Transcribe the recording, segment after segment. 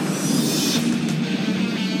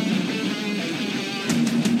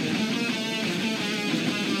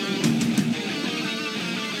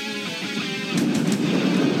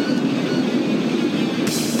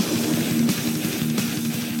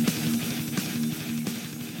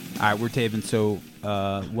All right, we're taping. So,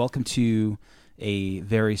 welcome to a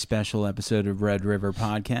very special episode of Red River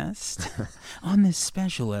Podcast. On this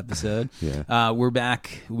special episode, we're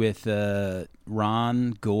back with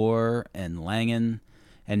Ron, Gore, and Langan,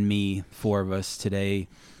 and me, four of us today.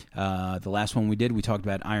 The last one we did, we talked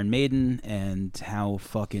about Iron Maiden and how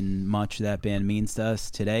fucking much that band means to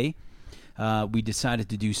us. Today, we decided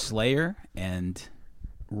to do Slayer, and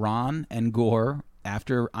Ron and Gore,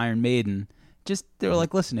 after Iron Maiden, they were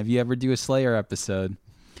like, listen, if you ever do a Slayer episode,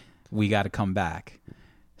 we got to come back.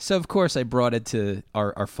 So, of course, I brought it to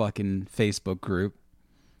our fucking Facebook group,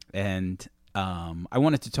 and I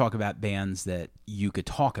wanted to talk about bands that you could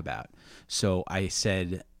talk about. So I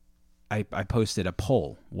said, I posted a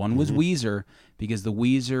poll. One was Weezer, because the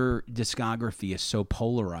Weezer discography is so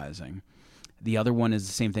polarizing. The other one is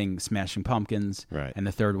the same thing, Smashing Pumpkins. Right. And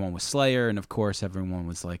the third one was Slayer. And, of course, everyone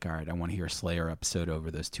was like, all right, I want to hear a Slayer episode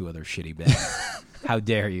over those two other shitty bands. How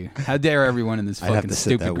dare you? How dare everyone in this fucking have to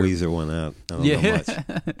sit stupid that group. Weezer one out. I don't know much.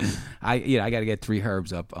 I got to get 3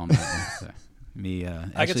 herbs up on that one. So, me,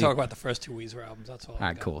 I can talk about the first 2 Weezer albums. That's all. All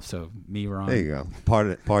right, cool. So, me, Ron. There you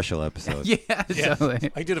go. Partial episode. Yeah,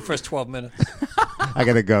 totally. I do the first 12 minutes. I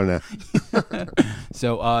got to go now.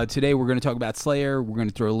 So today we're going to talk about Slayer. We're going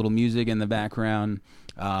to throw a little music in the background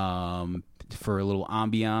for a little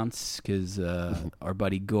ambiance because our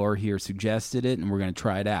buddy Gore here suggested it, and we're going to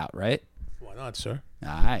try it out, right? Why not, sir?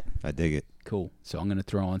 All right. I dig it. Cool. So I'm going to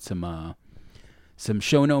throw on some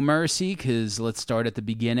Show No Mercy because let's start at the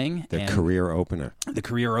beginning. The career opener. The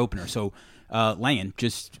career opener. So, Langan,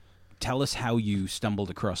 just tell us how you stumbled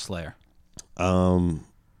across Slayer.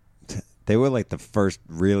 They were like the first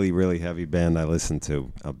really, really heavy band I listened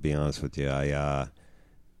to. I'll be honest with you. I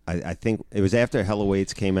think it was after Hell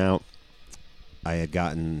Awaits came out. I had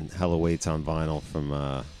gotten Hell Awaits on vinyl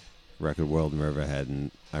from Record World in Riverhead,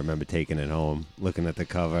 and I remember taking it home, looking at the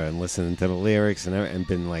cover and listening to the lyrics, and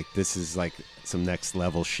been like, this is like some next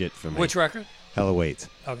level shit for me. Which record? Hell Awaits.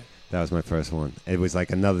 Okay. That was my first one. It was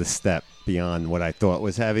like another step beyond what I thought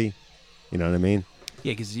was heavy. You know what I mean?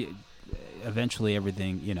 Yeah, because eventually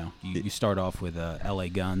everything, you start off with L.A.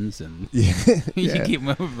 Guns, and Yeah. you keep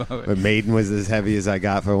moving forward. But Maiden was as heavy as I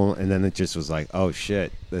got for one, and then it just was like, oh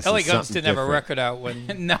shit, this LA is Guns something didn't have a different. record out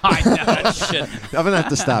when. No, I know. That shit. I'm gonna have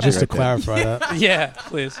to stop Just you to right there. clarify that. Yeah,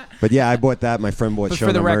 please. But yeah, I bought that. My friend bought But Show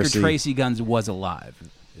for the No record, Mercy. Tracy Guns was alive,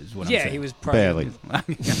 is what I'm Yeah, saying. he was probably. Barely.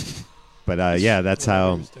 But yeah, that's Whatever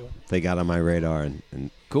how he was doing. they got on my radar and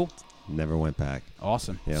Cool. never went back.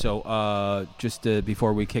 Awesome. Yep. So just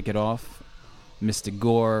before we kick it off, Mr.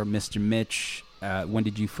 Gore, Mr. Mitch, when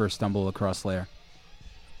did you first stumble across Slayer?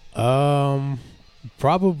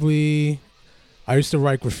 Probably. I used to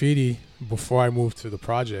write graffiti before I moved to the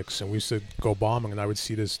projects, and we used to go bombing, and I would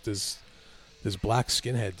see this black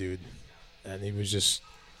skinhead dude, and he was just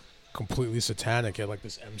completely satanic. He had like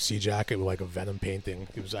this MC jacket with like a Venom painting.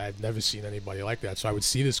 I had never seen anybody like that. So I would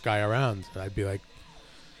see this guy around, and I'd be like,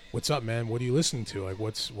 "What's up, man? What are you listening to? Like,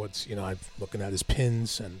 what's I'm looking at his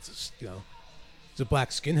pins, and just, he's a black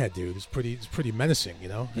skinhead dude. It's pretty menacing,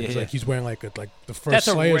 And it's like he's wearing like the first That's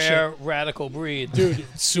a Slayer rare shirt. radical breed. Dude,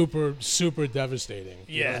 super devastating.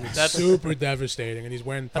 Yeah, That's that's super devastating, and he's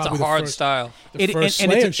wearing That's probably a hard the first, style. the And first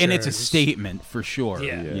it's Slayer a shirt. statement for sure.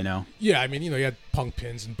 Yeah. Yeah, I mean, he had punk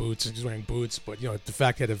pins and boots, and he's wearing boots, but the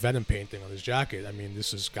fact he had a Venom painting on his jacket. I mean,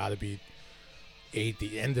 this has got to be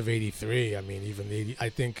the end of '83. I mean, even I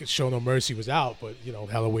think Show No Mercy was out, but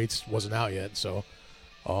Hell Awaits wasn't out yet. So,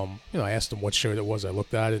 I asked him what shirt it was. I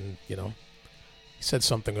looked at it, and he said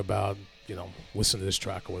something about listen to this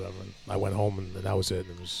track or whatever. And I went home, and that was it.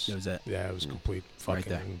 It was it. Yeah, it was complete Right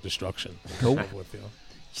fucking there. destruction. Cool. It was over with,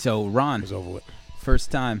 So, It Ron, was over with.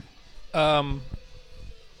 first time.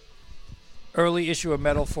 Early issue of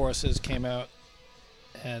Metal Forces came out,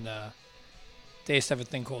 and they used to have a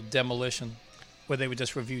thing called Demolition, where they would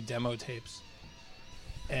just review demo tapes.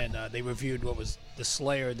 And they reviewed what was the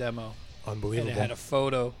Slayer demo. Unbelievable. And it had a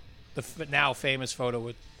photo, now famous photo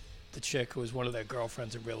with the chick who was one of their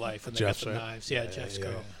girlfriends in real life, and they Jeff's, got the right? knives. Yeah, Jeff's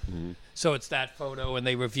girl. Mhm. So it's that photo, and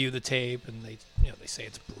they review the tape, and they say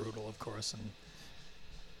it's brutal, of course. And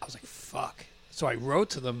I was like, fuck. So I wrote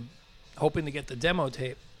to them, hoping to get the demo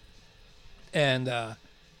tape. And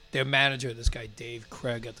their manager, this guy Dave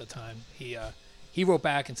Craig at the time, he wrote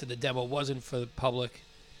back and said the demo wasn't for the public.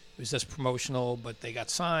 It was just promotional, but they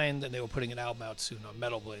got signed, and they were putting an album out soon on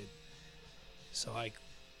Metal Blade. So I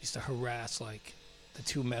used to harass like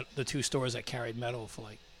the two stores that carried metal for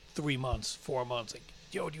like 3 months, 4 months. Like,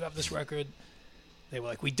 yo, do you have this record? They were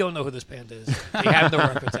like, we don't know who this band is. They have the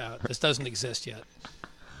records out. This doesn't exist yet.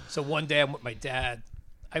 So one day I'm with my dad.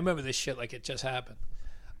 I remember this shit like it just happened.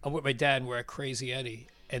 I'm with my dad and we're at Crazy Eddie,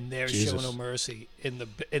 and there's Jesus. Show No Mercy in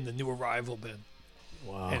the New Arrival bin.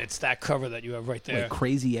 Wow. And it's that cover that you have right there. Wait,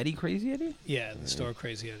 Crazy Eddie? Yeah, in the store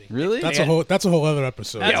Crazy Eddie. Really? That's a whole other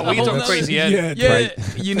episode. Yeah, we can talk Crazy Eddie. Yeah, Yeah,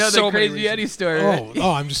 Right. you know For so the many Crazy reasons. Eddie story.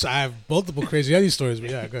 Right? I have multiple Crazy Eddie stories, but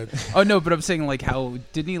yeah, good. Oh no, but I'm saying like how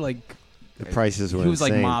didn't he like The prices were he was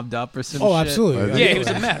like insane. mobbed up or some Oh, shit? absolutely. Yeah, he was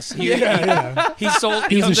a mess. He, Yeah. he sold.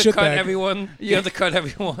 He He was a undercut shitbag. everyone. He undercut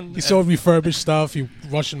everyone. He sold refurbished stuff. He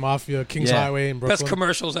Russian Mafia, Kings Yeah. Highway in Brooklyn. Best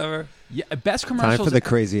commercials ever. Yeah, best Time commercials. for the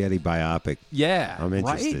Crazy Eddie biopic. yeah, I'm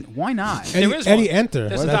interested. Right? Why not? There is Eddie one. Enter.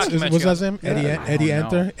 There's a What's documentary that his name? Eddie, Yeah. Eddie I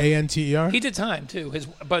don't Enter. Anter. He did time too.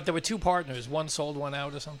 But there were two partners. One sold one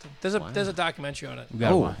out or something. There's a documentary on it. We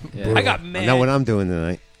got Oh, one. Yeah. I got I mad. know what I'm doing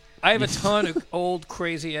tonight. I have a ton of old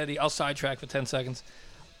Crazy Eddie. I'll sidetrack for 10 seconds.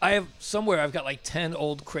 I have somewhere I've got like 10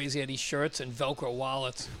 old Crazy Eddie shirts and Velcro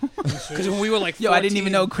wallets. Because when we were like 14, Yo, I didn't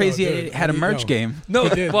even know Crazy dude, Eddie had a you merch know. game. No,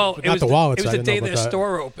 He did, well, but it not was the wallets. It was I the didn't day know their about that.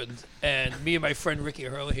 store opened, and me and my friend Ricky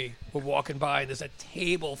Hurley were walking by, and there's a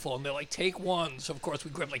table full, and they're like, "Take one." So of course we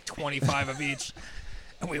grabbed like 25 of each,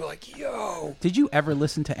 and we were like, "Yo!" Did you ever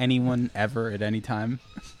listen to anyone ever at any time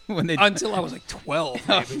when they? Until I was like 12,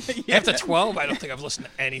 maybe. Yeah. After 12, I don't think I've listened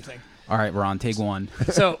to anything. All right, Ron, take one.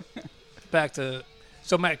 So back to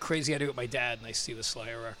I'm at Crazy Eddie with my dad, and I see the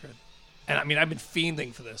Slayer record, and I mean I've been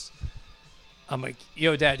fiending for this. I'm like,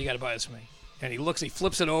 "Yo, Dad, you got to buy this for me." And he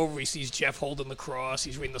flips it over. He sees Jeff holding the cross.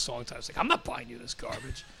 He's reading the song title. He's like, "I'm not buying you this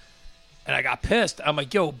garbage." And I got pissed. I'm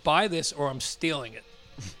like, "Yo, buy this or I'm stealing it."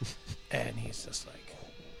 And he's just like,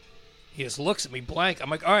 he just looks at me blank. I'm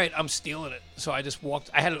like, "All right, I'm stealing it." So I just walked.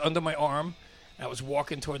 I had it under my arm, and I was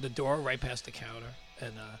walking toward the door right past the counter.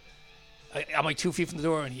 And I'm like 2 feet from the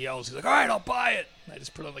door, and he yells. He's like, "All right, I'll buy it." And I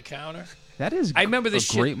just put it on the counter. That is. I remember a this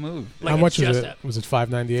great shit. move. Like How much was just it? Was it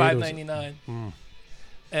 $5.98?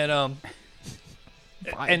 $5.99. And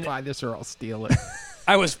Buy this or I'll steal it.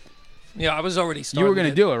 I was already You starting. were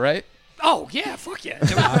gonna do it, right? Oh yeah, fuck yeah.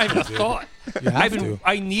 There was not even a thought. You have to.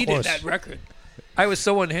 I needed course. that record. I was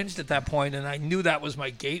so unhinged at that point, and I knew that was my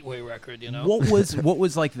gateway record. You know. What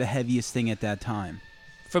was like the heaviest thing at that time?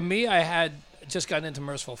 For me, I had just gotten into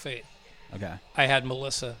Merciful Fate. Okay. I had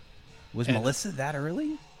Melissa. Was And- Melissa that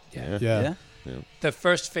early? Yeah. The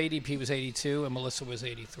first Fate EP was 82, and Melissa was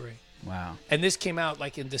 83. Wow. And this came out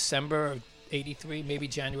like in December of 83, maybe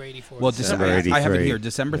January 84. Well, December December. I have it 83. here.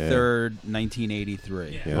 December Yeah. 3rd,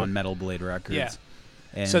 1983, Yeah. on Metal Blade Records. Yeah.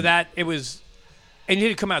 And So that it was, and it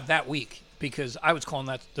had come out that week because I was calling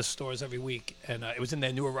that the stores every week, and it was in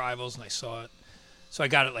their new arrivals, and I saw it. So I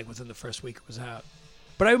got it like within the first week it was out.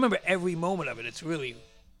 But I remember every moment of it. It's really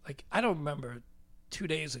like I don't remember 2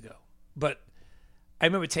 days ago, but I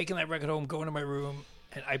remember taking that record home, going to my room,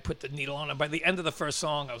 and I put the needle on it. By the end of the first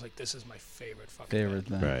song, I was like, "This is my favorite fucking favorite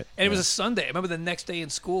band." thing. Right. And it was a Sunday. I remember the next day in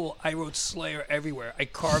school, I wrote Slayer everywhere. I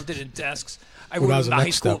carved it in desks. I Well, wrote that it was in the the high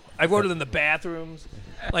next school. step. I wrote it in the bathrooms,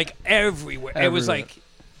 like everywhere. It was Everywhere. like,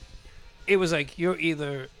 it was like you're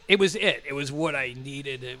either. It was it. It was what I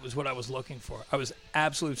needed. It was what I was looking for. I was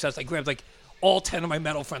absolutely obsessed. I grabbed like all 10 of my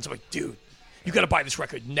metal friends. I'm like, "Dude, you got to buy this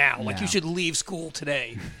record now. Like Now. you should leave school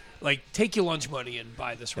today. Like take your lunch money and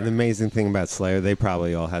buy this And record." the amazing thing about Slayer, they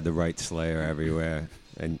probably all had the right Slayer everywhere,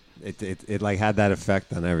 and it like had that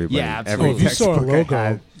effect on everybody. Yeah, Every Oh, if you saw a textbook I logo,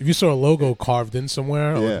 had. if you saw a logo carved in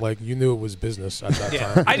somewhere, Yeah. like you knew it was business at that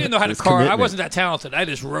Yeah, time. I didn't know how to It's carve. I commitment. wasn't that talented. I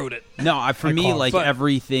just wrote it. No, for I me, carved. like But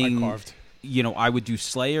everything. I carved. You know, I would do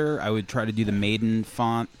Slayer. I would try to do the Maiden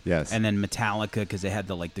font. Yes. And then Metallica because they had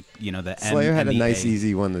the like the the Slayer had a MEA. nice,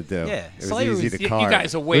 easy one to do. Yeah, it was Slayer easy was- to You carve.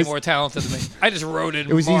 guys are way It was- more talented than me. I just wrote it.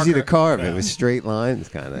 In It was easy to marker. carve. It was straight lines,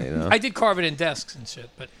 kind of, you know. I did carve it in desks and shit,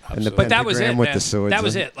 but and the but that was it, pentagram with man. the swords. That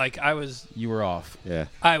was in. it. Like I was You were off. Yeah.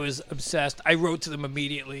 obsessed. I wrote to them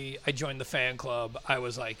immediately. I joined the fan club. I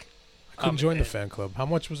was like, Couldn't join the in. fan club. How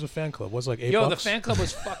much was the fan club? Was it like $8? Yo, the fan club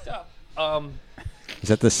was fucked up. Is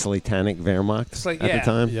that the Slatanic Wehrmacht It's like, at yeah. the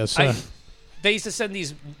time? Yes, sir. They used to send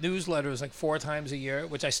these newsletters like 4 times a year,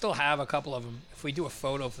 which I still have a couple of them. If we do a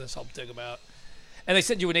photo of this, I'll dig them out. And they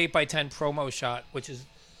send you an 8x10 promo shot, which is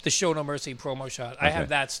the Show No Mercy promo shot. I Okay. have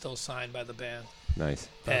that still signed by the band. Nice.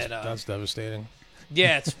 And, That's devastating.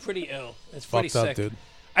 yeah, it's pretty ill. It's pretty Fucked up, sick. dude.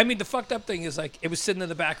 I mean, the fucked up thing is like it was sitting in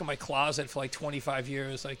the back of my closet for like 25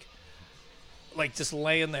 years, like just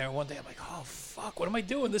laying there. One day I'm like, oh fuck, what am I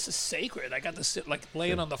doing? This is sacred. I got to sit like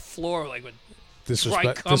laying on the floor, like with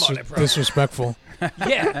cum on it, bro. Disrespectful.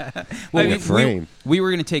 yeah. Well, I In a mean, frame. We were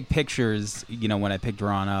gonna take pictures. You know, when I picked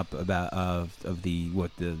Ron up about of the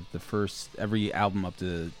first every album up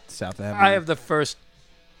to South of Heaven. I have the first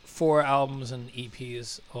 4 albums and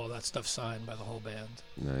EPs, all that stuff signed by the whole band,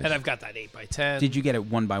 Nice. and I've got that 8x10. Did you get it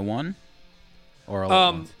one by one, or all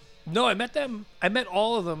at once? No, I met them. I met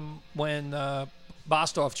all of them when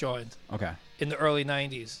Bostov joined Okay. in the early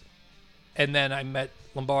 '90s, and then I met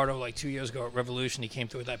Lombardo like 2 years ago at Revolution. He came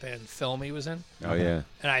through with that band Film he was in, Oh yeah.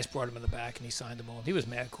 and I just brought him in the back and he signed them all. He was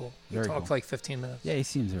mad cool. We Very talked cool. for like 15 minutes. Yeah, he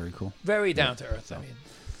seems very cool. Very down to earth. I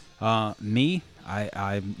mean, Me,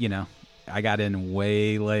 I I got in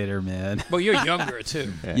way later, man. well, you're younger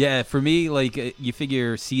too. Yeah, for me, like you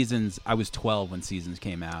figure Seasons. I was 12 when Seasons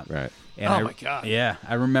came out. Right. And Oh, my God. Yeah,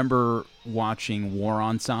 I remember watching War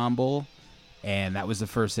Ensemble, and that was the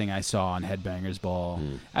first thing I saw on Headbangers Ball.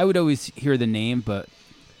 I would always hear the name, but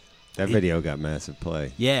That video got massive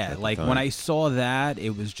play. yeah, at the like time. when I saw that,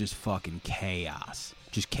 it was just fucking chaos.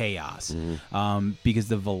 Just chaos. Mm-hmm. Because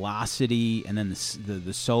the velocity and then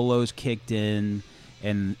the solos kicked in,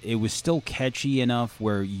 and it was still catchy enough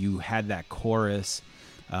where you had that chorus,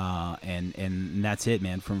 and that's it,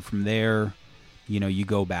 man. From there, you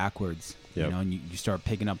go backwards. Yep. And you start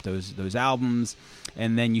picking up those albums,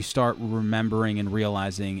 and then you start remembering and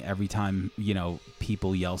realizing every time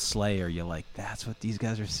people yell Slayer, you're like, that's what these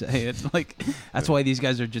guys are saying. Like that's why these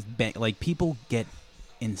guys are just like people get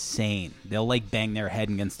insane. They'll like bang their head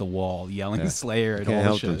against the wall yelling Slayer at Can't all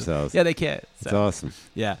help shows. themselves. Yeah, they can't. It's So, awesome.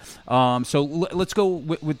 yeah. So let's go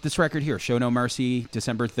with this record here. Show No Mercy,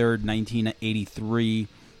 December 3rd, 1983.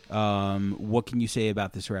 What can you say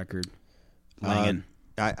about this record, Langan?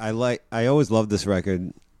 I always loved this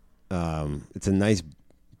record. It's a nice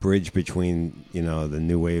bridge between the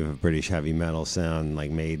new wave of British heavy metal sound,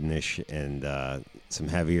 like Maidenish, and some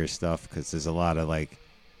heavier stuff, because there's a lot of like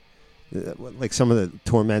some of the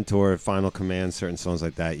Tormentor, Final Command, certain songs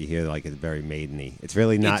like that. You hear like it's very Maideny. It's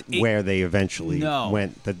really not where they eventually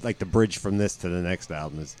went. The bridge from this to the next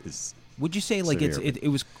album is Would you say like severe. it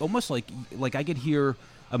was almost like I could hear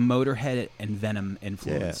a Motorhead and Venom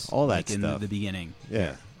influence, all that like in stuff. the beginning.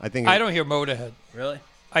 yeah. I think I don't hear Motorhead. Really?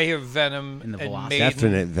 I hear Venom And the and velocity. Maiden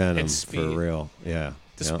definite Venom and for Speed. real. Yeah.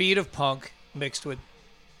 The Yep. speed of punk mixed with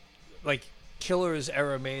like Killer's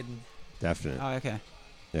era Maiden. Definite. Oh, okay.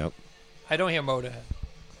 Yep. I don't hear Motorhead.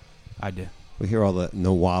 I do. We hear all the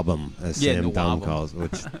Nawabum, as Yeah, Sam Dunn Nawabum. calls,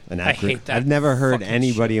 which an I acronym. hate that I've never heard fucking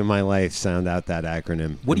anybody in my life sound out that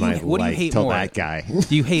acronym. What in do my you life hate till more? that guy.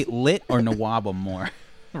 Do you hate Lit or Nawabum more,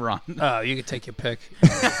 Ron? You can take your pick.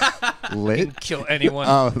 Lit. Kill anyone.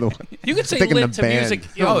 Oh, the one. You could say thinking lit the to band. music.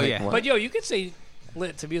 Oh, yeah. But you could say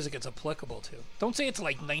lit to music it's applicable to. Don't say it's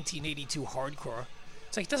like 1982 hardcore.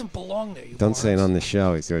 It's like it doesn't belong there. You Don't say it morons. on the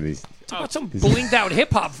show. He's already. Talk about some blinged out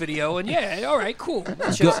hip hop video, and yeah, all right, cool.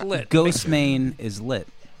 It's just lit. Ghostmane is lit.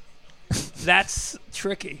 That's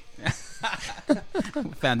tricky.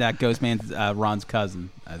 Found out Ghostmane's Ron's cousin.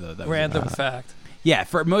 I thought that was Random fact. Yeah,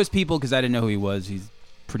 for most people, because I didn't know who he was, he's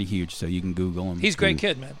pretty huge, so you can Google him. He's a great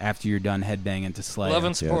kid, man. After you're done headbanging to Slayer. Love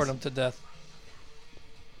and support Yes. him to death.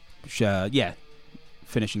 Yeah.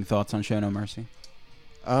 Finishing thoughts on Show No Mercy?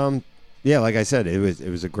 Yeah, like I said, it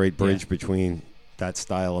was a great bridge between that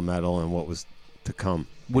style of metal and what was to come.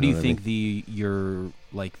 What do you know think I mean?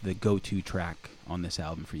 the go-to track on this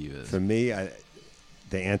album for you is? For me,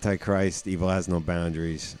 the Antichrist, Evil Has No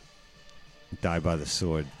Boundaries, Die by the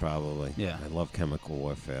Sword, probably. Yeah. I love Chemical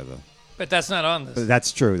Warfare, though. But that's not on this. But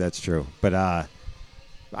that's true. But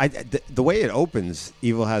the way it opens,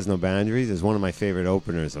 Evil Has No Boundaries, is one of my favorite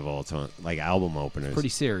openers of all time, like album openers. Pretty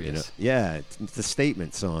serious. Yeah, it's a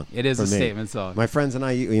statement song. It is for a me. statement song. My friends and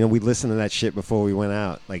I, we listened to that shit before we went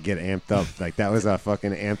out, like get amped up. Like that was our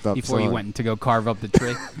fucking amped up Before song. you went to go carve up the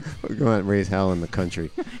tree. We're going to raise hell in the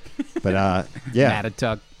country. But yeah,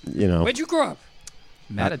 Mattatuck. Where'd you grow up?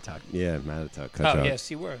 Mattatuck. Yeah, Mattatuck. Oh,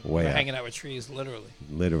 yes, you were. Way We're out. hanging out with trees, literally.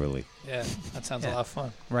 Literally. Yeah, that sounds Yeah. a lot of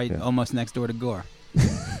fun. Right, Yeah. almost next door to Gore.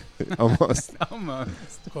 Almost. Almost.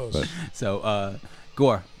 Close. So,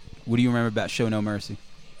 Gore, what do you remember about Show No Mercy?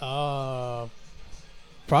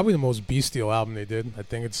 Probably the most bestial album they did.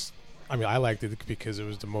 I liked it because it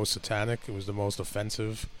was the most satanic. It was the most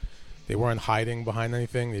offensive. They weren't hiding behind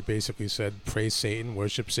anything. They basically said, praise Satan,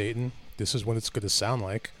 worship Satan. This is what it's going to sound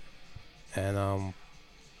like. And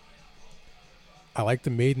I like the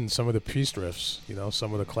Maiden, some of the Priest riffs,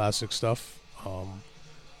 some of the classic stuff.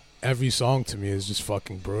 Every song to me is just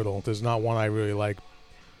fucking brutal. There's not one I really like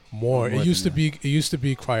more. It used to be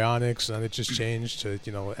Cryonics, and it just changed to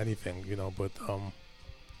anything, but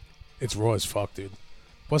it's raw as fuck, dude.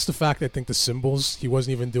 Plus the fact I think the cymbals, he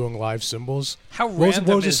wasn't even doing live cymbals. How What was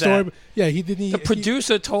random the is story? that? Yeah, he didn't. The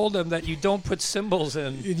producer told him that you don't put cymbals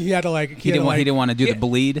in. He had to He didn't want to do Yeah. the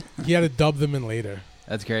bleed. He had to dub them in later.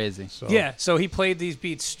 That's crazy. So Yeah, so he played these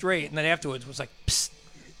beats straight, and then afterwards was like, psst,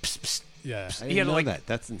 psst, psst, Yeah. I He didn't had know like that.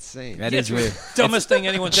 That's insane. That yeah, is it's the weird. dumbest thing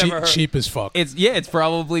anyone's ever heard. Cheap as fuck. It's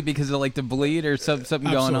probably because of like the bleed or something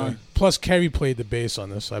going Absolutely. on. Plus, Kerry played the bass on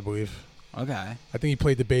this, I believe. Okay. I think he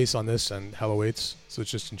played the bass on this and Hell Awaits, so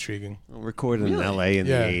it's just intriguing. Well, recorded in Really? L.A. in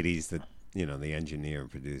Yeah. the 80s, that the engineer and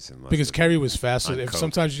producer must Because have- Kerry was faster. on If coke.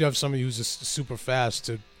 sometimes you have somebody who's just super fast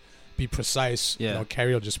to be precise, Yeah.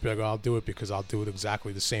 Kerry will just be like, I'll do it because I'll do it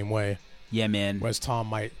exactly the same way. Yeah, man. Whereas Tom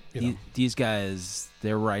might, These guys,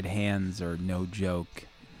 their right hands are no joke.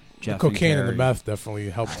 the Jeff cocaine and the Kerry. meth definitely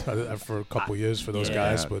helped for a couple years for those Yeah.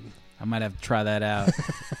 guys, but I might have to try that out. it's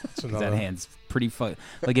 'Cause another. that hand's pretty fun.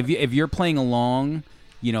 Like if you're playing along,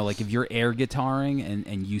 like if you're air guitaring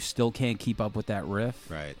and you still can't keep up with that riff.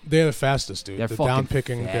 Right. They're the fastest, dude. They're The fucking down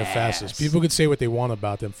picking, they're fastest. fast. People could say what they want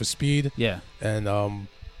about them for speed Yeah, and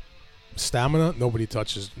stamina. Nobody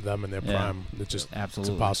touches them in their Yeah. prime. It's just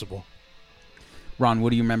absolutely. it's impossible. Ron,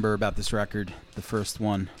 what do you remember about this record, the first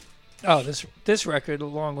one? Oh, this record,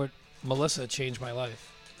 along with Melissa, changed my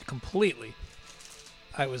life completely.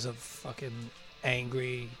 I was a fucking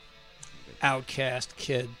angry, outcast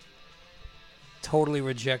kid, totally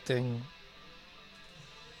rejecting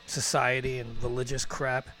society and religious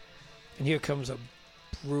crap. And here comes a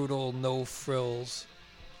brutal, no frills,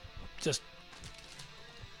 just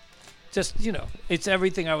it's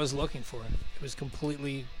everything I was looking for. It was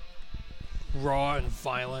completely raw and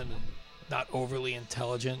violent and not overly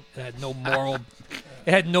intelligent. It had no moral.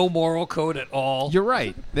 It had no moral code at all. You're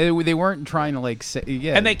right. They weren't trying to like say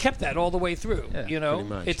yeah. And they kept that all the way through. Yeah, pretty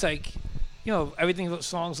much. It's like, everything.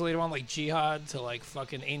 Songs later on, like Jihad to like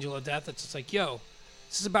fucking Angel of Death. It's just like,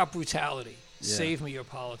 this is about brutality. Yeah. Save me your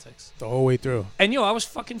politics. The whole way through. And I was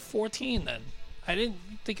fucking 14 then. I didn't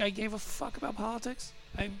think I gave a fuck about politics.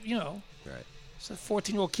 Right. It's a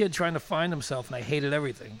 14-year-old kid trying to find himself, and I hated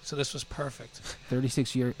everything. So this was perfect.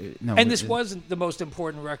 36 year. No. And this wasn't the most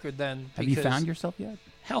important record then. Have you because- found yourself yet?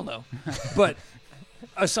 Hell no. But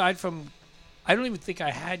aside from, I don't even think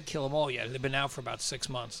I had Kill 'Em All yet. It had been out for about 6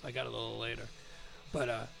 months. I got it a little later.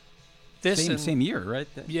 But this Same year, right?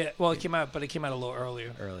 yeah, well, it came out a little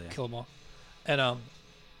earlier. Earlier. Kill 'Em All, and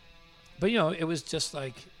but it was just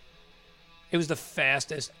like, it was the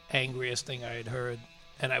fastest, angriest thing I had heard,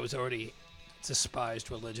 and I was already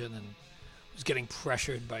despised religion and was getting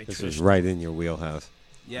pressured by This tradition. was right in your wheelhouse.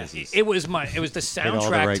 Yeah. This is- It was the all the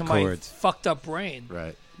soundtrack right to my chords. fucked up brain.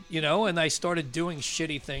 Right. And I started doing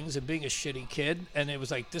shitty things and being a shitty kid, and it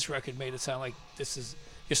was like this record made it sound like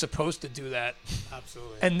you're supposed to do that,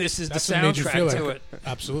 Absolutely. and this is That's the what made you feel soundtrack to like it.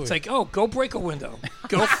 Absolutely. It's like, oh, go break a window,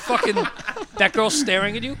 go fucking that girl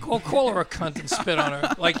staring at you, call her a cunt and spit on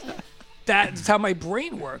her. Like that's how my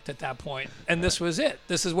brain worked at that point, and this was it.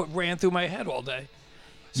 This is what ran through my head all day.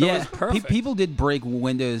 So it was perfect. People did break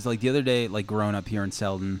windows. Like the other day, like growing up here in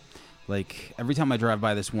Selden, like every time I drive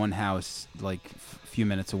by this one house, like a few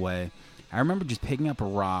minutes away, I remember just picking up a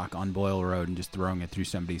rock on Boyle Road and just throwing it through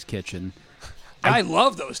somebody's kitchen. I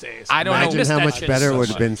love those days. I don't know. Imagine miss how that much shit better so it would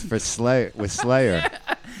have much. been for Slayer with Slayer.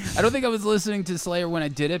 I don't think I was listening to Slayer when I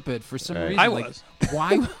did it, but for some Right. reason, I like, was.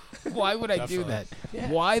 why would I do that?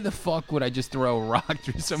 Definitely. Why the fuck would I just throw a rock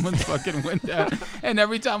through someone's fucking window? And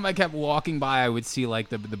every time I kept walking by, I would see like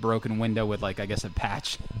the broken window with like I guess a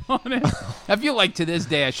patch on it. I feel like to this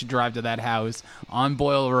day I should drive to that house on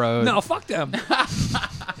Boyle Road. No, fuck them.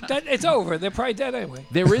 It's over. They're probably dead anyway.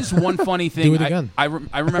 There is one funny thing. Do it again. I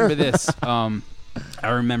remember this. I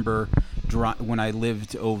remember when I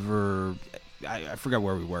lived over. I forgot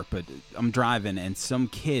where we were, but I'm driving and some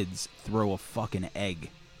kids throw a fucking egg,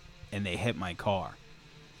 and they hit my car,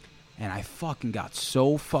 and I fucking got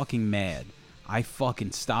so fucking mad. I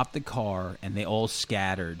fucking stopped the car, and they all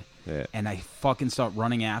scattered. Yeah. And I fucking start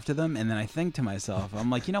running after them, and then I think to myself,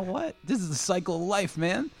 I'm like, you know what? This is the cycle of life,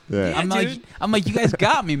 man. Yeah. I'm dude. like, you guys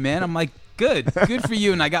got me, man. I'm like, good for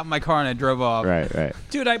you. And I got in my car and I drove off. Right.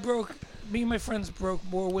 Dude, me and my friends broke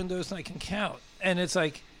more windows than I can count. And it's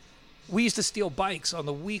like, we used to steal bikes on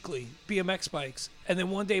the weekly, BMX bikes. And then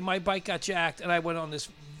one day my bike got jacked and I went on this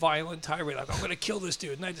violent tirade. Like, I'm going to kill this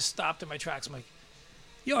dude. And I just stopped in my tracks. I'm like,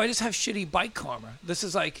 yo, I just have shitty bike karma. This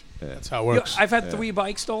is like, That's how it works. I've had 3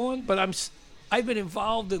 bikes stolen, but I've been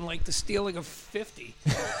involved in like the stealing of 50.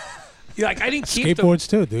 Like I didn't keep them. Skateboards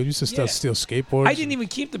too, dude. You used to Yeah. steal skateboards. I didn't even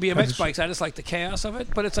keep the BMX bikes. I just like the chaos of it.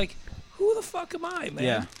 But it's like, who the fuck am I, man?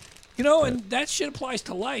 Yeah. And that shit applies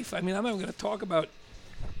to life. I mean, I'm not going to talk about.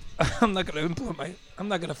 I'm not going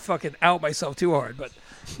to fucking out myself too hard. But,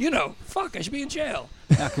 fuck, I should be in jail.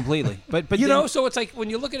 Not completely. But So it's like when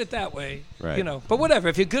you look at it that way, Right. But whatever.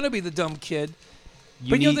 If you're going to be the dumb kid, you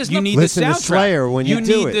but, need, there's you no- need Listen the to soundtrack. Slayer when you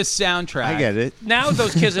do need it. the soundtrack. I get it. now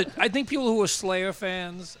those kids, I think people who are Slayer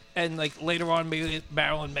fans and like later on maybe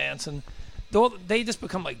Marilyn Manson, they just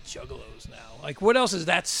become like juggalos now. Like, what else is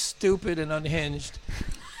that stupid and unhinged?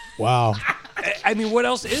 Wow. I mean, what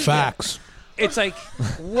else is Facts. there? It's like,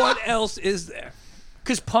 what else is there?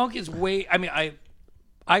 Because punk is way. I mean,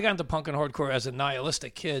 I got into punk and hardcore as a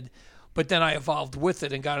nihilistic kid, but then I evolved with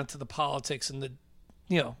it and got into the politics and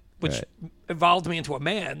which evolved me into a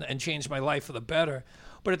man and changed my life for the better.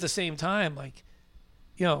 But at the same time, like,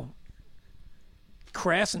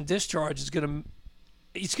 Crass and Discharge is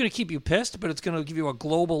it's gonna keep you pissed, but it's gonna give you a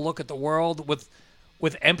global look at the world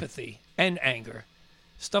with empathy and anger.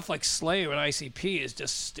 Stuff like Slayer and ICP is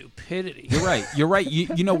just stupidity. You're right. You're right.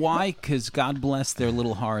 You know why? Because God bless their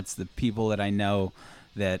little hearts, the people that I know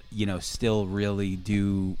that, still really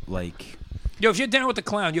do, like... If you're down with the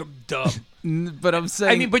clown, you're dumb. But I'm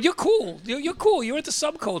saying... I mean, but you're cool. You're cool. You're into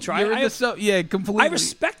subculture. Yeah, completely. I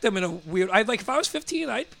respect them in a weird... If I was 15,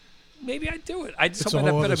 maybe I'd do it. I just It's hope a I'd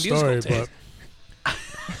whole have better other musical story, taste.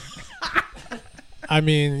 I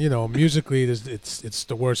mean, musically, it's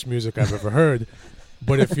the worst music I've ever heard.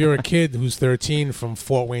 But if you're a kid who's 13 from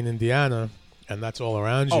Fort Wayne, Indiana, and that's all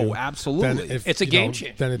around you, oh, absolutely, then it's a game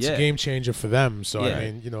changer. Then it's Yeah. a game changer for them. So Yeah.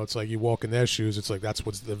 I mean, it's like you walk in their shoes. It's like that's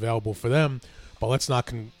what's available for them. But let's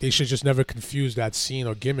not. They should just never confuse that scene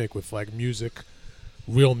or gimmick with like music,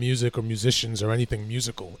 real music or musicians or anything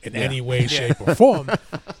musical in any way, shape, or form.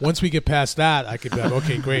 Once we get past that, I could be like,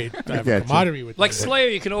 okay, great. I have a camaraderie with Like them.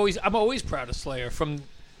 Slayer, I'm always proud of Slayer from,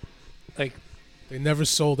 like... They never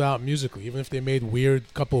sold out musically, even if they made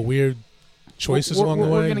couple of weird choices We're- along the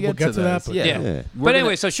we're way. gonna We'll get get to to that. those. But Yeah. Yeah. But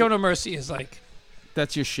anyway, so Show No Mercy is like...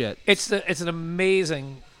 That's your shit. It's an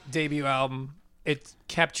amazing debut album. It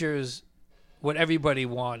captures what everybody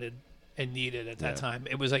wanted and needed at that time.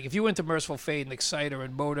 It was like if you went to Merciful Fate and Exciter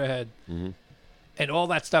and Motorhead and all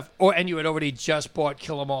that stuff, and you had already just bought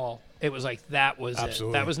Kill 'Em All, it was like that was Absolutely.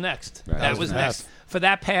 it. That was next. Right. That That was was next. For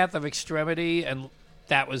that path of extremity, and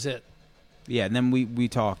that was it. Yeah, and then we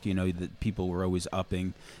talked, that people were always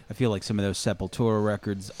upping. I feel like some of those Sepultura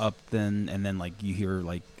records upped then, and then like you hear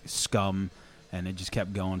like Scum, and it just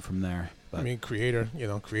kept going from there. But, I mean, Creator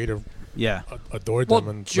yeah, adored Well, them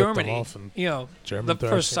and ripped Germany, them off. And German the Thrash,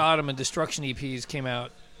 first yeah. Sodom and Destruction EPs came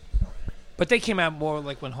out, but they came out more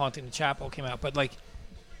like when Haunting the Chapel came out. But like,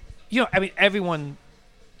 I mean,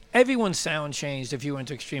 everyone's sound changed if you went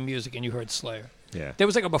to extreme music and you heard Slayer. Yeah. There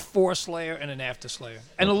was like a before Slayer and an after Slayer,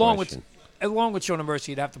 and No along question. with Show No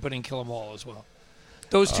Mercy, you'd have to put in Kill 'Em All as well.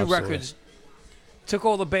 Those two Absolutely. records took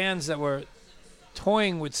all the bands that were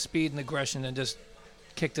toying with speed and aggression and just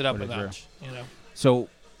kicked it up Put a it through. notch. So,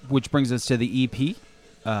 which brings us to the EP,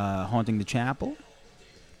 Haunting the Chapel,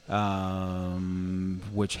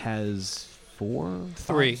 which has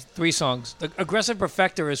Three songs. The Aggressive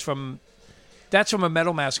Perfector is that's from a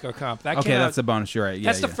Metal Massacre comp. That Okay, came that's out, the bonus. You're right. Yeah,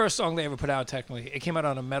 that's the yeah. first song they ever put out. Technically, it came out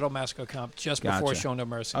on a Metal Massacre comp just before Gotcha. Show No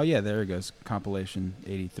Mercy. Oh yeah, there it goes. Compilation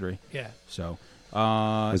 '83. Yeah, So,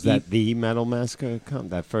 Was that the Metal Massacre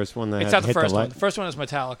that first one that it's had not the hit first one. light? The first one is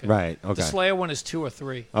Metallica. Right. Okay. The Slayer one is 2 or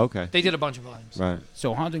 3. Okay. They did a bunch of volumes. Right.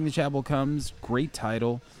 So Haunting the Chapel comes. Great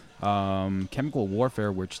title. Chemical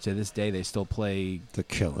Warfare, which to this day they still play The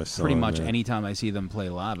killer song. pretty much man. anytime I see them play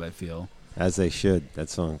live. I feel. As they should. That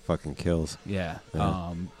song fucking kills. Yeah.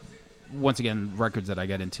 Yeah. Once again, records that I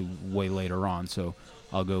get into way later on. So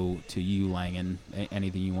I'll go to you, Langan.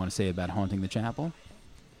 Anything you want to say about Haunting the Chapel?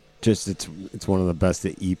 Just it's one of the best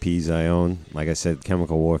EPs I own. Like I said,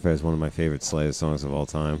 Chemical Warfare is one of my favorite Slayer songs of all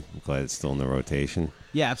time. I'm glad it's still in the rotation.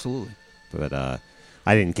 Yeah, absolutely. But I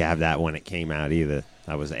didn't have that when it came out either.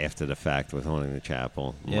 I was after the fact with Haunting the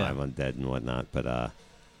Chapel, Yeah. Live Undead and whatnot. But yeah,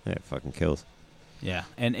 it fucking kills. Yeah,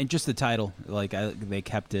 and just the title, like they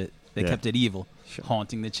kept it. They Yeah. kept it evil. Sure.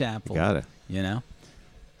 Haunting the Chapel. Got it.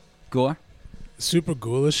 Gore. Super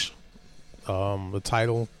ghoulish. The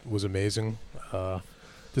title was amazing.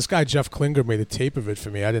 This guy Jeff Klinger made a tape of it for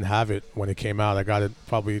me. I didn't have it when it came out. I got it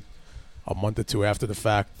probably a month or two after the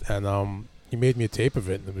fact, and he made me a tape of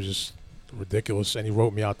it. And it was just ridiculous, and he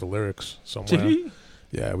wrote me out the lyrics somewhere.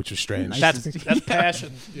 Yeah, which was strange. That's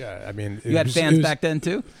passion. Yeah, I mean, You had fans back then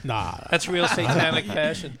too. Nah, That's real satanic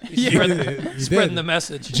passion. He Spreading did. the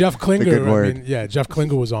message. Jeff Klinger. good I word. mean, yeah, Jeff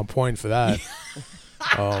Klinger was on point for that.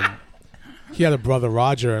 He had a brother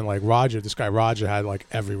Roger, and like Roger, this guy Roger had like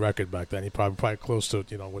every record back then. He probably close to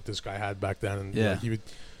what this guy had back then. And Yeah. he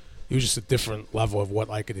was just a different level of what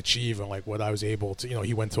I could achieve and like what I was able to.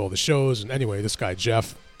 He went to all the shows, and anyway, this guy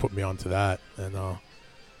Jeff put me onto that, and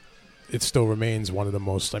it still remains one of the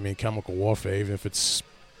most. I mean, Chemical Warfare, even if it's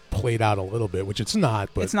played out a little bit, which it's not,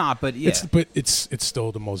 but It's not, but yeah. it's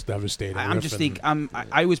still the most devastating. I'm riff just and- thinking.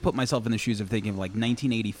 I always put myself in the shoes of thinking of like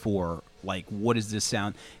 1984 like, what is this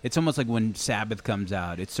sound? It's almost like when Sabbath comes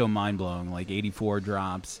out. It's so mind-blowing. Like, 84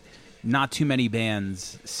 drops. Not too many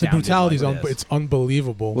bands The sounded brutality like this. it's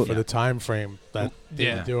unbelievable for yeah. the time frame that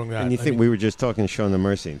they were doing that. And you I think mean, we were just talking Show No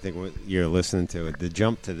Mercy, and think what you're listening to it. The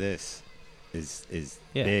jump to this is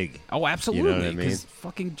big. Oh, absolutely. You know what I mean? 'Cause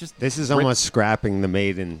fucking just This is rip- almost scrapping the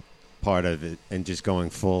Maiden part of it and just going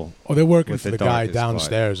full. Oh, they're working with for the the guy darkest part.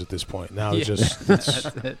 downstairs at this point. Now it's Yeah. just That's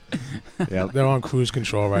it. they're on cruise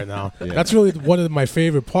control right now. Yeah. That's really one of my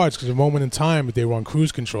favorite parts because a moment in time they were on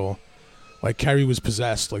cruise control. Like Kerry was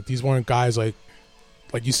possessed. Like these weren't guys like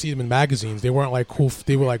you see them in magazines. They weren't like cool.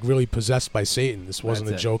 They were like really possessed by Satan. This wasn't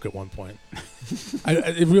That's a it. joke at one point.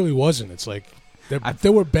 It really wasn't. It's like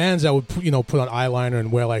there were bands that would put on eyeliner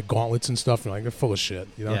and wear like gauntlets and stuff. And like they're full of shit.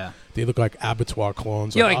 You know, Yeah. they look like abattoir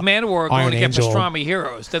clones. Yeah, like Manowar going Iron to get Angel. pastrami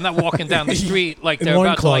heroes. They're not walking down the street like in they're about to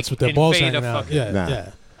like loincloths with their balls invade a hanging out. fucking. Yeah, Nah.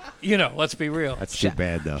 yeah. You know, let's be real. That's too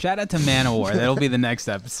bad, though. Shout out to Manowar. That'll be the next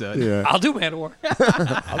episode. Yeah. I'll do Manowar.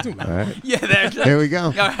 I'll do that. All right. Yeah, there's Here we go.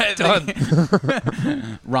 All right,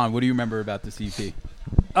 Done. Ron, what do you remember about this EP?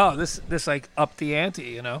 Oh, this like upped the ante.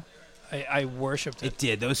 You know, I worshipped it. It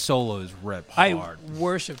did. Those solos rip I hard.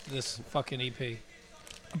 worshipped this fucking EP.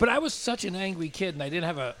 But I was such an angry kid, and I didn't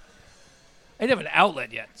have an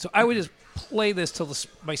outlet yet. So I would just play this till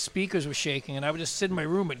my speakers were shaking, and I would just sit in my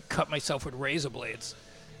room and cut myself with razor blades,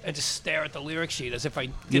 and just stare at the lyric sheet as if I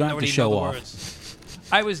don't didn't have to already show know the off. words.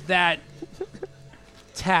 I was that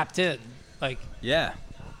tapped in. Like Yeah.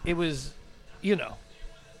 it was, you know.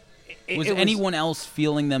 Was anyone else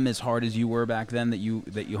feeling them as hard as you were back then that you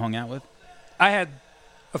hung out with? I had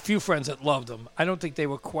a few friends that loved them. I don't think they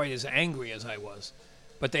were quite as angry as I was,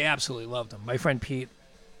 but they absolutely loved them. My friend Pete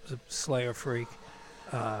was a Slayer freak,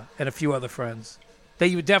 and a few other friends.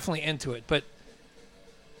 They were definitely into it, but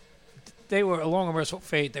they were, along with Merciful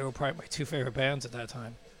Fate, they were probably my two favorite bands at that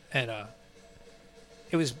time. And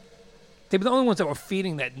they were the only ones that were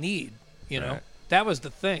feeding that need, you know? Right. That was the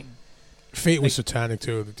thing. Fate was satanic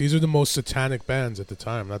too. These are the most satanic bands at the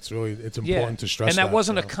time. That's really it's important to stress. And that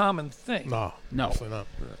wasn't you a know. common thing. No. definitely not.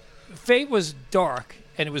 Fate was dark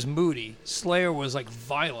and it was moody. Slayer was like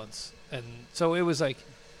violence, and so it was like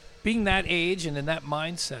being that age and in that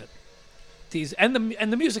mindset. And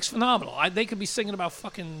the music's phenomenal. They could be singing about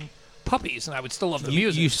fucking puppies, and I would still love the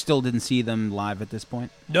music. You still didn't see them live at this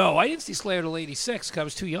point? No, I didn't see Slayer till '86 because I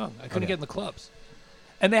was too young. I couldn't Okay. get in the clubs,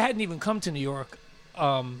 and they hadn't even come to New York.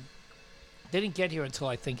 They didn't get here until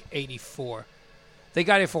I think '84. They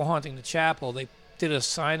got here for Haunting the Chapel. They did a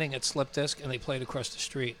signing at Slip Disc, and they played across the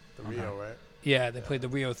street. The Rio, right? Yeah, they played the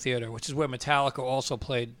Rio Theater, which is where Metallica also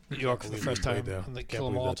played New York for the believe first they time played there. on the Can't Kill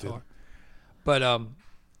 'Em believe All that, dude. tour. But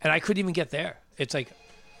and I couldn't even get there. It's like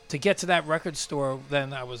to get to that record store.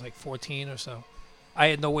 Then I was like 14 or so. I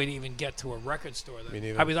had no way to even get to a record store. Then. Me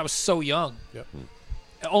neither. I was so young. Yep.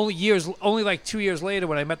 Only like 2 years later,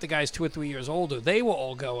 when I met the guys 2 or 3 years older, they were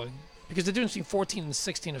all going because the difference between 14 and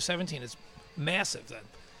 16 or 17 is massive. Then,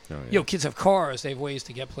 Oh, yeah. you know, kids have cars; they have ways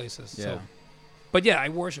to get places. Yeah. So, but yeah, I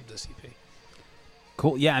worship this EP.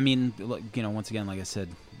 Cool. Yeah, I mean, look, you know, once again, like I said,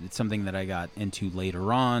 it's something that I got into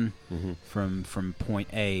later on from point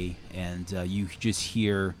A, and you just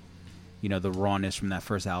hear, you know, the rawness from that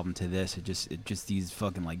first album to this. It just these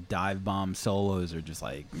fucking like dive bomb solos are just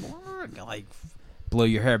like blow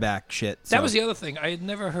your hair back shit. That So- was the other thing. I had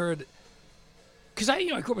never heard because I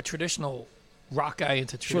grew up a traditional rock guy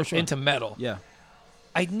into metal. Yeah,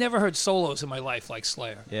 I'd never heard solos in my life like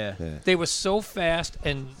Slayer. yeah, Yeah. They were so fast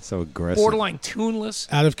and So aggressive. borderline tuneless.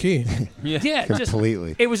 Out of key. Yeah, just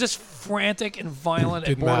Completely. it was just frantic and violent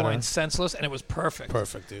and Didn't borderline matter. senseless, and it was perfect.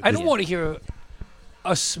 Perfect, dude. I don't Yeah. want to hear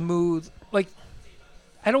a smooth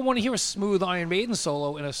I don't want to hear a smooth Iron Maiden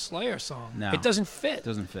solo in a Slayer song. No. It doesn't fit. it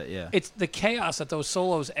doesn't fit. Yeah, It's the chaos that those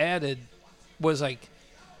solos added was like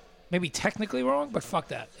maybe technically wrong, but fuck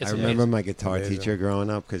that. It's I remember amazing. my guitar Amazing. teacher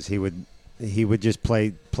growing up because he would just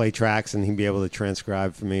play tracks and he'd be able to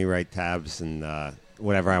transcribe for me, write tabs and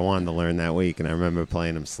whatever I wanted to learn that week. And I remember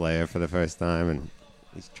playing him Slayer for the first time, and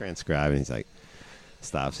he's transcribing. He's like,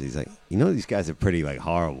 stops. He's like, you know, these guys are pretty like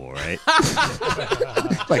horrible, right?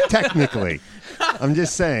 Like technically, I'm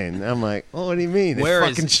just saying. I'm like, oh, what do you mean? It's where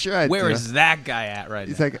fucking shreds. where you know? is that guy at right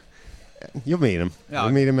He's now? like, you'll meet him. Oh,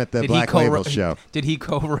 You'll meet him at the did he Black Label show. Did he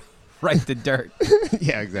co-write the dirt?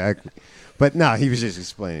 Yeah, exactly. But no, he was just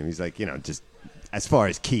explaining. He's like, you know, just as far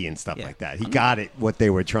as key and stuff Yeah. like that. He got it, what they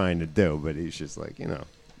were trying to do, but he's just like, you know,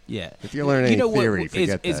 Yeah. if you're learning any theory,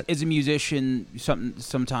 forget that. As a musician,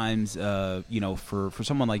 sometimes, you know, for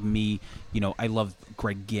someone like me, you know, I love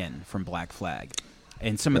Greg Ginn from Black Flag.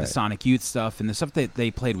 And some of the Right. Sonic Youth stuff and the stuff that they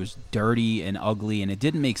played was dirty and ugly, and it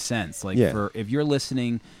didn't make sense. Like, Yeah. if you're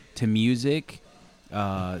listening to music,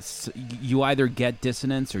 you either get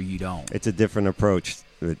dissonance or you don't. It's a different approach.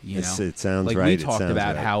 It sounds like right. we it talked sounds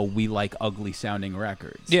about right. how we like ugly sounding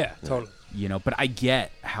records. Yeah, totally. You know, but I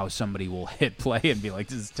get how somebody will hit play and be like,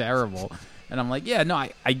 "This is terrible," and I'm like, "Yeah, no,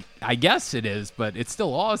 I guess it is, but it's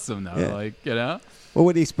still awesome though." Yeah. Like, you know. Well,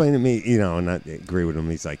 what he explained to me, and I agree with him.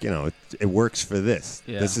 He's like, it works for this.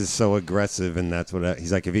 Yeah. This is so aggressive, and that's what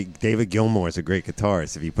he's like. David Gilmour is a great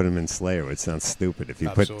guitarist. If you put him in Slayer, it would sound stupid. If you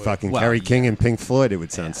Absolutely. put fucking Well, Kerry King in Pink Floyd, it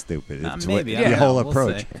would sound stupid. It's Maybe. the whole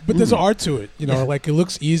approach. But there's an art to it, like it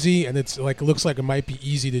looks easy, and it's like it looks like it might be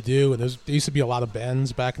easy to do. And there used to be a lot of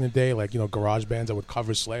bands back in the day, like garage bands that would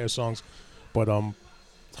cover Slayer songs, but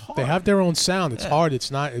they have their own sound. It's hard.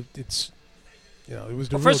 It's not. It's it was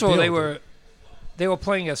the Well, real first of all, deal, they were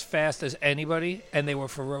playing as fast as anybody, and they were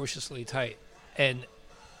ferociously tight. And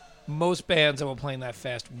most bands that were playing that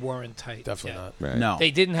fast weren't tight. Definitely yet. not. Right. No,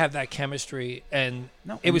 They didn't have that chemistry, and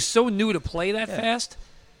No. it was so new to play that Yeah. fast.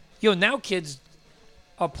 Now kids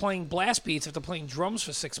are playing blast beats after playing drums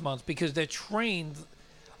for 6 months because they're trained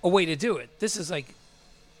a way to do it. This is like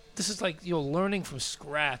learning from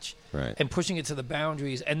scratch Right. and pushing it to the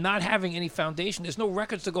boundaries and not having any foundation. There's no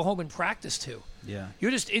records to go home and practice to. yeah,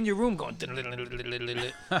 You're just in your room going.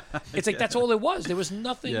 It's like that's all there was. There was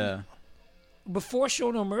nothing yeah. before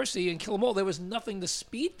Show No Mercy and Kill 'Em All. There was nothing to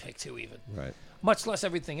speed pick to even, Right. much less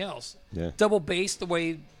everything else. Yeah. Double bass, the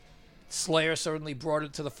way Slayer certainly brought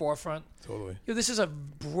it to the forefront. Totally. This is a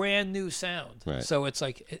brand new sound. Right. So it's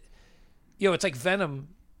like, it's like Venom.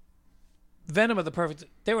 Venom are the perfect.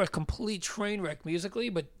 They were a complete train wreck musically,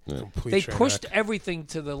 but Complete they train pushed wreck. everything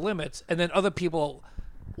to the limits, and then other people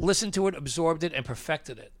listened to it, absorbed it, and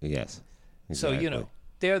perfected it. Yes. So Exactly.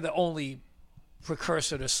 they're the only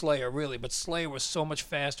precursor to Slayer, really. But Slayer was so much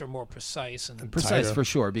faster, more precise, and Precise tighter. for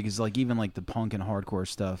sure, because even the punk and hardcore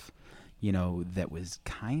stuff, that was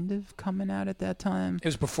kind of coming out at that time. it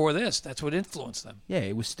was before this. That's what influenced them. Yeah,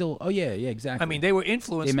 it was still. Oh yeah, exactly. I mean, they were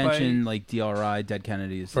influenced they mentioned by DRI, Dead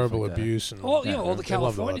Kennedys, stuff Verbal like that. abuse and all Yeah. all the They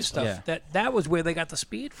loved all California that stuff. stuff. That was where they got the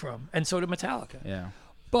speed from, and so did Metallica. Yeah.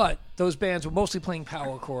 But those bands were mostly playing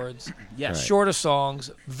power chords, Yes. Right. shorter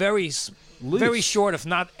songs, very Loose. short, if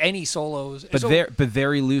not any solos. But So-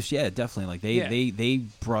 very loose. Yeah, definitely. Like Yeah. they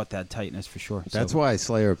brought that tightness for sure. That's So- why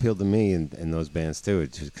Slayer appealed to me and those bands too.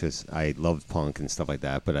 It's just because I loved punk and stuff like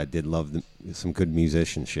that, but I did love some good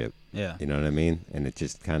musicianship. Yeah. You know what I mean? And it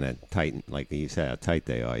just kind of tightened, like you said, how tight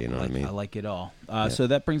they are. You know what I mean? I like it all. So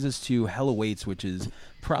that brings us to Hell Awaits, which is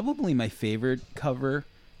probably my favorite cover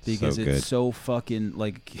because So it's good. so fucking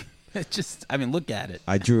like. It just, look at it.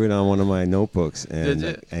 I drew it on one of my notebooks Did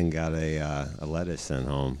you? and got a letter sent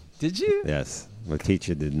home. Did you? Yes, my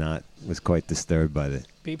teacher was quite disturbed by it.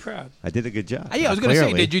 be proud. I did a good job. Yeah, I was gonna say,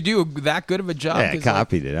 Clearly. did you do that good of a job? Yeah, I 'Cause,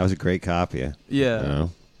 copied it. I was a great copier. Yeah. You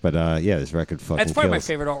know? But this record fucking That's probably my kills.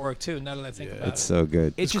 favorite artwork too. Now that I think about It's it, so good.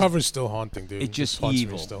 It's This just, cover's still haunting, dude. it's just haunts me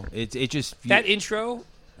evil. Still. It just that intro,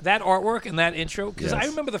 that artwork, and that intro. Because I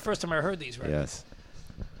Yes. remember the first time I heard these records. Yes.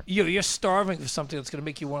 You're starving for something that's going to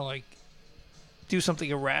make you want to like do something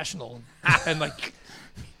irrational, and like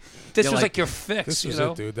this You're was like, like your fix. This was you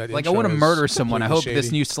know? it, dude. That like I intro want to is murder someone. I hope completely this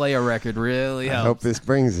shady. new Slayer record really I helps. hope this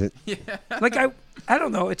brings it. Like I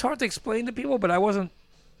don't know. It's hard to explain to people, but I wasn't.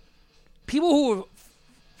 People who were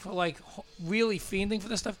for like really fiending for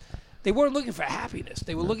this stuff, they weren't looking for happiness.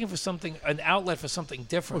 They were looking for something, an outlet for something Well,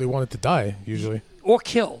 different, they wanted to die usually. or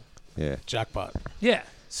kill. Yeah. Jackpot. Yeah.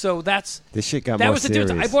 So that's This shit got that more was the serious.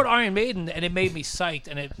 difference. I bought Iron Maiden, and it made me psyched,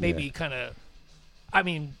 and it made Yeah. me kind of. I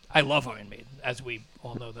mean, I love Iron Maiden, as we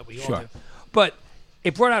all know that we all Sure. do, but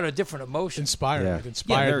it brought out a different emotion. Inspired. Yeah. It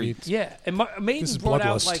inspired very- me. Yeah, and This Maiden is brought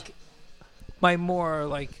out bloodlust. like my more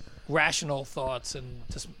like rational thoughts and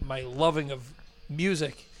just my loving of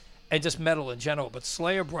music and just metal in general. But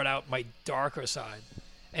Slayer brought out my darker side,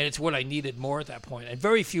 and it's what I needed more at that point. And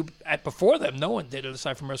very few before them, no one did it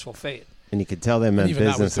aside from Merciful Fate. And you could tell they meant even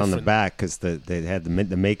that was business on the different. back because they had the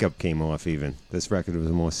makeup came off. Even this record was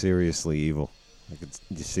more seriously evil. I could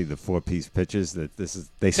you see the 4-piece pictures that they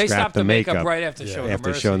They scrapped stopped the makeup right after Yeah. Show No after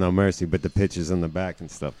Mercy. Show No Mercy, but the pictures on the back and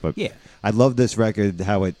stuff. But Yeah. I love this record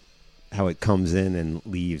how it comes in and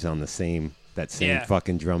leaves on that same Yeah.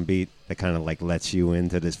 fucking drum beat that kind of like lets you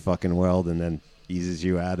into this fucking world and then eases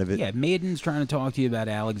you out of it. Yeah, Maiden's trying to talk to you about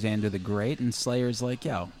Alexander the Great, and Slayer's like,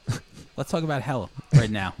 yo, let's talk about hell. right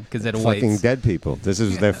now because it awaits. Fucking Dead People. This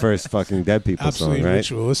is their first fucking Dead People Absolutely song, right?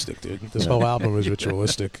 ritualistic, dude. This whole album is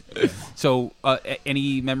ritualistic. So,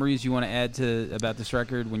 any memories you want to add about this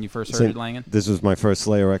record when you first heard it, Langan? This was my first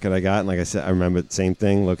Slayer record I got, and like I said, I remember the same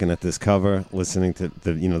thing, looking at this cover, listening to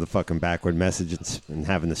the fucking backward message and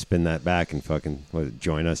having to spin that back and fucking,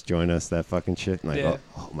 join us, that fucking shit. And I go,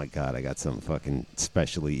 oh my God, I got something fucking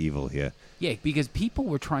especially evil here. Yeah, because people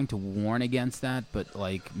were trying to warn against that, but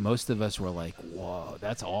like most of us were like, "Whoa,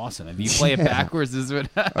 that's awesome! If you play it backwards, this is what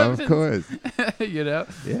happens." Of course, you know.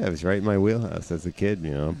 Yeah, it was right in my wheelhouse as a kid, you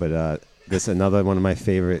know. But this another one of my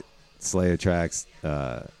favorite Slayer tracks,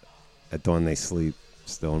 "At Dawn They Sleep,"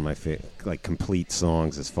 still in my like complete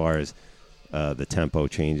songs as far as the tempo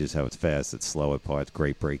changes, how it's fast, it's slow at parts,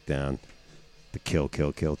 great breakdown, the kill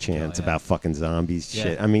chant, it's about fucking zombies,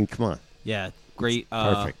 shit. I mean, come on. Yeah, great.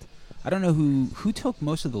 Perfect. I don't know who took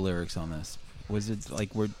most of the lyrics on this. Was it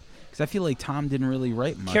like because I feel like Tom didn't really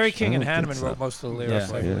write much. Kerry King and Hanneman wrote most of the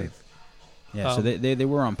lyrics, I believe. Yeah, so they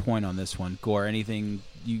were on point on this one. Gore, anything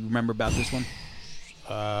you remember about this one?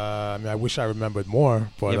 I mean, I wish I remembered more,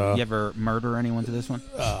 but you ever murder anyone to this one?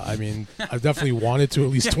 I mean, I've definitely wanted to at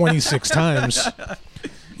least 26 times.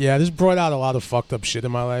 Yeah, this brought out a lot of fucked up shit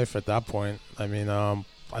in my life at that point. I mean,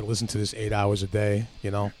 I listened to this 8 hours a day, you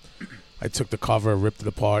know. I took the cover, ripped it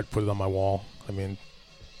apart, put it on my wall. I mean,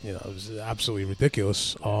 you know, it was absolutely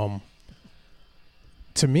ridiculous. To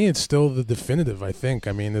me, it's still the definitive, I think.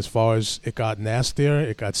 I mean, as far as it got nastier,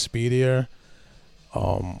 it got speedier.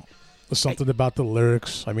 There's something about the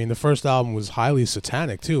lyrics. I mean, the first album was highly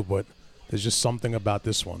satanic, too, but there's just something about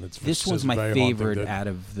this one. This was my favorite out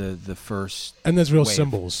of the first And there's real wave.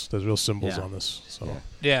 Symbols. There's real symbols on this. So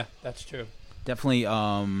Yeah, that's true. Definitely.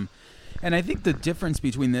 And I think the difference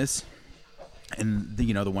between this and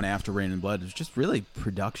the one after Rain and Blood is just really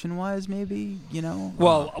production-wise, maybe, you know?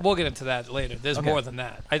 Well, we'll get into that later. There's more than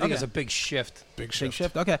that. I think it's a big shift. Big Big shift.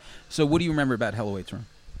 shift? Okay. So what do you remember about Hell Awaits, Ron?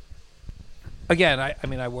 Again, I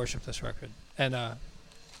mean, I worship this record. And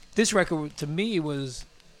this record, to me, was...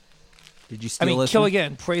 Did you still listen? Kill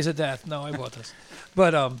Again, Praise of Death. No, I bought this.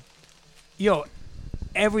 But,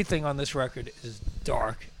 everything on this record is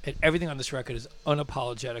dark. And everything on this record is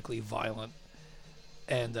unapologetically violent.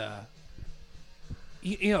 And...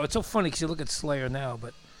 it's so funny because you look at Slayer now,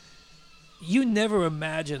 but you never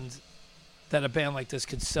imagined that a band like this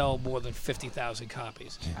could sell more than 50,000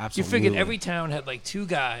 copies. Absolutely. You figured every town had like two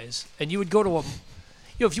guys, and you would go to a,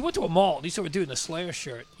 if you went to a mall and you saw a dude in a Slayer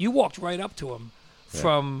shirt, you walked right up to him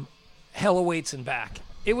from Hell Awaits and back.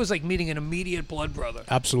 It was like meeting an immediate blood brother.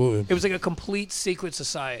 Absolutely. It was like a complete secret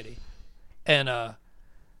society. And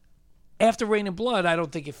after Rain and Blood, I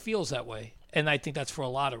don't think it feels that way. And I think that's for a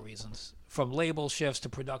lot of reasons. From label shifts to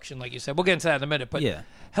production, like you said. We'll get into that in a minute. But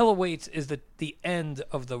Hell Awaits is the end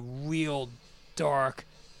of the real dark,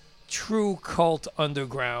 true cult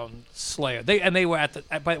underground Slayer. They were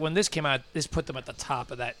but when this came out, this put them at the top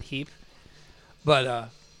of that heap.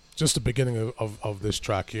 But just the beginning of this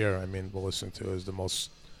track here, I mean, we're listening to is the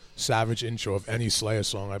most savage intro of any Slayer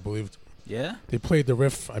song, I believe. Yeah? They played the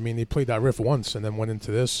riff. I mean, they played that riff once and then went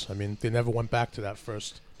into this. I mean, they never went back to that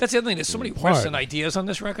first. That's the other thing. There's so many riffs and ideas on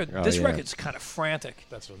this record. This record's kind of frantic.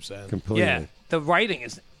 That's what I'm saying. Completely. Yeah, the writing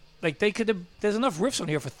is like they could have. There's enough riffs on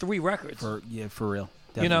here for 3 records. For real.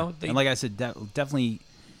 Definitely. You know, and like I said, definitely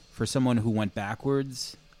for someone who went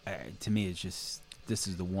backwards, to me, it's just this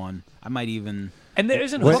is the one. I might even. And there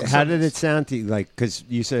isn't. How did it sound to you? Like, because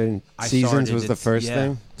you said Seasons was the first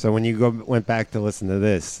thing. So when you went back to listen to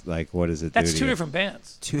this, like, what does it do? That's 2 different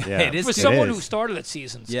bands. It is for someone who started at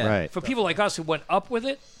Seasons. Yeah. Right. For people like us who went up with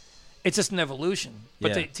it, it's just an evolution.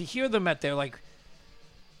 But to hear them at their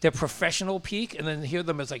professional peak, and then hear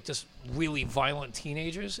them as like just really violent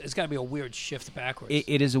teenagers, it's got to be a weird shift backwards.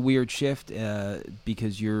 It is a weird shift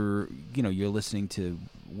because you're listening to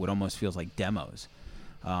what almost feels like demos.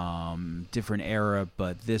 Different era,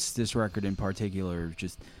 but this record in particular,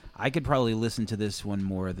 just I could probably listen to this one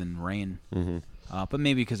more than Rain, but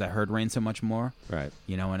maybe because I heard Rain so much more, right?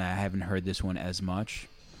 And I haven't heard this one as much.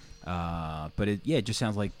 But it just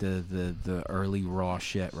sounds like the early raw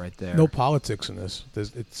shit right there. No politics in this.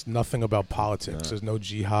 It's nothing about politics. There's no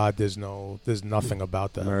jihad. There's nothing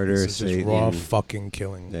about that. Murder, it's just raw fucking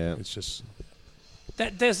killing. Yeah. It's just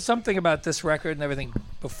that there's something about this record and everything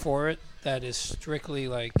before it that is strictly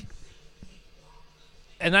like,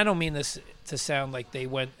 and I don't mean this to sound like they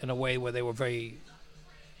went in a way where they were very,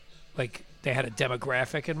 like they had a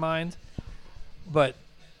demographic in mind, but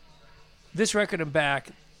this record and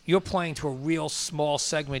back, you're playing to a real small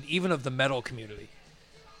segment, even of the metal community.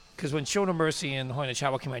 Because when Show No Mercy and Hoy No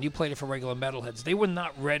Chapel came out, you played it for regular metalheads. They were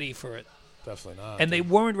not ready for it. definitely not. And they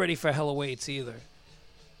weren't ready for Hell Awaits either.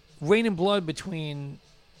 Rain and Blood, between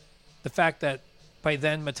the fact that by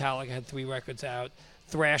then Metallica had 3 records out,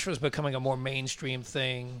 thrash was becoming a more mainstream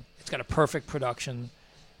thing. It's got a perfect production.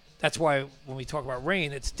 That's why when we talk about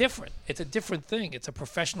Rain, it's different. It's a different thing. It's a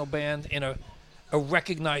professional band in a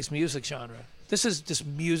recognized music genre. This is just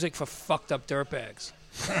music for fucked up dirtbags.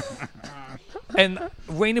 And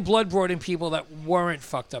Rain and Blood brought in people that weren't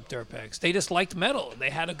fucked up dirtbags. They just liked metal and they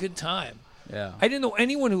had a good time. Yeah. I didn't know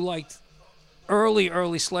anyone who liked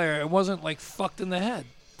early Slayer. It wasn't like fucked in the head.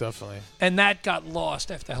 Definitely. And that got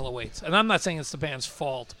lost after Hell Awaits. And I'm not saying it's the band's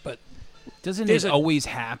fault, but Doesn't There's it a- always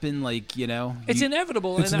happen? Like, you know, it's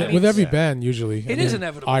inevitable. It's and I mean, with every band usually. It is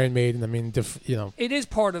inevitable. Iron Maiden. I mean, it is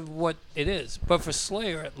part of what it is. But for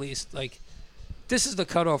Slayer, at least, like, this is the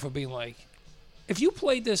cutoff of being like, if you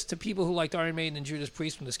played this to people who liked Iron Maiden and Judas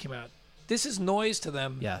Priest when this came out, this is noise to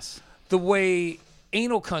them. yes, The way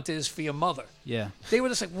Anal Cunt is for your mother. yeah, They were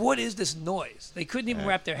just like, what is this noise? They couldn't even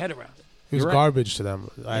wrap their head around it. it was You're right. garbage to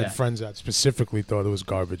them. I Yeah. had friends that specifically thought it was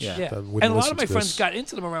garbage. Yeah. Yeah. that And wouldn't a lot listen of my to friends this. got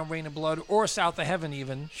into them around Rain and Blood or South of Heaven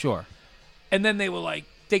even. sure, And then they were like,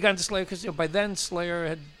 they got into Slayer because by then Slayer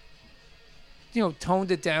had,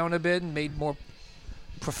 toned it down a bit and made more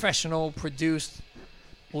professional, produced,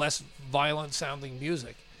 less violent sounding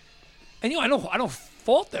music. And I don't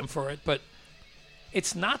fault them for it, but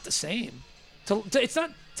it's not the same.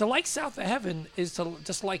 To like South of Heaven is to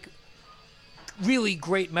just like really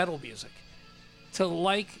great metal music. To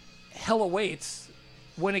like Hell Awaits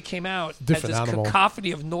when it came out as Different this animal.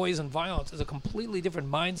 cacophony of noise and violence is a completely different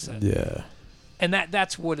mindset. Yeah. And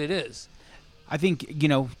that's what it is. I think,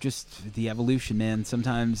 just the evolution, man.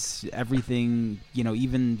 Sometimes everything,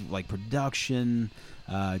 even like production,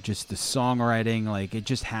 just the songwriting, like it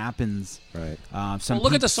just happens. Right. Some Well,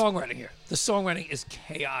 look at the peop- songwriting here. The songwriting is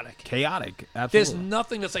chaotic. chaotic. There's Absolutely.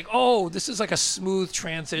 nothing that's like, oh, this is like a smooth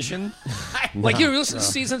transition. Like you listen to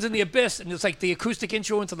Seasons in the Abyss, and it's like the acoustic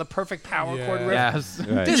intro into the perfect power Yeah. chord riff. Yes.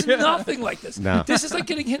 Right. There's nothing like this. No. This is like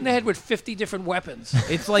getting hit in the head with 50 different weapons.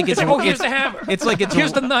 It's like It's like, oh, here's the hammer. It's like it's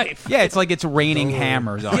Here's the knife. Yeah, it's like it's raining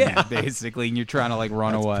hammers on Yeah. you, basically, and you're trying to like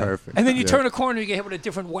run That's away. perfect. And then you Yeah. turn a corner, you get hit with a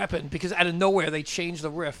different weapon because out of nowhere they change the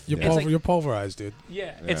riff. You're, It's like- you're pulverized, dude.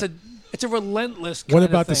 yeah, it's a relentless. What kind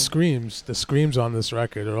about of the thing. screams? The screams on this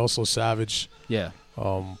record are also savage, Yeah.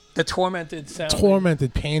 The tormented sound.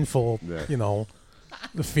 tormented, painful. Yeah.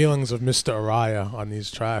 The feelings of Mr. Araya on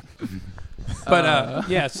these tracks. But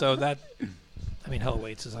yeah, so that. I mean, Hell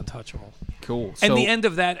Awaits is untouchable. Cool. And So- the end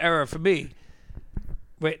of that era for me.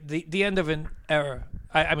 Wait, the end of an era.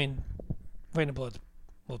 I mean, Rain and Blood.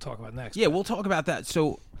 We'll talk about next. Yeah, we'll talk about that.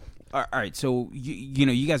 So, all right. So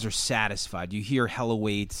you guys are satisfied. You hear Hell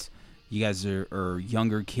Awaits. You guys are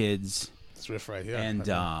younger kids, This riff right here. and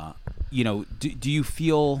I mean, do you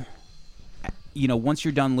feel, once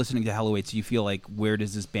you're done listening to Hell Awaits, do you feel like where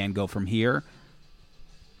does this band go from here?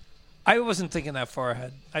 I wasn't thinking that far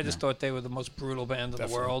ahead. I just thought they were the most brutal band in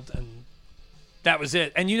Definitely. the world, and that was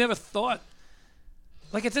it. And you never thought.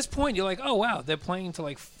 Like at this point, you're like, oh wow, they're playing to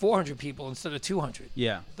like 400 people instead of 200.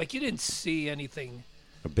 Yeah. Like you didn't see anything.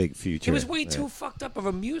 A big future. It was way Yeah. too fucked up of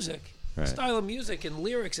a music, Right. style of music and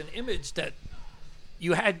lyrics and image that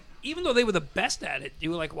you had. Even though they were the best at it, you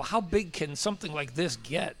were like, well, how big can something like this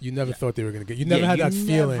get? you never thought they were going to get. You never Yeah, had you that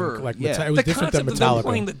feeling. never- Like yeah. it was The different than concept of them Metallica.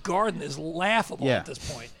 playing the Garden is laughable Yeah. at this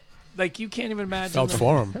point. Like you can't even imagine. Felt them-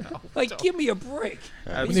 Forum. Like, give me a break.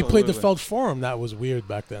 When they played the Felt Forum, that was weird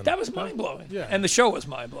back then. That was mind blowing. Yeah. And the show was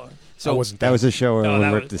mind blowing. So I wasn't. That was a show where No,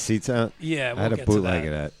 everyone that ripped was- the seats out. Yeah, we'll I had a get to bootleg that.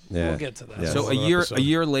 of that. Yeah. We'll get to that. Yeah. So a Another year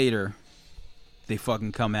episode. later, they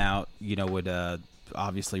fucking come out. With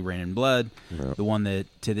obviously Rain and Blood, Yeah. the one that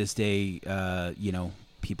to this day,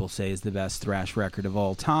 people say is the best thrash record of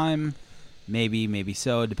all time. Maybe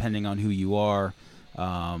so, depending on who you are.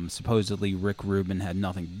 Supposedly Rick Rubin had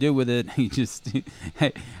nothing to do with it. He just,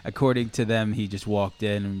 according to them, he just walked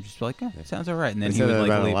in and just like, sounds all right. And then He he said would that like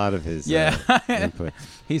about leave. a lot of his Yeah. input.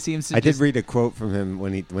 He seems to. I did just, read a quote from him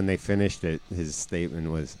when they finished it. His statement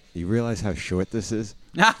was, "You realize how short this is?"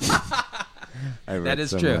 I read That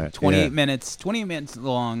is somewhere. true. 28 Yeah. minutes. 28 minutes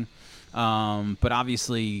long. But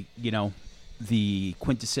obviously, the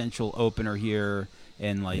quintessential opener here,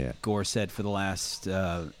 and like Yeah. Gore said for the last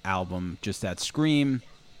album, just that scream.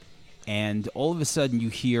 And all of a sudden, you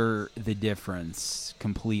hear the difference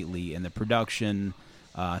completely in the production.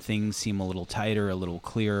 Things seem a little tighter, a little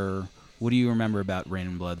clearer. What do you remember about Rain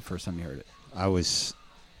and Blood the first time you heard it? I was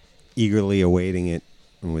eagerly awaiting it.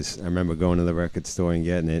 I remember going to the record store and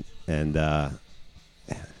getting it, and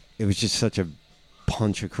it was just such a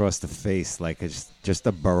punch across the face, like it's just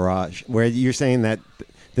a barrage. Where you're saying that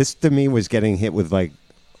this to me was getting hit with like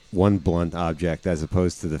one blunt object as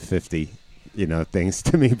opposed to the 50 things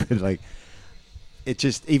to me, but like it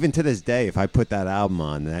just, even to this day, if I put that album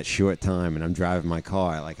on in that short time and I'm driving my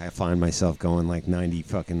car, like I find myself going like 90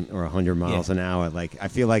 fucking or 100 miles an hour. Like I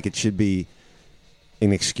feel like it should be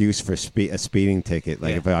an excuse for a speeding ticket.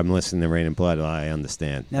 Like if I'm listening to Rain and Blood, I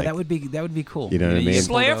understand. Now like, that would be cool. You know what I mean?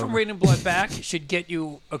 Slayer from Rain and Blood back should get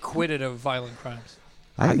you acquitted of violent crimes.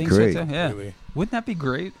 I think agree. so too. Yeah. Really. Wouldn't that be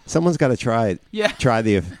great? Someone's got to try it. Yeah. Try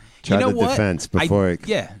the defense before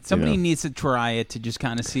somebody needs to try it to just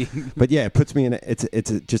kind of see. But yeah, it puts me in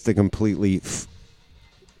just a completely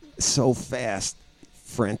so fast,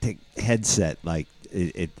 frantic headset. Like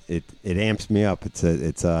it amps me up.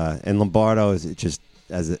 And Lombardo is just,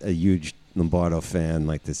 as a huge Lombardo fan,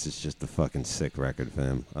 like this is just a fucking sick record for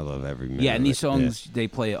him. I love every minute. Yeah, and of these it. songs, they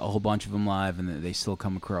play a whole bunch of them live, and they still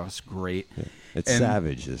come across great. Yeah. It's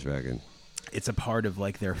savage, this record. It's a part of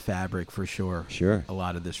like their fabric for sure. Sure. A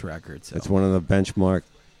lot of this record. So. It's one of the benchmark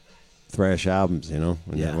thrash albums,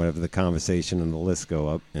 Yeah. Whatever the conversation and the list go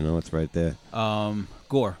up, it's right there.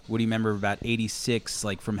 Gore, what do you remember about 86?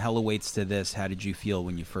 Like from Hell Awaits to this, how did you feel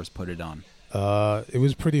when you first put it on? It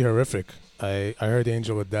was pretty horrific. I heard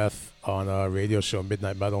Angel of Death on a radio show,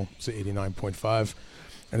 Midnight Metal. It's 89.5.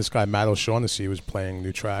 And this guy, Matt O'Shaughnessy, was playing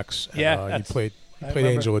new tracks. And, he played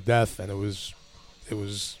Angel of Death, and it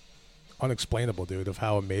was unexplainable, dude, of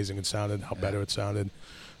how amazing it sounded, how better it sounded.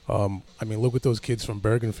 I mean, look what those kids from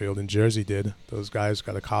Bergenfield in Jersey did. Those guys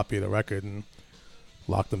got a copy of the record and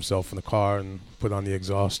locked themselves in the car and put on the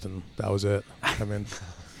exhaust, and that was it. I mean...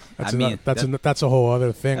 That's a whole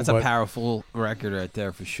other thing. That's a powerful record right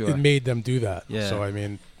there for sure. It made them do that. Yeah. So I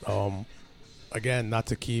mean, again, not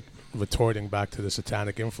to keep retorting back to the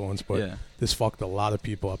satanic influence, but this fucked a lot of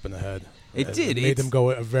people up in the head. It did. It made them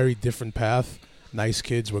go a very different path. Nice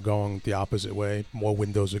kids were going the opposite way. More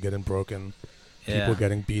windows were getting broken. People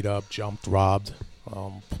getting beat up, jumped, robbed.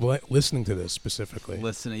 Listening to this specifically.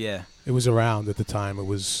 It was around at the time. It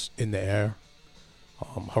was in the air.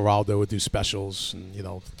 Geraldo would do specials, and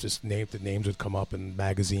just the names would come up in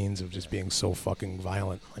magazines of just being so fucking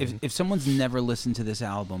violent. If someone's never listened to this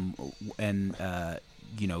album and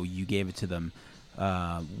you gave it to them,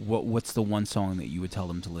 what's the one song that you would tell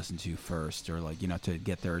them to listen to first, or to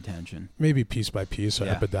get their attention? Maybe Piece by Piece or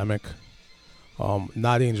Epidemic.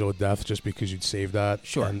 Not Angel of Death, just because you'd save that.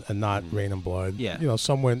 Sure. And not Rain and Blood. Yeah.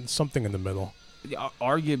 Something in the middle.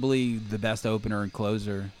 Arguably the best opener and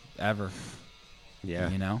closer ever.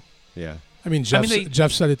 Yeah. Yeah. I mean,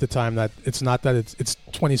 Jeff said at the time that it's not that it's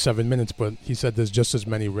 27 minutes, but he said there's just as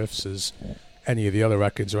many riffs as any of the other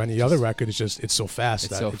records or any other record. It's just it's so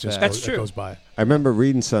fast that it just goes by. I remember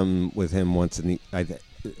reading something with him once, and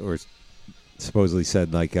or supposedly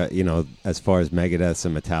said as far as Megadeth's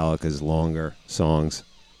and Metallica's longer songs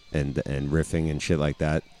and riffing and shit like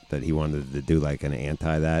that he wanted to do like an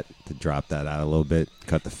to drop that out a little bit,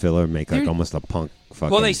 cut the filler, make like almost a punk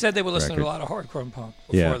fucking. Well, they said they were listening record. to a lot of hardcore and punk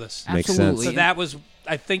before this. Makes Absolutely. sense. So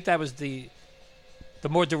I think that was the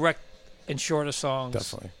more direct and shorter songs.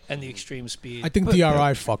 Definitely. And the extreme speed. I think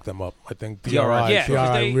DRI fucked them up. I think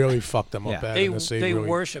DRI really fucked them up bad. They really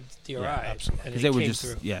worshipped DRI. Absolutely. And Because they were just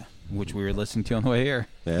which we were listening to on the way here.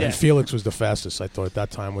 Yeah. And Felix was the fastest, I thought, at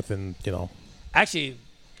that time within, Actually,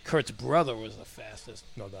 Kurt's brother was the fastest.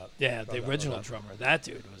 No doubt. Yeah, the original drummer. That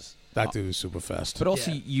dude was... That dude was super fast. But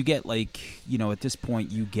also, you get at this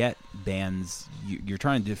point, you get bands, you're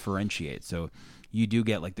trying to differentiate. So you do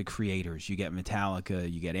get the Creators, you get Metallica,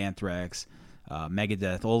 you get Anthrax,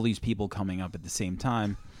 Megadeth, all these people coming up at the same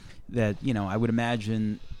time that, I would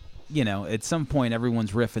imagine, at some point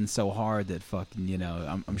everyone's riffing so hard that fucking,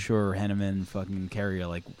 I'm sure Henneman, fucking Carey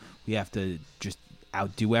are we have to just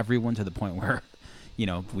outdo everyone to the point where...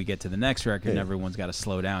 if we get to the next record, everyone's got to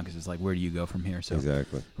slow down because it's where do you go from here? So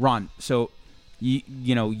exactly. Ron, so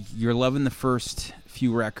you're loving the first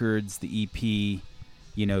few records, the EP.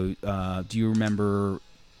 Do you remember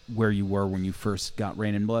where you were when you first got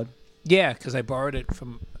Rain and Blood? Yeah, because I borrowed it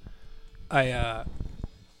from. I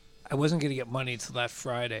wasn't gonna get money till that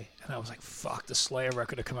Friday, and I was like, "Fuck!" The Slayer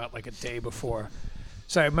record had come out a day before,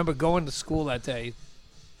 so I remember going to school that day,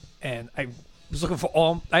 and I was looking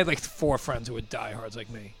for I had 4 friends who were diehards like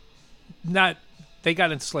me. They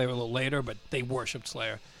got into Slayer a little later, but they worshipped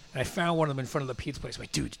Slayer. And I found one of them in front of the pizza place. I'm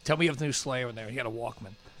like, dude, tell me you have the new Slayer in there. You got a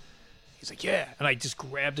Walkman. He's like, yeah. And I just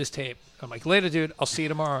grabbed his tape. I'm like, later, dude. I'll see you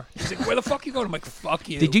tomorrow. He's like, where the fuck you going? I'm like, fuck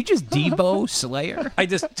you. Did you just Debo Slayer? I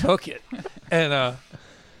just took it. And,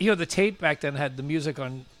 the tape back then had the music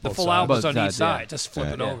on the Both full sides. albums Both on sides, each side. Just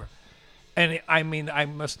flip it over. And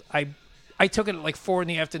I took it at 4 in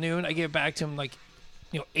the afternoon. I gave it back to him 8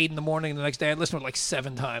 in the morning the next day. I listened to it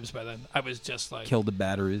 7 times by then. I was just Killed the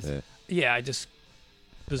batteries. yeah, I just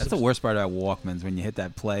That's the worst part about Walkmans, when you hit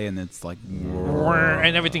that play and it's like...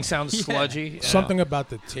 And everything sounds sludgy. Yeah. Something about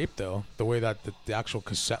the tape, though, the way that the actual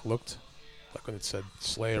cassette looked, like when it said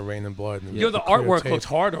Slayer, Rain and Blood. And the clear artwork tape. looked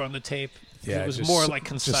harder on the tape. Yeah, it was just more like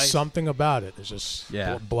concise. Just something about it. It's just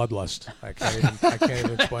bloodlust. I can't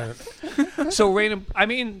even explain it. So I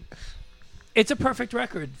mean, it's a perfect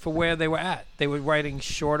record for where they were at. They were writing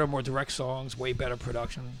shorter, more direct songs, way better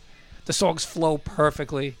production. The songs flow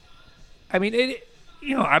perfectly. I mean,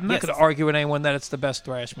 I'm not going to argue with anyone that it's the best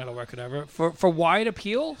thrash metal record ever. For wide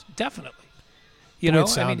appeal, definitely. You know,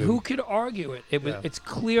 I mean, who could argue it? It's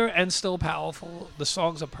clear and still powerful. The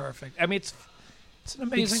songs are perfect. I mean, it's an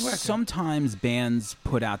amazing record. Sometimes bands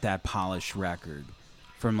put out that polished record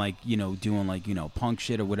from doing punk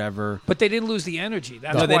shit or whatever. But they didn't lose the energy.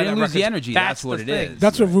 They didn't lose the energy. That's what it is.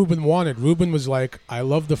 That's what Ruben wanted. Ruben was like, I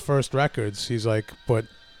love the first records. He's like, but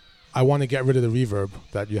I want to get rid of the reverb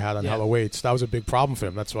that you had on Hell Awaits. That was a big problem for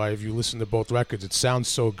him. That's why if you listen to both records, it sounds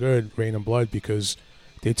so good, Rain and Blood, because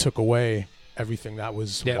they took away everything that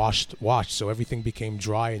was washed, so everything became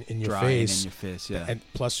dry and in your face. And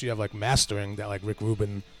plus you have like mastering that, like Rick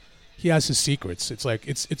Rubin, he has his secrets. It's like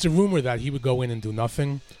it's a rumor that he would go in and do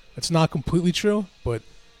nothing. It's not completely true, but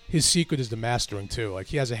his secret is the mastering too. Like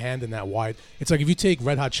he has a hand in that wide. It's like if you take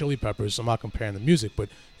Red Hot Chili Peppers, I'm not comparing the music, but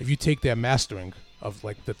if you take their mastering of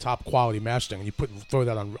like the top quality mastering and you throw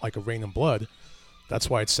that on like a Rain and Blood, that's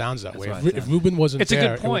why it sounds that way. If Ruben wasn't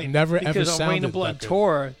there, it's a good point. It would never because ever on sounded Rain and Blood that good.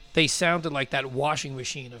 tour, they sounded like that washing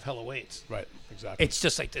machine of Hell Awaits. Right, exactly. It's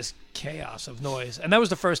just like this chaos of noise. And that was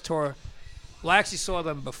the first tour. Well, I actually saw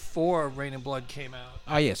them before Rain and Blood came out.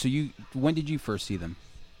 Oh, yeah. So when did you first see them?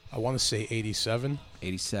 I want to say 87.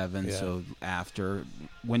 87, yeah. So after.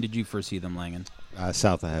 When did you first see them, Langan?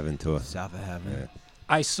 South of Heaven tour. South of Heaven. Yeah.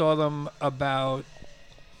 I saw them about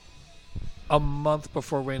a month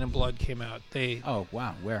before Rain and Blood came out. Oh,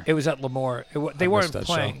 wow. Where? It was at Lemoore. They weren't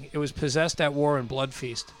playing. Show. It was Possessed at War and Blood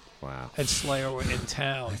Feast. Wow. And Slayer were in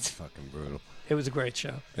town. That's fucking brutal. It was a great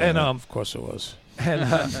show. Yeah, and of course it was.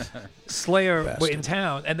 And Slayer were in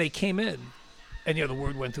town, and they came in. And, the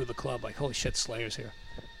word went through the club, like, holy shit, Slayer's here.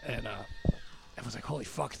 And everyone's like, holy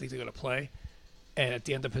fuck, I think they're going to play. And at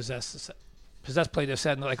the end of Possessed played their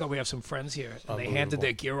set, and they're like, oh, we have some friends here. And they handed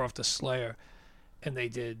their gear off to Slayer. And they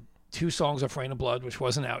did 2 songs of Rain and Blood, which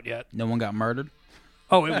wasn't out yet. No one got murdered?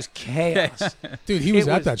 Oh, it was chaos. Dude, he was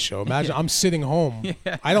at that show. Imagine, I'm sitting home.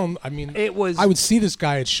 Yeah. I would see this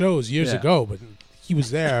guy at shows years ago, but he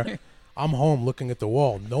was there. I'm home looking at the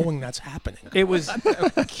wall, knowing that's happening. It was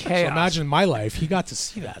chaos. So imagine my life. He got to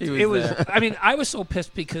see that. It was. I mean, I was so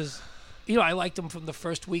pissed because, I liked them from the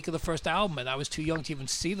first week of the first album, and I was too young to even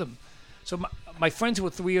see them. So my friends who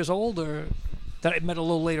were 3 years older that I met a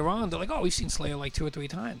little later on, they're like, oh, we've seen Slayer like 2 or 3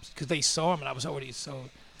 times because they saw him, and I was already so.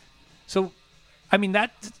 I mean,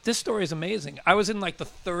 this story is amazing. I was in like the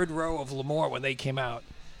 3rd row of Lemoore when they came out,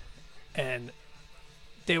 and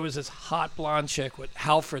there was this hot blonde chick with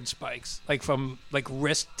Halford spikes, like from like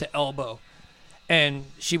wrist to elbow, and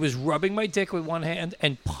she was rubbing my dick with one hand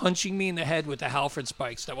and punching me in the head with the Halford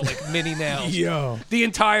spikes that were like mini nails. Yo. The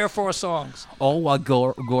entire 4 songs. All while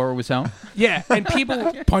Gore was home? Yeah, and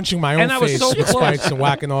people punching my own face with spikes and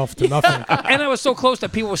whacking off to nothing. And I was so close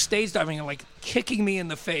that people were stage diving and like kicking me in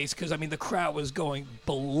the face because the crowd was going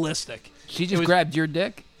ballistic. She just grabbed your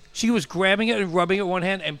dick? She was grabbing it and rubbing it with one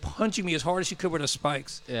hand and punching me as hard as she could with her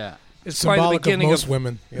spikes. Yeah. It's symbolic probably the beginning of most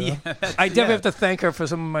women. I definitely have to thank her for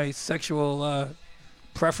some of my sexual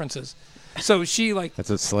preferences. So she That's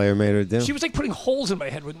what Slayer made her do. She was like putting holes in my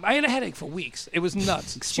head. I had a headache for weeks. It was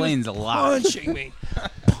nuts. Explains a lot.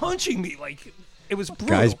 Punching me like it was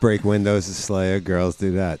brutal. Guys break windows of Slayer. Girls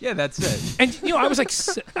do that. Yeah, that's it. And I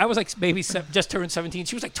was like maybe just turned 17.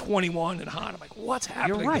 She was like 21 and hot. I'm like, what's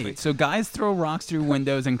happening? You're right. So guys throw rocks through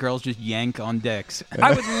windows and girls just yank on dicks.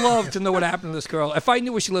 I would love to know what happened to this girl. If I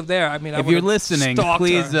knew where she lived there, if you're listening,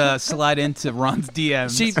 please slide into Ron's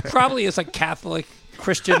DMs. She probably is like Catholic,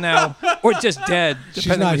 Christian now, or just dead.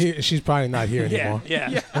 She's not here. She's probably not here anymore.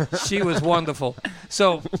 Yeah. She was wonderful.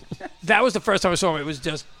 So that was the first time I saw her. It was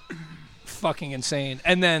just fucking insane.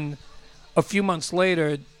 And then a few months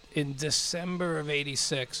later, in December of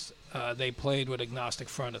 '86, they played with Agnostic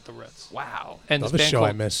Front at the Ritz. Wow. And another show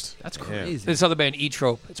I missed. That's crazy. This other band,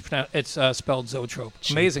 E-Trope. It's spelled Zoetrope.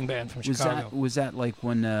 Amazing band from Chicago. Was that like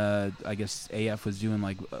when I guess AF was doing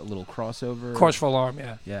like a little crossover? Cause for Alarm,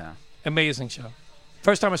 yeah. Yeah. Amazing show.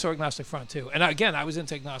 First time I saw Agnostic Front too. And again, I was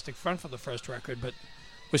into Agnostic Front for the first record, but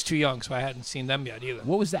was too young, so I hadn't seen them yet either.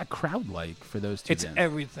 What was that crowd like for those 2 It's bands?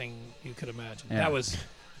 everything you could imagine. Yeah. That was...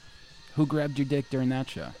 Who grabbed your dick during that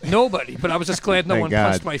show? Nobody, but I was just glad no one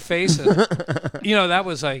punched my face. And, that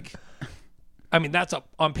was like... I mean,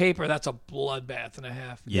 on paper, that's a bloodbath and a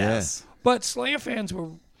half. Yes. But Slayer fans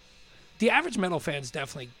the average metal fans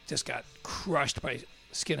definitely just got crushed by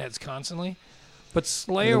skinheads constantly. But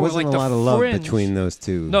Slayer There was wasn't like a lot the of love fringe. between those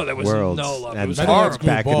two No, there was worlds. no love. It And was back horrible. Metalheads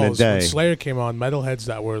back grew in the balls. day. When Slayer came on, metalheads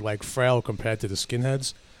that were like frail compared to the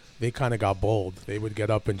skinheads, they kind of got bold. They would get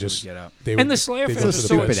up and just get up. They And would, the Slayer they'd fans go are to the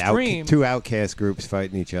so pits. extreme. two outcast groups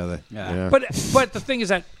fighting each other. Yeah. you know? But the thing is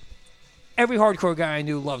that every hardcore guy I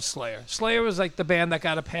knew loved Slayer. Slayer was like the band that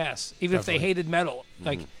got a pass, even if they Definitely. hated metal.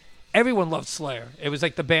 Like everyone loved Slayer. It was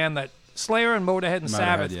like the band that Slayer and Motorhead and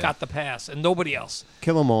Sabbath yeah. got the pass, and nobody else.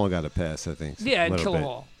 Kill 'Em All got a pass, I think. Yeah, and Little Kill 'Em bit.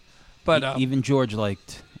 All. But Even George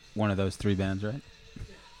liked one of those 3 bands, right?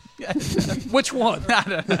 which one?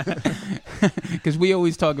 Because we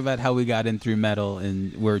always talk about how we got in through metal,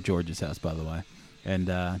 and we're at George's house, by the way.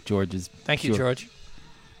 And George is Thank you, George.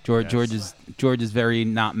 George is very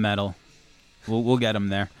not metal. We'll get him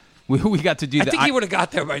there. We got to do I that. think he would have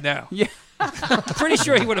got there by now. Yeah. Pretty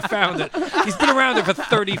sure he would have found it. He's been around there for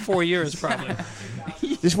 34 years, probably.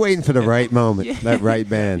 Just waiting for the right moment, that right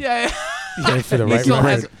band Yeah. Wait for the He right still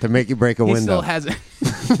moment. has- to make you break a He window. still hasn't.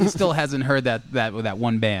 He still hasn't heard that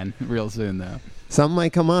one band real soon though. Something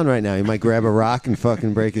might come on right now. He might grab a rock and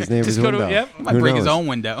fucking break his neighbor's Just go to- window. yep. Might Who break his knows? own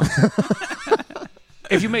window.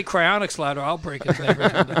 If you make cryonics louder, I'll break his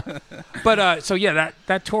neighbor's window. But so yeah,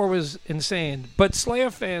 that tour was insane. But Slayer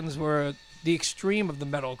fans were the extreme of the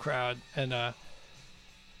metal crowd, and I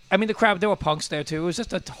mean the crowd. There were punks there too. It was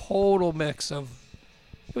just a total mix of.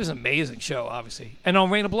 It was an amazing show, obviously. And on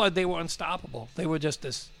Rain of Blood, they were unstoppable. They were just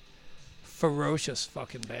this ferocious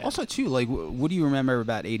fucking band. Also, too, like, what do you remember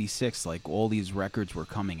about '86? Like, all these records were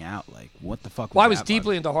coming out. Like, what the fuck? Well, I was that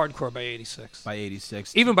deeply into hardcore by '86. by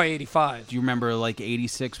 '86. Even by '85. Do you remember like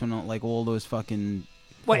 '86 when like all those fucking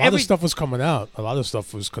Well, a lot of stuff was coming out. A lot of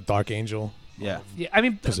stuff was Dark Angel. yeah? Yeah, I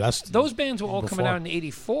mean, Possessed those bands were all coming before. out in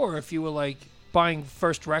 '84. If you were like buying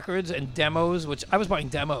first records and demos, which I was buying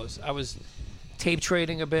demos, I was tape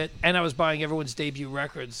trading a bit, and I was buying everyone's debut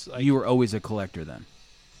records. Like, You were always a collector then.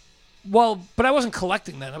 well, but I wasn't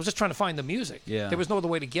collecting then. I was just trying to find the music. Yeah. There was no other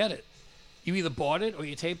way to get it. You either bought it or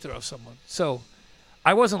you taped it off someone. So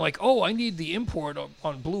I wasn't like, oh, I need the import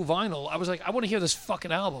on blue vinyl. I was like, I want to hear this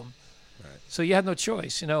fucking album. Right. So you had no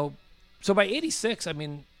choice, you know. So by '86, I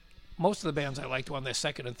mean, most of the bands I liked were on their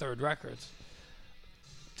second and third records.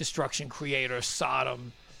 Destruction Creator,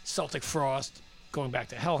 Sodom, Celtic Frost, going back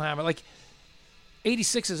to Hellhammer. Like,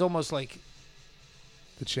 '86 is almost like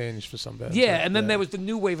The change for some bands. yeah, and then there was the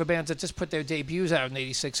new wave of bands that just put their debuts out in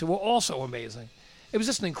 '86 who were also amazing. It was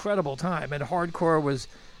just an incredible time, and hardcore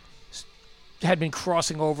had been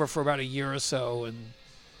crossing over for about a year or so, and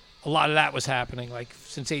a lot of that was happening like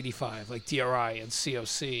since '85, like DRI and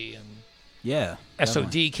COC and Yeah. SOD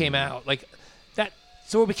definitely. came out like that.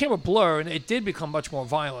 So it became a blur, and it did become much more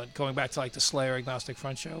violent, going back to like the Slayer Agnostic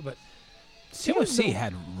Front show. But COC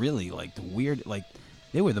had really like the weird like.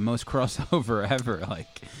 They were the most crossover ever.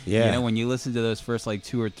 Like, Yeah. you know, when you listen to those first like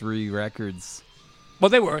 2 or 3 records. well,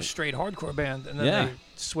 they were a straight hardcore band, and then Yeah. they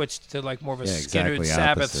switched to like more of a Yeah, Skynyrd, exactly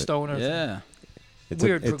Sabbath, opposite. stoner. Yeah. It's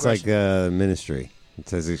Weird it's like Ministry.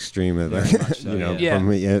 It's as extreme as Very much so, you know, yeah.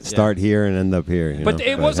 from start here and end up here. You But know?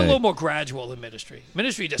 it was a hey. little more gradual than Ministry.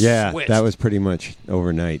 Ministry just Yeah, switched. that was pretty much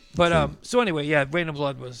overnight. But so anyway, yeah, Rain and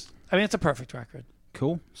Blood was. I mean, it's a perfect record.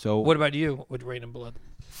 Cool. So What about you with Rain and Blood?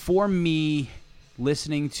 for me,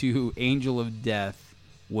 listening to Angel of Death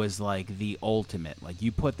was like the ultimate. Like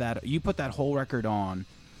you put that whole record on,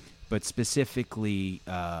 but specifically,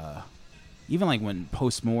 even like when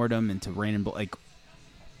Postmortem into Rain and Blood, like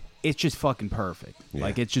it's just fucking perfect. Yeah.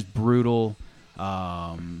 Like it's just brutal.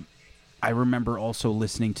 I remember also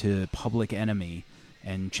listening to Public Enemy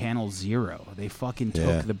and Channel Zero. They fucking took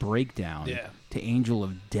Yeah. the breakdown Yeah. to Angel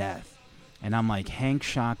of Death. And I'm like, Hank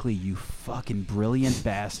Shockley, you fucking brilliant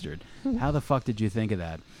bastard. How the fuck did you think of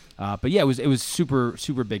that? But yeah, it was super,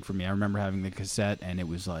 super big for me. I remember having the cassette, and it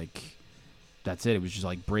was like, that's it. It was just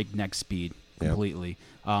like breakneck speed completely.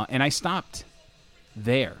 And I stopped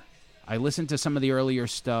there. I listened to some of the earlier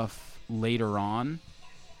stuff later on.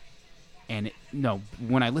 And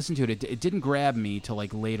when I listened to it, it didn't grab me till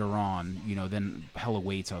like later on. You know, then Hell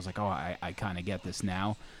Awaits. I was like, oh, I kind of get this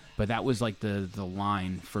now. But that was like the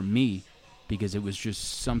line for me, because it was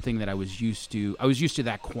just something that I was used to. I was used to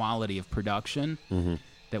that quality of production. Mm-hmm.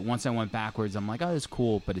 That once I went backwards, I'm like, oh, it's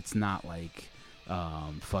cool, but it's not like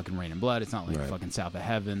fucking Rain and Blood. It's not like fucking South of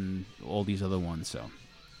Heaven. All these other ones. So,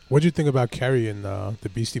 What'd you think about Kerry in the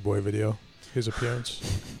Beastie Boy video? His appearance.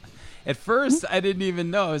 at first, I didn't even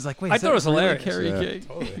know. I was like, wait, I is thought that it was really hilarious. Kerry Yeah. King?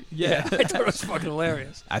 Totally. Yeah. I thought it was fucking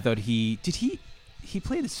hilarious. I thought he he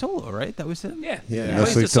played a solo, right? That was him. Yeah, Yeah, he No plays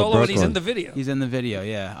the Sleep Till solo and he's Brooklyn. in the video. He's in the video.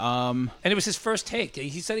 Yeah. And it was his first take.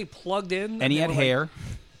 He said he plugged in, And he they had were like- hair.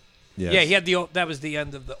 Yes. Yeah, he had the old, that was the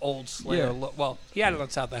end of the old Slayer. Yeah. look. Well, he had it on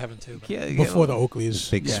South of Heaven too. but- Yeah, Before the Oakleys.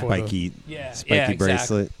 big before the- spiky, Yeah, spiky yeah, exactly.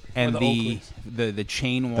 bracelet. and Or the the the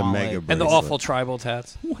chain The wallet. mega And the bracelet. awful tribal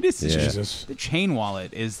tats. What is this? Yeah. Jesus. The chain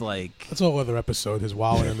wallet is like. That's a whole other episode. His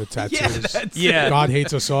wallet and the tattoos. Yeah, that's Yeah. God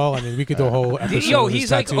hates us all. I mean, we could do a whole episode. Yo, of his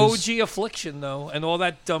he's like tattoos. OG Affliction though, and all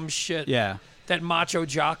that dumb shit. Yeah. That macho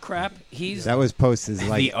jock crap. He's That was post his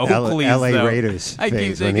like The Oakleys, L.A. though. Raiders I keep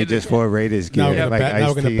phase when he thinking- just wore Raiders gear, Now we're gonna, like now we're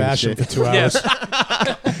Ice-T gonna and bash him shit. for 2 Yeah. hours.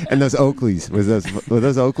 And those Oakleys were those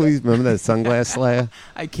Oakleys? Remember that Sunglass Slayer?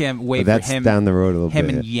 I can't But wait for that's him. down the road a little him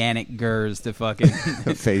bit. and Yannick Gers to fucking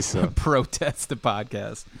Face up. protest the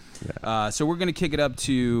podcast. So we're gonna kick it up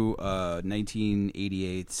to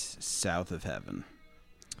 1988's South of Heaven.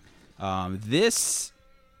 This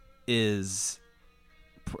is.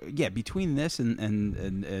 Yeah, between this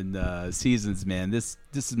and Seasons, man, this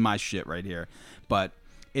is my shit right here. But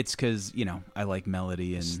it's because I like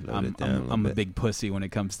melody and Slowed it down a little I'm a bit. big pussy when it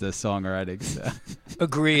comes to songwriting. So.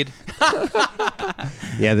 agreed.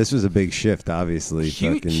 Yeah, this was a big shift, obviously.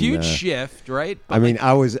 huge Fucking, shift, right? I mean,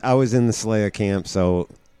 I was in the Slayer camp, so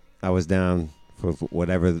I was down for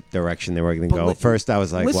whatever direction they were going to But go. First, I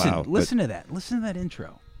was like, listen, wow. but- listen to that. Listen to that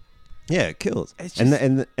intro. yeah, it kills. It's and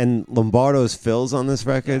just- and Lombardo's fills on this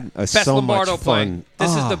record are Best so Lombardo much playing. fun. This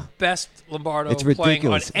is Ah. the best Lombardo It's playing on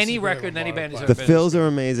ridiculous. any It's a great record any band has Lombardo ever The been. fills are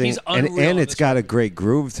amazing, He's and unreal on it's this got a record. great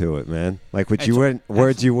groove to it, man. Like what you It's- wouldn't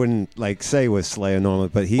words you wouldn't like say with Slayer normally,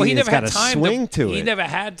 but Well, he it's never got had a time swing to He it. never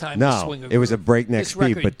had time to No, swing. it was a groove. breakneck This speed,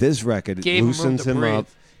 record but this record gave him room loosens to him breathe. up.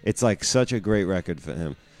 It's like such a great record for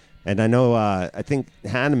him. And I know, I think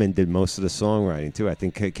Hanneman did most of the songwriting too. I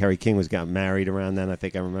think Kerry King got married around then. I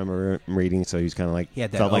think I remember reading, so he was kind of like He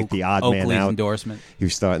had that felt like the odd man Oakley's out. endorsement. He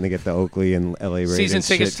was starting to get the Oakley and L.A. Raiders season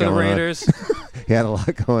tickets shit to the going on. Raiders. He had a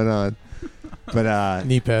lot going on, but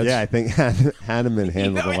Knee pads. yeah, I think Hanneman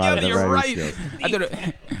handled a lot of the You're writing right. skills. I thought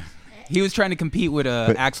it- he was trying to compete with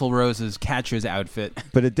But- Axl Rose's catcher's outfit.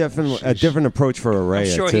 But a different approach for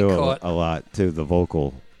Araya sure he too. caught- A lot too. The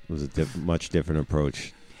vocal was a much different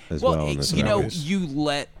approach as well. in this you know, record. you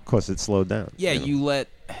let Of course, it slowed down. yeah, you know? you let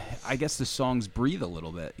I guess the songs breathe a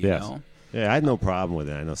little bit. You Yes. know, Yeah, I had no problem with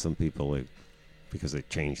it. I know some people like because they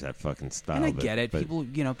changed that fucking style. and I but- get it. but People,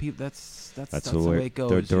 people. That's That's the way it goes.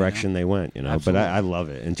 the you direction know? they went, you know. Absolutely. But I love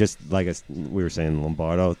it, and just like we were saying,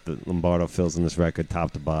 the Lombardo fills in this record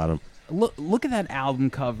top to bottom. Look at that album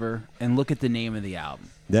cover and look at the name of the album.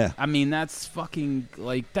 Yeah, I mean, that's fucking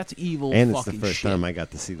like that's evil. and it's fucking the first shit. time I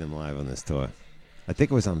got to see them live on this tour. I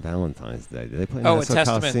think it was on Valentine's Day. Did they play? Oh, a Nassau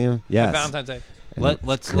Testament. Coliseum? on Yes. Valentine's Day.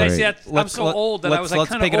 Let's Great. See, I'm Let's- so let- old that I was like let's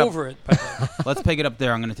kind pick of it up. over it. But Let's pick it up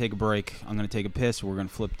there. I'm going to take a break. I'm going to take a piss. We're going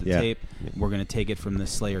to flip the Yeah. tape. We're going to take it from the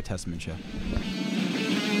Slayer Testament show.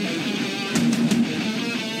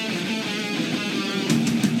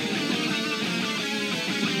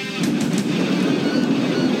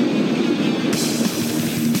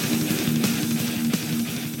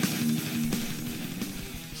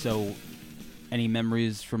 So, any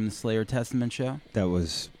memories from the Slayer Testament show? That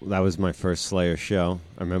was my first Slayer show.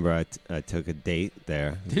 I remember I took a date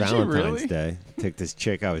there. Did you Valentine's really? Day. Took this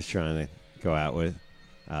chick I was trying to go out with.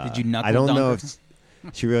 Did you knuckle I don't dunk know her?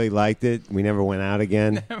 if she really liked it. We never went out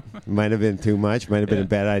again. Might have been too much. Might have been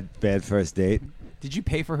a bad first date. Did you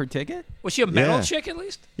pay for her ticket? was she a metal Yeah. chick at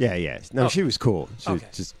least? Yeah, yeah. No, Oh. she was cool. She was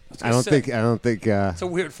Okay. just. was I gonna don't say. think. I don't think. It's a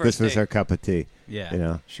weird first this was date. her cup of tea. Yeah. You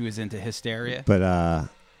know. She was into hysteria. But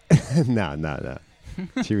no.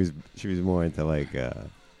 She was more into like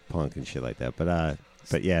punk and shit like that.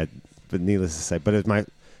 But yeah. But needless to say, but it was my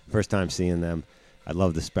first time seeing them. I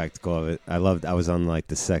loved the spectacle of it. I was on like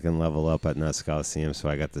the second level up at Nassau Coliseum, so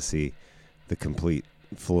I got to see the complete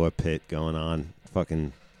floor pit going on.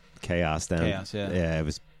 Fucking chaos down. Chaos, yeah. Yeah, it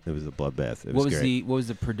was a bloodbath. It What was great. what was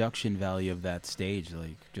the production value of that stage?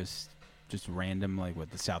 Like just random, like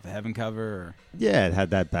what the South of Heaven cover? Or? Yeah, it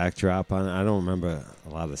had that backdrop on it. I don't remember a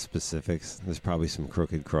lot of the specifics. There's probably some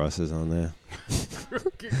crooked crosses on there.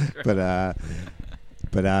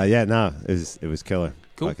 but yeah, no, it was killer.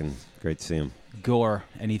 Cool. Fucking great to see him. Gore,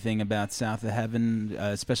 anything about South of Heaven,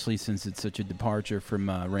 especially since it's such a departure from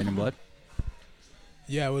Rain and Blood?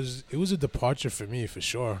 Yeah, it was a departure for me for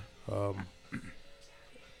sure.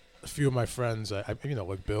 A few of my friends, I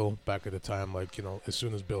like Bill back at the time, as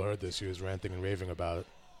soon as Bill heard this, he was ranting and raving about it.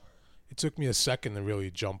 It took me a second to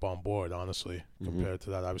really jump on board, honestly, compared to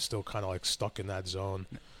that. I was still kind of like stuck in that zone.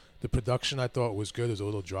 The production I thought was good. It was a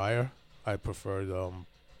little drier. I preferred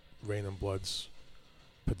Rain and Blood's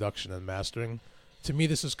production and mastering. to me,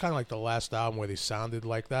 this is kind of like the last album where they sounded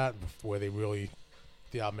like that, where they really,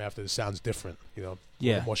 the album after this sounds different, you know, a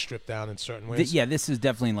little more stripped down in certain ways. This is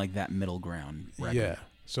definitely like that middle ground record. Yeah.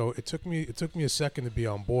 So it took me a second to be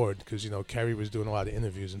on board because, you know, Kerry was doing a lot of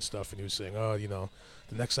interviews and stuff, and he was saying, oh, you know,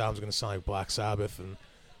 the next album's going to sound like Black Sabbath, and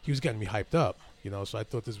he was getting me hyped up, you know, so I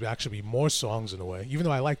thought this would actually be more songs in a way, even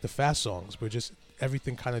though I like the fast songs, but just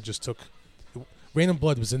everything kind of just took. Rain and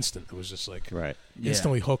Blood was instant. It was just like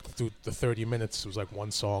instantly hooked through the 30 minutes. It was like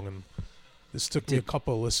one song, and this took me a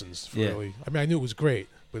couple of listens for really. I mean, I knew it was great,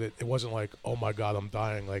 but it wasn't like, oh my God, I'm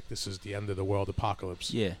dying. Like this is the end of the world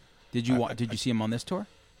apocalypse. Yeah. Did you see him on this tour?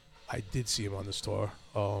 I did see him on this tour.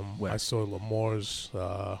 Where? I saw L'Amour's.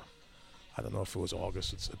 I don't know if it was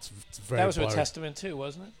August. It's very. That was blurry. with Testament too,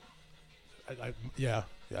 wasn't it? I was.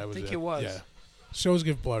 I think there. it was. Yeah. Shows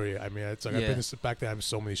get blurry. I mean, it's like I've been back there. I'm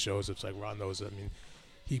so many shows. It's like Ron knows. I mean,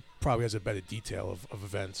 he probably has a better detail of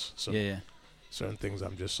events. So certain things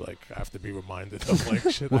I'm just like I have to be reminded of.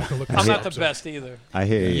 Like shit. I can look I'm not the best either. I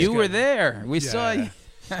hear you. You were there. We saw you.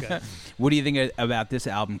 Yeah. What do you think about this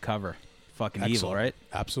album cover? Fucking Excellent. evil, right?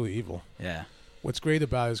 Absolutely evil. Yeah. What's great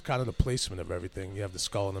about it is kind of the placement of everything. You have the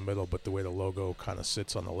skull in the middle, but the way the logo kind of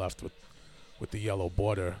sits on the left with the yellow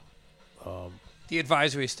border. The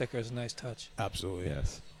advisory sticker is a nice touch. Absolutely.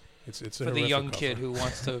 Yes. It's a for the horrific young cover. kid who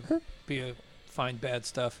wants to find bad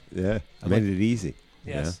stuff. Yeah. I made it easy.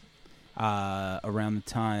 Yes. Around the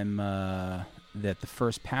time that the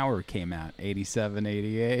first Power came out, 87,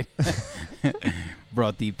 88,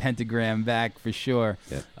 brought the pentagram back for sure.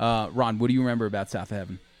 Yeah. Ron, what do you remember about South of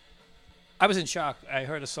Heaven? I was in shock. I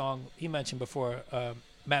heard a song he mentioned before.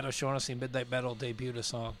 Matt O'Shaughnessy, Midnight Metal, debuted a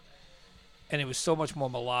song. And it was so much more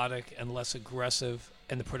melodic and less aggressive,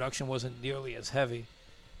 and the production wasn't nearly as heavy.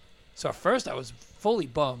 So at first I was fully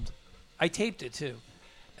bummed. I taped it too.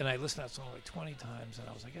 And I listened to that song like 20 times, and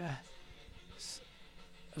I was like, I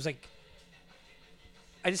was like,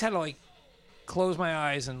 I just had to like close my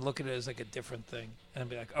eyes and look at it as like a different thing. And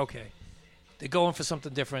be like, okay, they're going for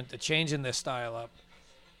something different. They're changing their style up.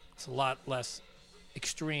 It's a lot less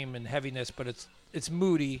extreme in heaviness, but it's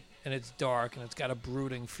moody and it's dark and it's got a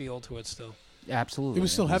brooding feel to it still. Absolutely. It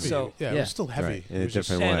was still heavy. So- it was still heavy. Right. In It a was just-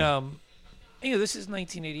 different way. And you know, this is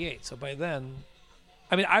 1988, so by then,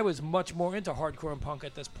 I mean, I was much more into hardcore and punk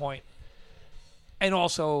at this point, and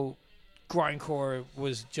also grindcore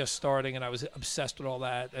was just starting, and I was obsessed with all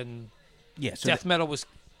that. And so death metal was,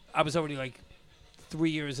 I was already like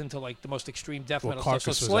 3 years into like the most extreme death Well, metal stuff. So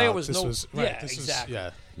Carcass was Slayer out. was This no, was- right, yeah, this was- exactly.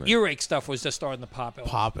 yeah. Right. Earache stuff was just starting to pop.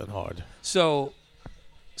 Popping hard. So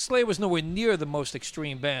Slayer was nowhere near the most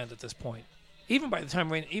extreme band at this point. Even by the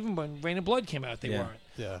time even when Rain and Blood came out, they weren't.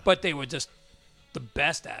 Yeah. But they were just the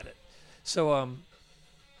best at it. So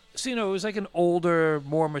you know, it was like an older,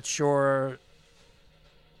 more mature,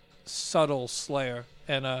 subtle Slayer.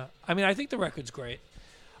 And I mean, I think the record's great.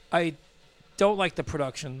 I don't like the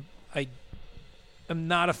production. I am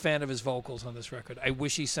not a fan of his vocals on this record. I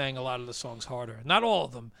wish he sang a lot of the songs harder. Not all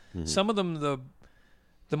of them. Mm-hmm. Some of them,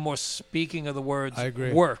 the more speaking of the words I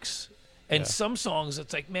agree. works. And Yeah. some songs,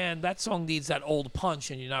 it's like, man, that song needs that old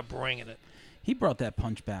punch, and you're not bringing it. he brought that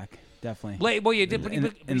punch back, definitely. Well, you did, but In he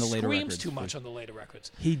the later screams records, too for much sure. on the later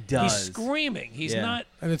records. He does. He's screaming. He's Yeah. not.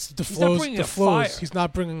 And it's the He's not flows. bringing The a flows. fire. He's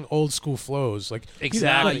not bringing old school flows. Like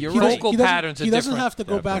Exactly. You're he right. doesn't- Vocal he doesn't- patterns are He doesn't different. have to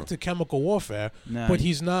go back Definitely. to Chemical Warfare, No, but he-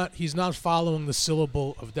 he's not following the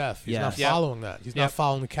syllable of death. He's Yeah. not Yeah. following that. He's Yeah. not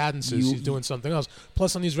following the cadences. You- He's doing something else.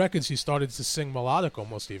 Plus, on these records, he started to sing melodic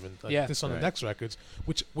almost even. Like Yeah. this on Right. the next records,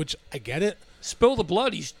 which I get it. Spill the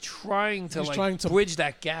Blood. He's trying to He's trying to- bridge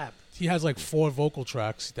that gap. He has like 4 vocal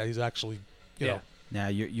tracks that he's actually, you Yeah. know. Nah,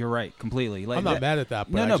 you're right completely. Like I'm not that- mad at that,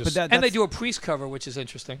 but No, I no, just, but that And they that's- do a Priest cover, which is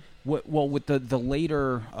interesting. Well, with the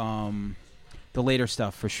later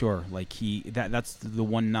stuff for sure. Like that's the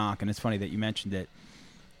one knock, and it's funny that you mentioned it.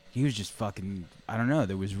 He was just fucking. I don't know.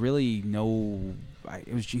 There was really no.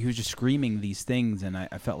 He was just screaming these things, and I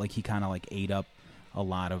felt like he kind of like ate up a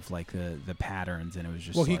lot of like the patterns, and it was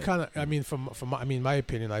just. Well, he like, kind of. I mean, from my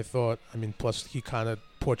opinion, I thought. I mean, plus he kind of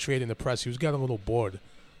portrayed in the press. He was getting a little bored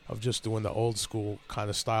of just doing the old school kind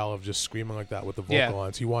of style of just screaming like that with the vocal Yeah.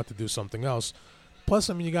 lines. He wanted to do something else. Plus,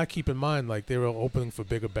 I mean, you got to keep in mind, like they were opening for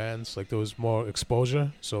bigger bands. Like there was more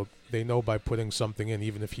exposure, so they know by putting something in,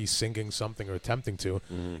 even if he's singing something or attempting to,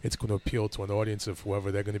 it's going to appeal to an audience of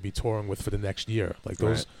whoever they're going to be touring with for the next year. Like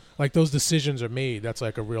those. Right. Like those decisions are made. That's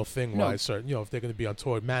like a real thing. No. Why certain, if they're going to be on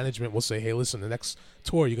tour, management will say, "Hey, listen, the next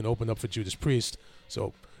tour you're going to open up for Judas Priest.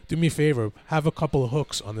 So do me a favor, have a couple of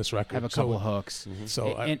hooks on this record." have a couple of hooks.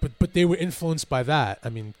 So, And- but they were influenced by that. I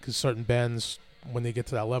mean, because certain bands, when they get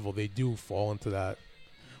to that level, they do fall into that.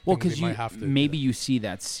 Well, things because they might have to. maybe you see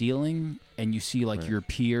that ceiling and you see like Right. your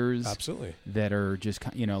peers Absolutely. that are just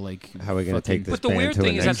like How are we going to take this But the band weird to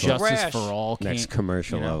thing a is next, that Justice thrash- for All next can't,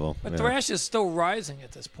 commercial you know. level? But Yeah. thrash is still rising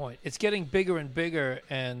at this point. It's getting bigger and bigger,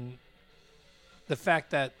 and the fact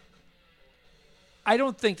that I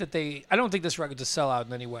don't think this record's a sellout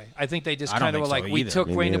in any way. I think they just I don't kind of were think like, so we either. took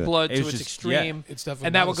Me Rain of neither. Blood It to was its just- extreme, It's definitely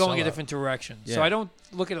and now not we're going a sellout. different direction. Yeah. So I don't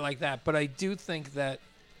look at it like that, but I do think that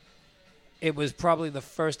it was probably the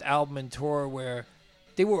first album and tour where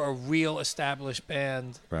they were a real established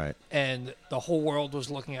band, Right. and the whole world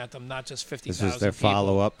was looking at them, not just 50,000 This was their people.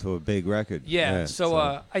 follow-up to a big record. Yeah,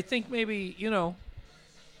 so I think maybe,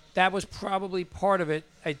 that was probably part of it.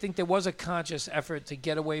 I think there was a conscious effort to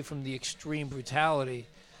get away from the extreme brutality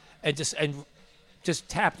and just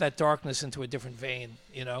tap that darkness into a different vein,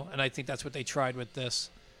 And I think that's what they tried with this.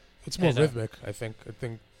 It's more and, rhythmic. I think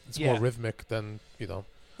it's yeah. more rhythmic than It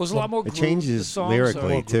was a lot more it groove. The changes songs lyrically are-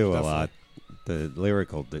 More too groove, a lot. The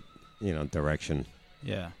lyrical, direction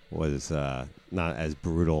Yeah. was not as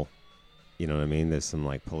brutal. You know what I mean? There's some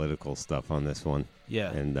like political stuff on this one.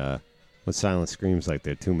 Yeah. And when Silent Scream's like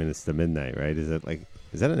they're 2 minutes to midnight, right? Is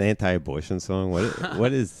that an anti-abortion song?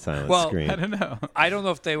 What is Silent Well, Scream? I don't know. I don't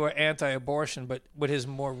know if they were anti-abortion, but with his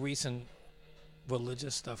more recent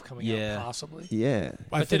religious stuff coming Yeah. out, possibly. Yeah.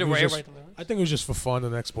 But did it was Ray just, write the lyrics? I think it was just for fun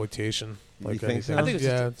and exploitation. Like think so? anything. I think it's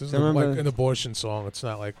yeah, just- this is I remember- like an abortion song. It's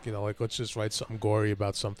not like let's just write something gory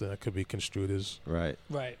about something that could be construed as Right.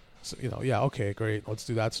 Right. so, yeah, okay, great, let's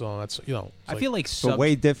do that song. That's I feel like But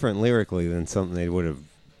way different lyrically than something they would have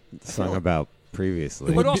sung about previously.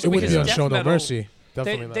 it But would, also it would because be on death Show No metal- Mercy.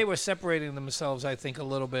 Definitely They not. were separating themselves, I think, a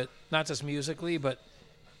little bit, not just musically, but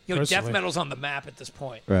death Personally. metal's on the map at this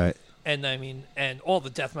point. Right. And I mean, and all the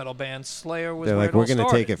death metal bands, Slayer was They're where like, it all we're going to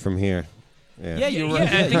started. take it from here. Yeah. Yeah, you're Yeah, right. and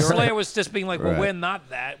I think you're Slayer right. was just being like, well, Right. we're not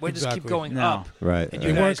that. We're just keep Exactly. going No. up. Right. And They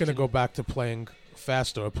you right. guys weren't going to can- go back to playing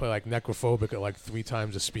faster or play like Necrophobic at like 3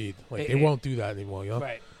 times the speed. Like they Eh, won't do that anymore.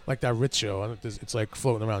 Right. Like that Ritz show. It's like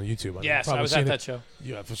floating around YouTube. I Yes, I probably was seen at it. that show.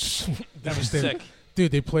 Yeah, it was That was sick.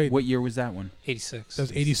 Dude, they played. What year was that one? 86. That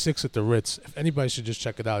was 86 at the Ritz. If anybody should just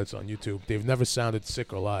check it out. It's on YouTube. They've never sounded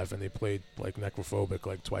sick or live, and they played like Necrophobic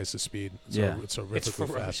like twice the speed. Yeah. It's It's horrifically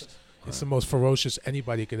ferocious. fast. It's the most ferocious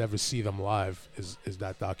anybody could ever see them live. Is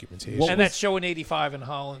that documentation? And that show in 85 in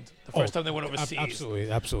Holland, the first time they went overseas. Absolutely.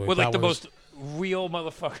 With like That the was- most real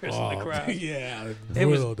motherfuckers in the crowd. Yeah, It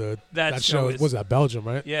was- brutal, dude. that show show is- was that Belgium,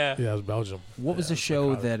 right? Yeah. Yeah, it was Belgium. What was Yeah, the it's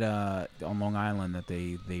show iconic. that on Long Island that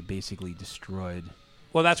they basically destroyed?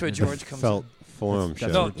 Well, that's where The George comes Felt in. Forum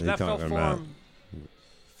That's- show. No, that you're that Felt talking about. Forum.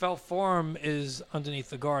 Felt Forum is underneath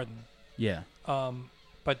the garden. Yeah.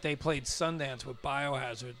 But they played Sundance with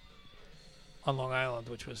Biohazard on Long Island,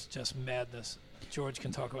 which was just madness. George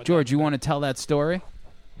can talk about George, that. you want to tell that story?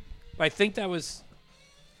 I think that was,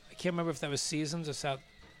 I can't remember if that was Seasons or South.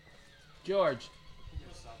 George,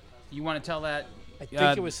 you want to tell that? I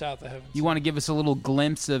think it was South of Heaven. You want to give us a little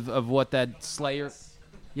glimpse of what that Slayer?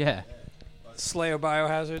 Yeah. Slayer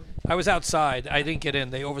Biohazard. I was outside. I didn't get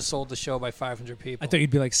in. They oversold the show by 500 people. I thought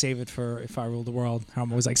you'd be like, save it for If I Ruled the World.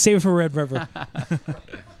 I'm always like, save it for Red River.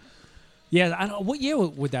 Yeah, I don't. What year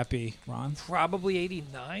would that be, Ron? Probably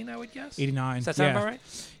 89, I would guess. 89. Does that sound yeah. about right?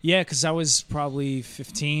 Yeah, because I was probably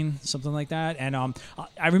 15, something like that. And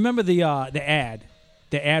I remember the ad.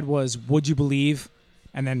 The ad was "Would You Believe,"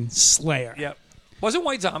 and then Slayer. Yep. Wasn't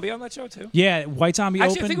White Zombie on that show too? Yeah, White Zombie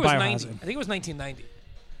Actually, I opened. think it was Biohazard. 90. I think it was 1990.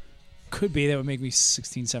 Could be. That would make me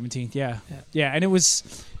 16, 17. Yeah. Yeah. Yeah, and it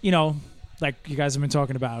was, like you guys have been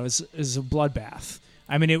talking about, it was a bloodbath.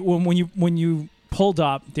 I mean, when you pulled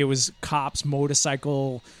up, there was cops,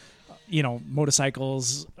 motorcycles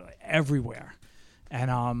everywhere.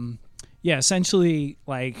 And essentially,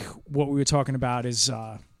 like what we were talking about is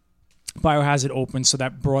Biohazard opened, so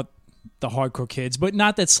that brought the hardcore kids, but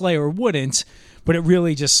not that Slayer wouldn't, but it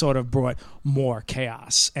really just sort of brought more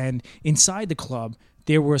chaos. And inside the club,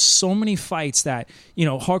 there were so many fights that,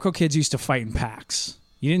 hardcore kids used to fight in packs.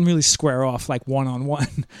 You didn't really square off like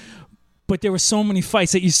one-on-one. But there were so many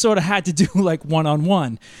fights that you sort of had to do like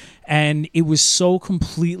one-on-one. And it was so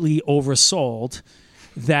completely oversold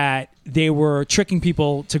that they were tricking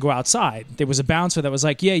people to go outside. There was a bouncer that was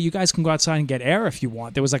like, yeah, you guys can go outside and get air if you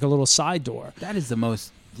want. There was like a little side door. That is the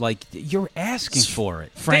most, you're asking for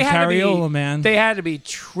it. Frank They had to be- Cariola, man. They had to be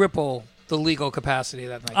triple the legal capacity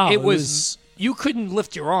that night. Oh, it it was, was- you couldn't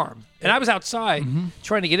lift your arm. And I was outside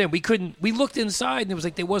trying to get in. We looked inside and it was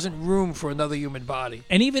like there wasn't room for another human body.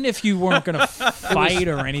 And even if you weren't going to fight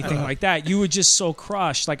or anything like that, you were just so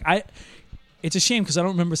crushed. Like it's a shame because I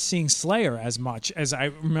don't remember seeing Slayer as much as I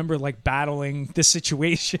remember like battling this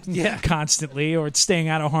situation constantly or staying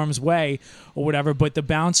out of harm's way or whatever. But the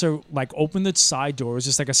bouncer like opened the side door. It was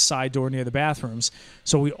just like a side door near the bathrooms.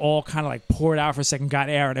 So we all kind of like poured out for a second, got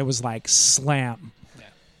air, and it was like slam. Yeah.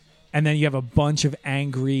 And then you have a bunch of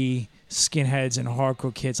angry skinheads and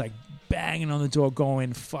hardcore kids like banging on the door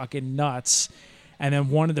going fucking nuts. And then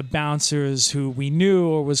one of the bouncers who we knew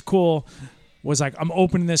or was cool was like, I'm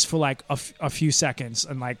opening this for like a few seconds,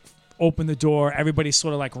 and like opened the door. Everybody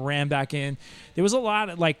sort of like ran back in. There was a lot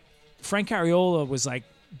of like Frank Cariola was like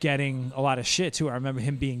getting a lot of shit too. I remember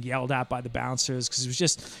him being yelled at by the bouncers because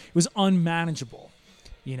it was unmanageable,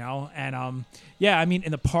 you know. And yeah, I mean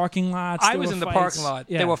in the parking lots. I was in the parking lot.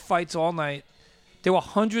 Yeah. There were fights all night. There were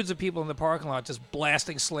hundreds of people in the parking lot just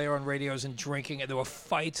blasting Slayer on radios and drinking, and there were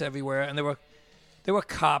fights everywhere, and there were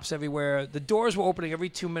cops everywhere. The doors were opening every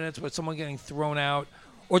 2 minutes with someone getting thrown out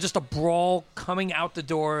or just a brawl coming out the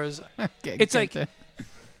doors. It's like,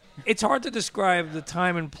 it's hard to describe the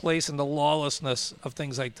time and place and the lawlessness of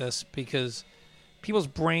things like this because people's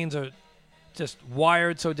brains are just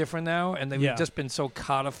wired so different now, and they've just been so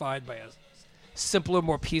codified by a simpler,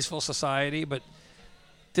 more peaceful society. But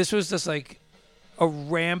this was just like a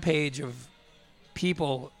rampage of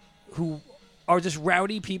people who are just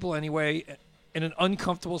rowdy people anyway, in an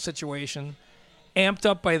uncomfortable situation, amped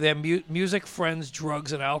up by their music, friends,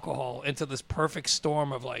 drugs, and alcohol into this perfect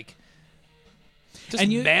storm of like just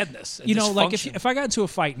madness. And you know, like if I got into a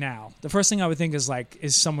fight now, the first thing I would think is like,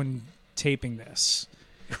 is someone taping this?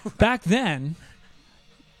 Back then,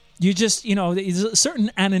 you just, you know, there's a certain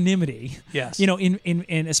anonymity. Yes. You know,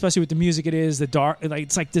 in especially with the music, it is the dark, like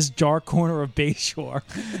it's like this dark corner of Bayshore,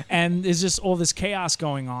 and there's just all this chaos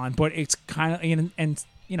going on. But it's kind of and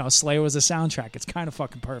you know, Slayer was a soundtrack. It's kind of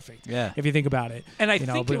fucking perfect. Yeah. If you think about it. And I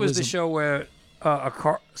think it was the show where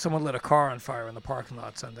someone lit a car on fire in the parking lot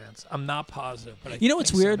at Sundance. I'm not positive, but you know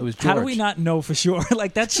what's weird? It was how do George. we not know for sure?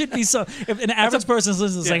 Like that should be so. If an average person's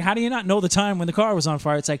listening, it's like, how do you not know the time when the car was on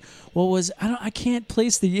fire? It's like, well, I can't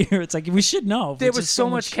place the year. It's like we should know. There was so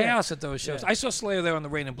much chaos shit. at those shows. Yeah. I saw Slayer there on the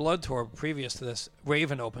Rain and Blood tour previous to this.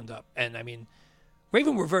 Raven opened up, and I mean,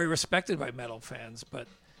 Raven were very respected by metal fans, but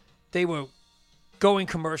they were going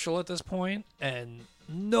commercial at this point, and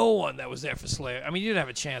no one that was there for Slayer. I mean, you didn't have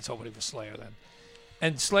a chance opening for Slayer then.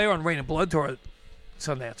 And Slayer on Rain and Blood tour at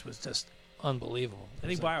Sundance was just unbelievable. I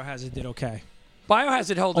think Biohazard did okay.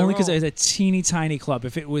 Biohazard held only because it's a teeny tiny club.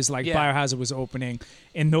 If it was like Biohazard was opening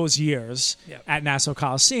in those years at Nassau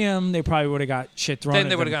Coliseum, they probably would have got shit thrown. Then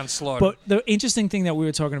they would have gotten slaughtered. But the interesting thing that we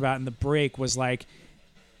were talking about in the break was like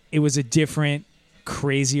it was a different,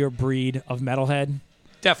 crazier breed of metalhead.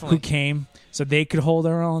 Definitely. Who came. So they could hold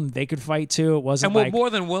their own. They could fight too. It wasn't and we're like, more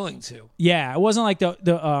than willing to. Yeah, it wasn't like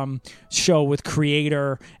the show with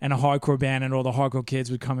Creator and a hardcore band, and all the hardcore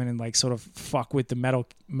kids would come in and like sort of fuck with the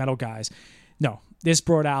metal guys. No, this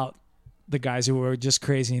brought out the guys who were just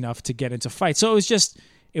crazy enough to get into fights. So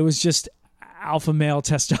it was just alpha male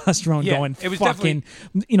testosterone going. It was fucking,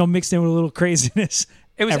 mixed in with a little craziness.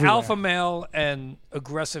 It was everywhere. alpha male and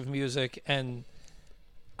aggressive music and.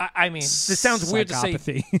 I mean, this sounds weird to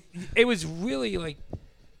say. It was really like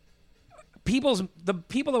the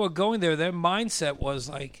people that were going there, their mindset was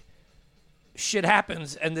like, shit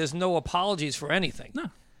happens and there's no apologies for anything. No.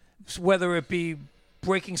 Whether it be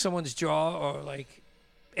breaking someone's jaw or like,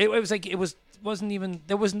 it was like, wasn't even,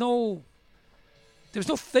 there was no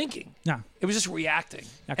thinking. No. It was just reacting.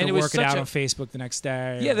 Not going to work it out on Facebook the next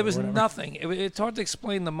day. Yeah, there was nothing. It's hard to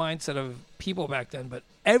explain the mindset of people back then, but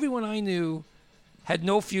everyone I knew had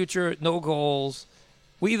no future, no goals.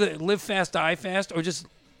 We either live fast, die fast, or just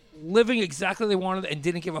living exactly they wanted and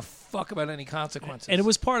didn't give a fuck about any consequences. And it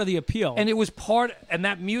was part of the appeal. And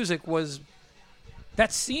that music was,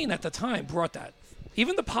 that scene at the time brought that.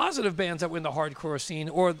 Even the positive bands that were in the hardcore scene,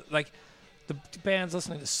 or like the bands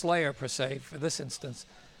listening to Slayer per se, for this instance,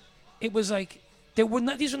 it was like,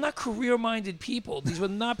 these were not career-minded people. These were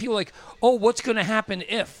not people like, oh, what's going to happen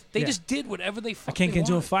if? They just did whatever they fucking I can't get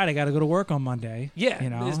into a fight. I got to go to work on Monday. Yeah,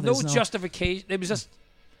 there's no justification. It was just...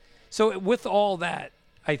 So with all that,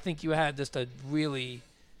 I think you had just a really...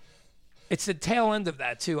 It's the tail end of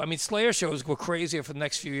that, too. I mean, Slayer shows were crazier for the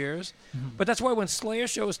next few years. Mm-hmm. But that's why when Slayer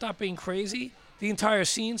shows stopped being crazy, the entire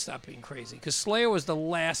scene stopped being crazy. Because Slayer was the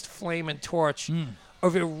last flame and torch...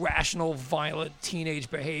 of irrational, violent teenage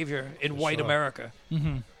behavior in white America.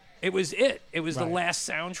 Mm-hmm. It was it. It was the last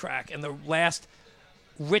soundtrack, and the last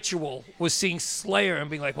ritual was seeing Slayer and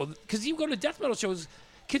being like, well, because you go to death metal shows,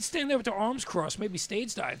 kids stand there with their arms crossed, maybe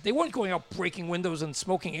stage dive. They weren't going out breaking windows and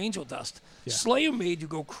smoking angel dust. Yeah. Slayer made you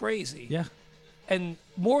go crazy. Yeah. And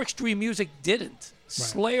more extreme music didn't.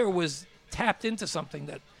 Slayer was tapped into something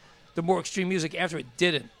that the more extreme music after it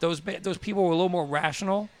didn't. Those people were a little more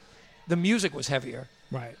rational. The music was heavier,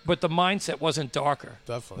 Right. but the mindset wasn't darker.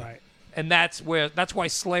 Definitely. Right. And that's why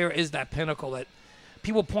Slayer is that pinnacle that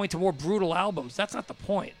people point to more brutal albums. That's not the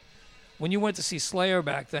point. When you went to see Slayer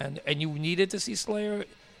back then and you needed to see Slayer,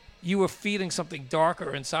 you were feeding something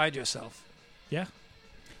darker inside yourself. Yeah.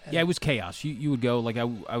 Yeah, it was chaos. You would go like I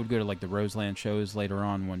would go to like the Roseland shows later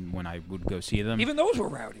on when I would go see them. Even those were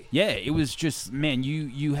rowdy. Yeah, it was just, man,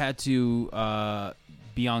 you had to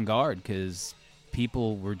be on guard because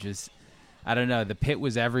people were just, I don't know, the pit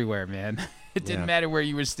was everywhere, man. It didn't matter where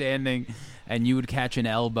you were standing, and you would catch an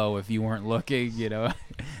elbow if you weren't looking, you know.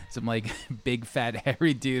 Some like big fat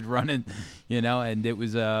hairy dude running, you know, and it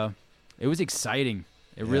was exciting.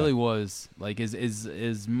 It really was. Like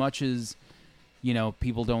as much as, you know,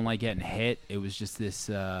 people don't like getting hit, it was just this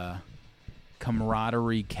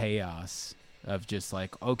camaraderie chaos of just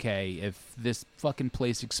like, okay, if this fucking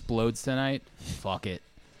place explodes tonight, fuck it.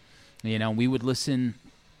 You know, we would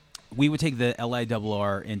take the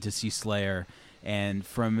LIRR in to see Slayer, and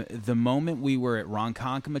from the moment we were at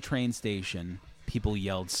Ronkonkoma train station, people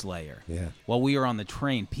yelled Slayer. Yeah. While we were on the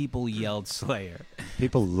train, people yelled Slayer.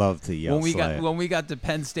 People love to yell Slayer. When we got to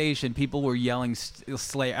Penn Station, people were yelling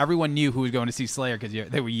Slayer. Everyone knew who was going to see Slayer because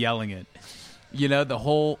they were yelling it. You know, the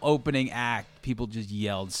whole opening act, people just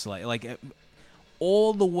yelled Slayer. Like,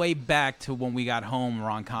 all the way back to when we got home,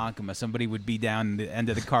 Ronkonkoma, somebody would be down the end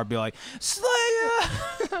of the car, be like,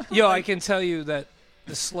 Slayer! Yo, I can tell you that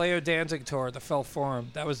the Slayer Danzig tour, the Fell Forum,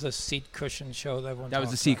 that was the seat cushion show that everyone That was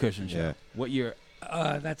the talks seat about. cushion show. Yeah. What year?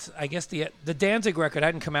 That's, I guess, the Danzig record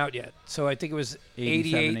hadn't come out yet. So I think it was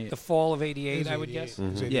 87, 88, the fall of 88, I would 88. guess.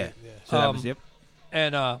 It was 88, Yeah. yeah. So that was, yep.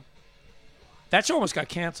 And that show almost got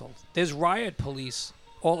canceled. There's riot police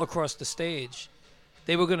all across the stage.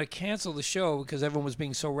 They were going to cancel the show because everyone was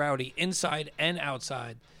being so rowdy inside and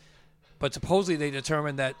outside. But supposedly they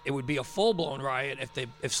determined that it would be a full-blown riot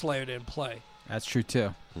if Slayer didn't play. That's true,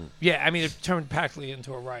 too. Yeah, I mean, it turned practically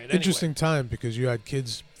into a riot. Interesting time because you had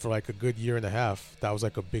kids for like a good year and a half. That was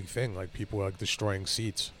like a big thing. Like people were like destroying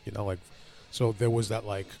seats, you know, like, so there was that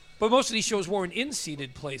like. But most of these shows weren't in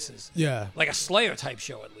seated places. Yeah. Like a Slayer type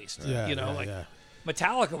show, at least. Yeah. You know, yeah, like yeah.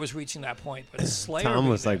 Metallica was reaching that point, but Slayer. Tom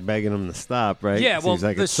was being like begging him to stop, right? Yeah, well, Seems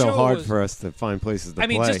like the it's so show hard was- for us to find places to I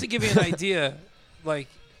mean, play. just to give you an idea, like,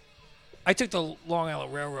 I took the Long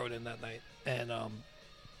Island Railroad in that night, and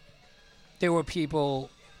there were people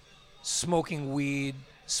smoking weed,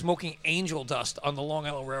 smoking angel dust on the Long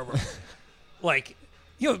Island Railroad. Like,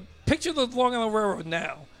 you know, picture the Long Island Railroad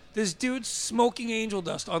now. There's dudes smoking angel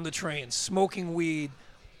dust on the train, smoking weed,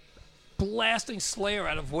 blasting Slayer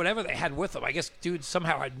out of whatever they had with them. I guess dudes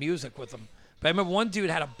somehow had music with them. But I remember one dude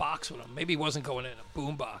had a box with him. Maybe he wasn't going in, a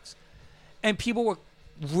boom box. And people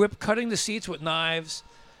were cutting the seats with knives.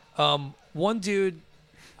 One dude,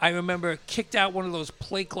 I remember, kicked out one of those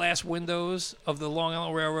plate glass windows of the Long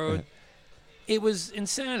Island Railroad. It was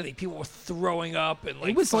insanity. People were throwing up and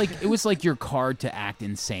like It was like your card to act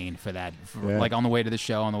insane for that, like on the way to the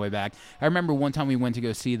show, on the way back. I remember one time we went to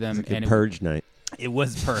go see them, It's like and a purge night. it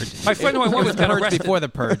was Purge. My friend who I went with got Purge arrested. before the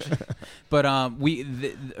Purge, but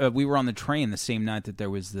we were on the train the same night that there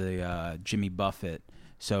was the Jimmy Buffett.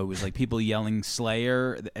 So it was like people yelling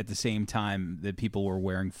Slayer at the same time that people were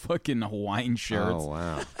wearing fucking Hawaiian shirts. Oh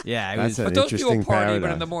wow! Yeah, it That's was. an But those people interesting party, but in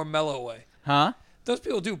paradox. the more mellow way. Huh? Those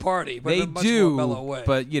people do party, but They in a much do, more mellow way.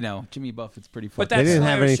 but you know, Jimmy Buffett's pretty fucking. But that They didn't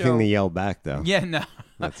have Slayer anything show- to yell back though. Yeah, no.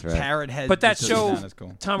 That's right. Parrot head. But that just doesn't show, sound as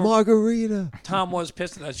cool. Margarita. Tom was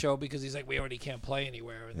pissed at that show because he's like, we already can't play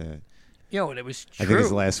anywhere. And, Yeah. you know, and it was true. I think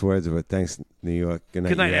his last words were "Thanks, New York. Good night,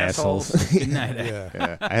 Good night, you assholes." Good night. Yeah.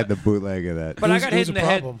 Yeah, I had the bootleg of that. But I It got was hit in a the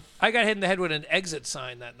head. problem. I got hit in the head with an exit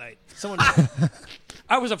sign that night. Someone,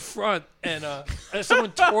 I was up front, and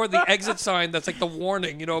someone tore the exit sign that's like the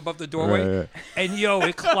warning, you know, above the doorway. Right. And yo,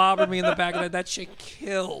 it clobbered me in the back of the head. That shit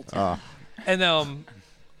killed. And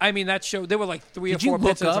I mean, that show, there were like 3 Did or you 4 look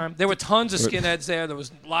pits at a up? time. There were tons of skinheads there. There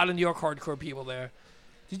was a lot of New York hardcore people there.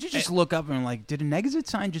 Did you just look up and like, did an exit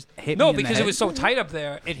sign just hit me? No, in the because head? it was so tight up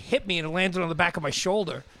there, it hit me and it landed on the back of my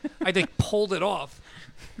shoulder. I think pulled it off,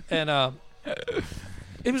 and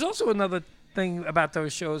it was also another thing about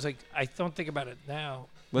those shows. Like I don't think about it now.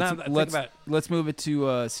 Now that I think about it. Let's move it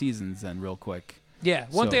to seasons then, real quick. Yeah,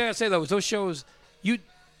 one So- thing I gotta say though is those shows,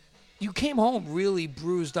 you came home really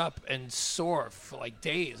bruised up and sore for like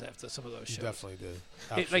days after some of those You shows. definitely did. It,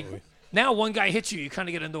 Absolutely. like now, one guy hits you, you kind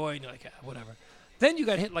of get annoyed, and you're like, whatever. Then you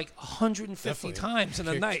got hit like 150 Definitely. times in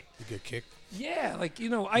a Kicked. night. You get kicked. Yeah, like, you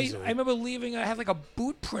know, I Easily. remember leaving, I had like a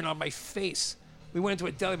boot print on my face We went into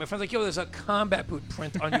a deli. My friend's like, yo, there's a combat boot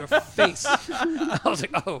print on your face. I was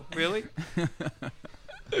like, oh, really?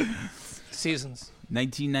 Seasons.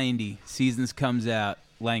 1990, Seasons comes out.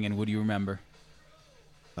 Langan, what do you remember?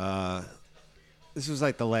 This was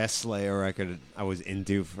like the last Slayer record I was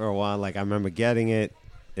into for a while. Like, I remember getting it.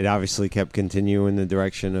 It obviously kept continuing the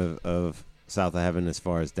direction of South of Heaven as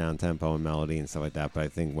far as down tempo and melody and stuff like that, but I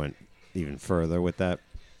think went even further with that.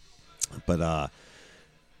 But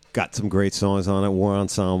got some great songs on it. War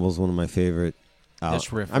Ensemble is one of my favorite.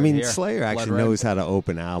 This riff I mean, right here. Slayer actually Blood Red. knows how to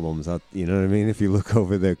open albums. You know what I mean? If you look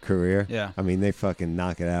over their career, Yeah. I mean, they fucking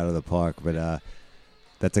knock it out of the park. But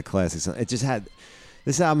that's a classic song. It just had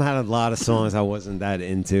this album had a lot of songs I wasn't that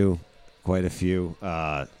into. Quite a few.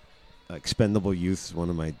 Expendable Youth is one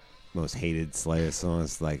of my most hated Slayer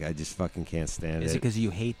songs. Like, I just fucking can't stand Is it it. because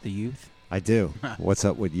you hate the youth? I do. What's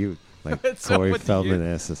up with you? Like What's up Corey with Feldman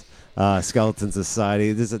asks. Skeleton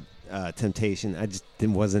Society. There's a Temptation. I just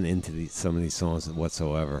wasn't into some of these songs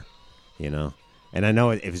whatsoever, you know. And I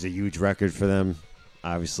know it was a huge record for them,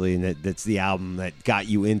 obviously, and that's the album that got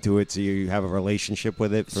you into it, so you have a relationship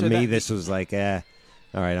with it. For So me, that- this was like, all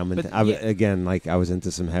right, But, yeah. again, like I was into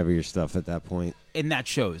some heavier stuff at that point. And that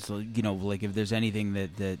shows, you know, like if there's anything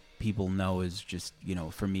that people know is just, you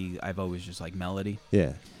know, for me, I've always just like melody.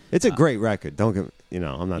 Yeah, it's a great record. Don't get, you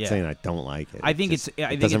know, I'm not Yeah. saying I don't like it. I think It it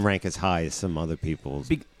doesn't it's- rank as high as some other people's.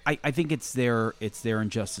 I think it's their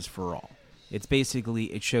Injustice for All. It's basically,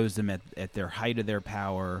 it shows them at their height of their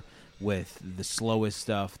power with the slowest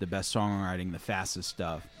stuff, the best songwriting, the fastest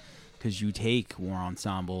stuff. Because you take War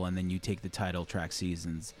Ensemble and then you take the title track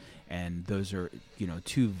Seasons, and those are, you know,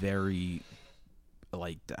 two very,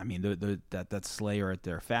 like, I mean, that's Slayer at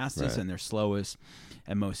their fastest Right. and their slowest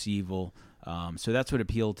and most evil. So that's what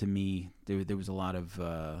appealed to me. There was a lot of,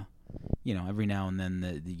 you know, every now and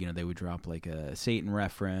then, you know, they would drop like a Satan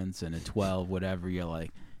reference and a 12, whatever. You're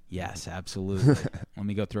like, yes, absolutely. Let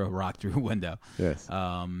me go throw a rock through a window. Yes.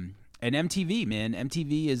 And MTV, man,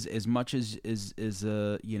 MTV is as much as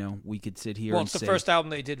you know, we could sit here Well, and it's the say first album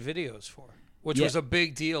they did videos for, which Yeah. was a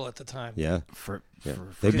big deal at the time. Yeah. for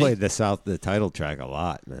They played the title track a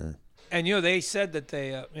lot, man. And you know, they said that they,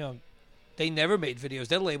 you know, they never made videos.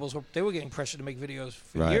 Their labels they were getting pressured to make videos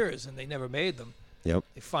for Right. years, and they never made them. Yep.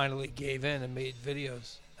 They finally gave in and made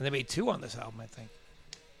videos, and they made 2 on this album, I think.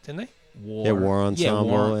 Didn't they? War. Yeah, War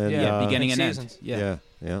Ensemble and beginning and end. Seasons. Yeah.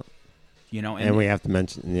 Yeah. You know, And we have to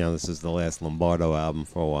mention, you know, this is the last Lombardo album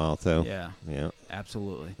for a while too. yeah, Yeah.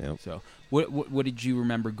 absolutely. Yep. So, what did you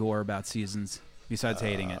remember, Gore, about Seasons besides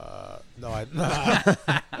hating it? No,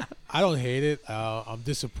 I don't hate it. I'm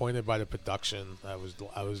disappointed by the production. I was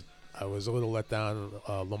a little let down.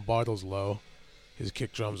 Lombardo's low. His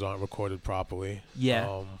kick drums aren't recorded properly.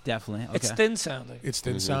 Yeah, definitely. Okay. It's thin sounding. It's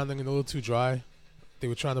thin sounding and a little too dry. They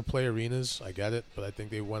were trying to play arenas. I get it, but I think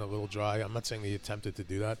they went a little dry. I'm not saying they attempted to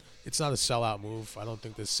do that. It's not a sellout move. I don't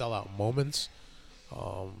think there's sellout moments.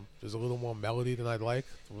 There's a little more melody than I'd like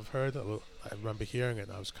to have heard. I remember hearing it,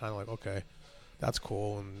 and I was kind of like, okay, that's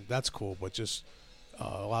cool, and that's cool, but just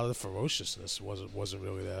a lot of the ferociousness wasn't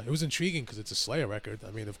really there. It was intriguing because it's a Slayer record. I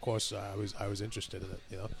mean, of course, I was interested in it,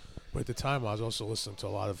 you know. But at the time, I was also listening to a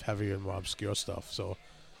lot of heavier and more obscure stuff, so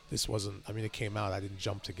this wasn't, I mean, it came out. I didn't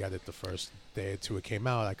jump to get it the first day or two it came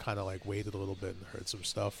out. I kind of like waited a little bit and heard some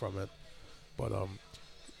stuff from it. But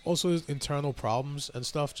also internal problems and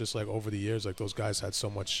stuff, just like over the years, like those guys had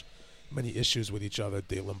many issues with each other.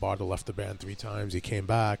 Dave Lombardo left the band 3 times. He came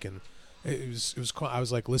back, and it was I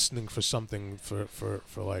was like listening for something for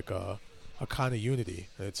like a kind of unity.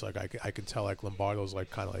 And it's like I can tell like Lombardo's like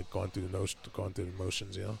kind of like going through the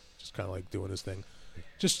motions, you know, just kind of like doing his thing.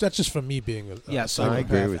 That's just from me being a Yeah, so I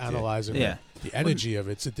agree psychopath with you. analyzing Yeah. the energy of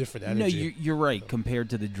it. It's a different energy. No, you're right.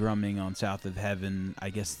 Compared to the drumming on South of Heaven,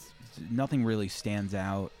 I guess nothing really stands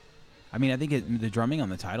out. I mean, I think the drumming on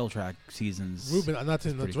the title track Seasons. Ruben, not to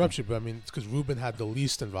pretty interrupt you, but I mean, it's because Ruben had the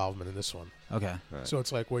least involvement in this one. Okay. Right. So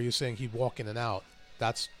it's like where you're saying he'd walk in and out.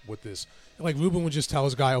 That's what this. Like Ruben would just tell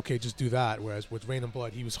his guy, okay, just do that. Whereas with Rain and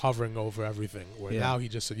Blood, he was hovering over everything. Where Yeah. now he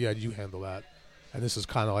just said, yeah, you handle that. And this is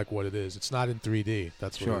kind of like what it is. It's not in 3D.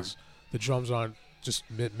 That's what Sure. it is. The drums aren't just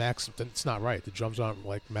max. It's not right. The drums aren't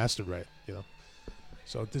like mastered right. You know.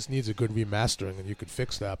 So this needs a good remastering, and you could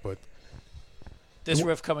fix that. But This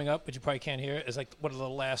riff coming up, but you probably can't hear it, is like one of the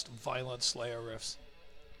last violent Slayer riffs.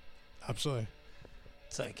 absolutely,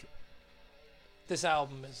 It's like, this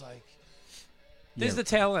album is like, this Yeah. is the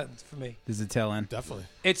tail end for me. This is the tail end. definitely.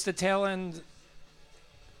 It's the tail end.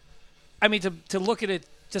 I mean, to look at it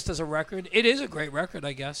just as a record, it is a great record,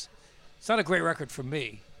 I guess. It's not a great record for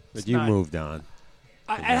me. But It's you not- moved on.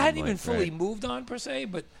 I from hadn't that, even like, fully right. moved on per se,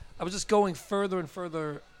 but I was just going further and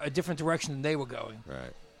further a different direction than they were going.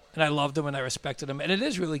 Right. And I loved them and I respected them. And it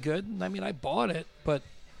is really good. I mean, I bought it, but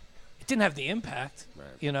it didn't have the impact. Right.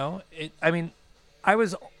 You know, I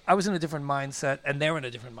was in a different mindset, and they're in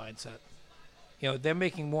a different mindset. You know, they're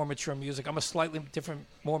making more mature music. I'm a slightly different,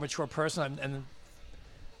 more mature person, and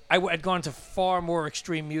I'd gone to far more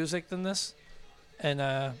extreme music than this, and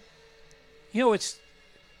you know,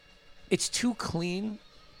 it's too clean.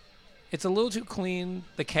 It's a little too clean.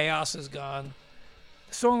 The chaos is gone.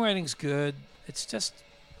 The songwriting's good. It's just,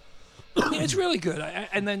 it's really good.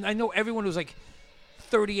 And then I know everyone who's like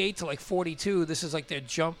 38 to like 42, this is like their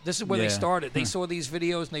jump. This is where they started. They saw these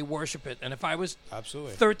videos and they worship it. And if I was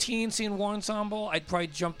Absolutely. 13 seeing War Ensemble, I'd probably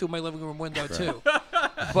jump through my living room window too.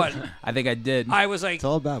 But I think I did. I was like It's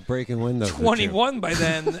all about breaking windows. 21 by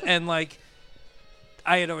then, and like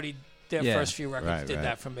I had already, their first few records did right.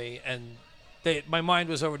 that for me, and my mind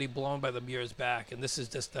was already blown by them years back, and this is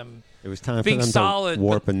just them. It was time for being them solid, to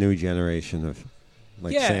warp a new generation of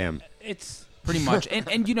like Sam. It's pretty much.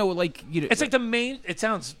 And you know, like, you know, it's like the main. It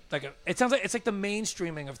sounds like it's like the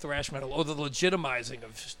mainstreaming of thrash metal, or the legitimizing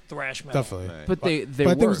of thrash metal. Definitely. Right. but they But I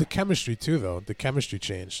think it were. was the chemistry too, though. The chemistry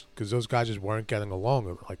changed because those guys just weren't getting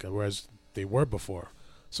along like whereas they were before.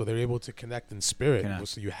 So they were able to connect in spirit. Connect.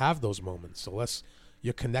 So you have those moments. So less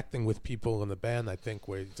you're connecting with people in the band. I think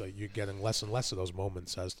where it's like you're getting less and less of those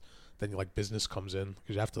moments as then like business comes in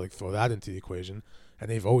because you have to like throw that into the equation. And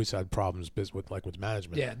they've always had problems with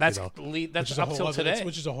management. Yeah, that's you know, that's up till today.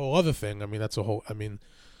 which is a whole other thing. I mean, that's a whole. I mean,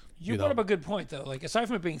 You brought up a good point, though. Like, aside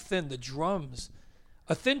from it being thin, the drums,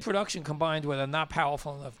 a thin production combined with a not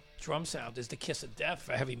powerful enough drum sound is the kiss of death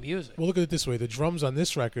for heavy music. well, look at it this way: the drums on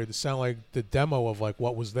this record sound like the demo of like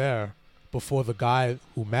what was there before the guy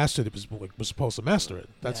who mastered it was supposed to master it.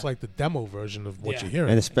 That's Yeah. like the demo version of what Yeah. you're hearing.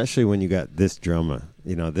 And especially when you got this drummer,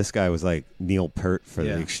 you know, this guy was like Neil Peart for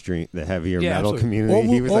Yeah. the heavier Yeah, metal Absolutely. community. All,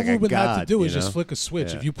 He was all like a Ruben god. had to do you is just know? flick a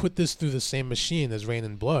switch. Yeah. If you put this through the same machine as Rain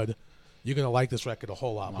and Blood, you're gonna like this record a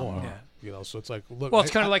whole lot more. Yeah. You know, so it's like look. Well,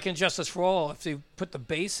 it's kind of like Injustice for All. If they put the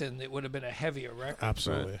bass in, it would have been a heavier record.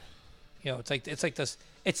 absolutely. You know, it's like this.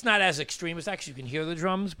 It's not as extreme as actually you can hear the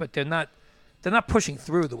drums, but they're not pushing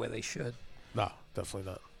through the way they should. No,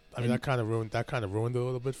 definitely not. I mean, that kind of ruined it a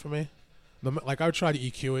little bit for me. Like I would try to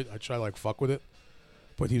EQ it, I try to like fuck with it,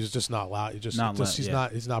 but he was just not loud. He's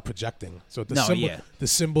not projecting. So the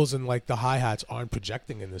cymbals and like the hi hats aren't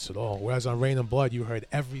projecting in this at all. Whereas on Rain and Blood, you heard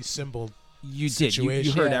every cymbal. You did. You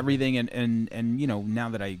situation. heard Yeah. everything, and you know, now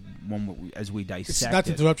that as we It's dissect not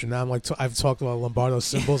to it, interrupt you. Now I'm like I've talked about Lombardo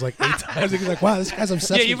cymbals like 8 times. He's like, wow, this guy's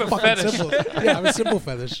obsessed Yeah, you with have a fucking fetish. cymbals. Yeah, I have a cymbal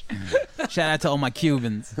fetish, shout out to all my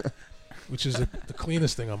Cubans. which is the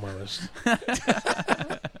cleanest thing on my list.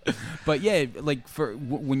 But yeah, like for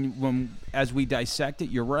when as we dissect it,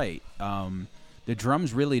 you're right. The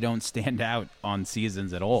drums really don't stand out on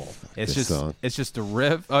Seasons at all. It's This song. just a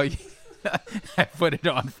riff. Oh, I put it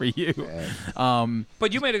on for you.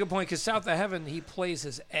 But you made a good point because South of Heaven, he plays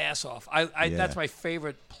his ass off. Yeah. That's my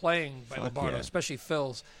favorite playing by Fuck Lombardo, yeah. especially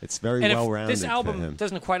Phil's. It's very And well if rounded. this album for him.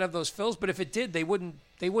 doesn't quite have those fills, but if it did, they wouldn't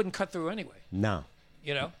cut through anyway. No,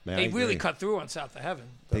 You know, Man, they I really agree. cut through on South of Heaven.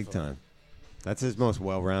 big time. That's his most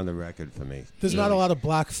well-rounded record for me. There's not a lot of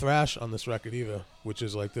black thrash on this record either, which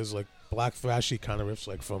is like there's like black thrashy kind of riffs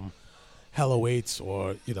like from Hell Awaits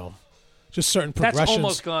or just certain That's progressions.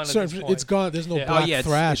 almost gone at Certain- this point. It's gone. There's no Yeah. black Oh, yeah, it's-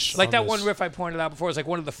 thrash. Like on that this. one riff I pointed out before is like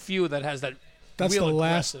one of the few that has that. That's real the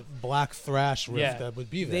last aggressive. black thrash riff Yeah. that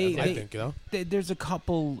would be there. They- I they- think There's a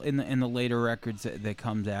couple in the later records that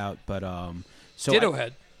comes out, but so Ditto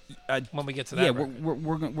Head. I- When we get to that, yeah,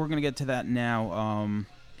 record. we're gonna get to that now.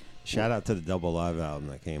 Shout out to the double live album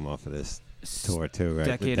that came off of this tour too, right?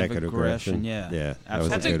 Decade the of Decade Aggression, yeah. yeah, that was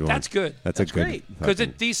that's a good one. That's good That's That's a good great. because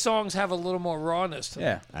fucking- these songs have a little more rawness to them.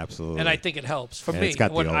 Yeah. absolutely. And I think it helps for And me. it's got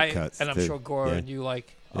the when old I, cuts, and I'm too. sure Gore Yeah. and you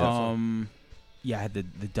like. Yeah, I had the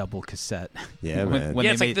double cassette. Yeah, When- man. when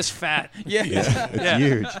Yeah, they it's like made- this fat. Yeah, Yeah, it's Yeah.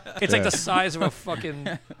 huge. It's like the size of a fucking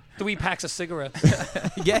 3 packs of cigarettes.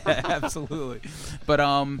 yeah, absolutely. But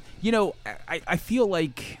I feel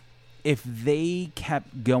like if they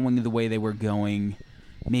kept going the way they were going,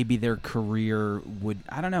 maybe their career would.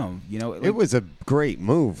 I don't know. It was a great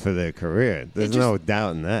move for their career. There's no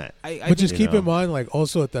doubt in that. But just keep know. in mind, like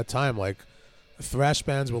also at that time, like thrash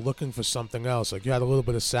bands were looking for something else. Like you had a little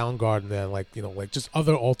bit of Soundgarden there, like like just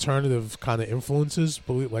other alternative kind of influences,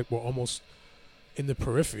 but like were almost in the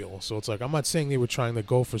peripheral. So it's like I'm not saying they were trying to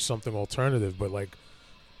go for something alternative, but like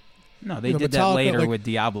No, they You know, did that Metallica, later like- with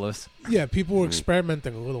Diablos. yeah, people were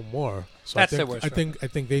experimenting a little more. So That's I their think, worst I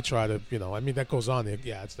think they try to I mean that goes on.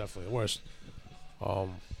 Yeah, it's definitely the worst.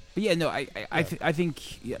 But yeah, no, I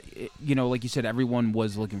think you know, like you said, everyone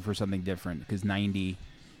was looking for something different because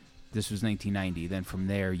this was 1990. Then from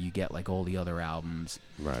there, you get like all the other albums.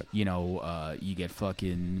 Right. You know, you get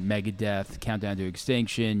fucking Megadeth, Countdown to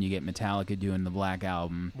Extinction. You get Metallica doing the Black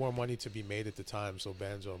Album. More money to be made at the time, so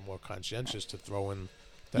bands are more conscientious to throw in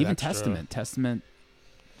that Even extra. Testament.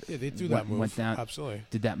 Yeah, they do that move. Went down, Absolutely.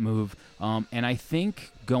 did that move. And I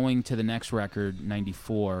think going to the next record,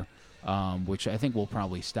 94, which I think will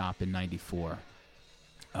probably stop in 94,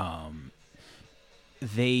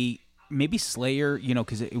 they maybe Slayer, you know,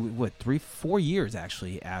 because what 3-4 years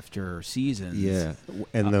actually after Seasons. Yeah,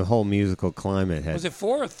 and the whole musical climate had Was it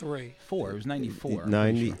 4 or 3? 4. It was 94.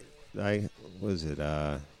 90. Was it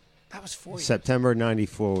That was 4 years. September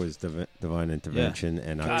 '94 was Divine Intervention,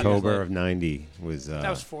 and God, October like- of '90 was that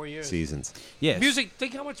was 4 years. Seasons. Yes. Music.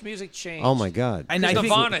 Think how much music changed. Oh my God! And I think,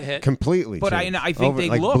 Nirvana hit. Completely. But changed. I think they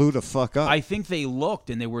like looked- blew the fuck up. I think they looked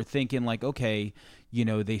and they were thinking like, okay, you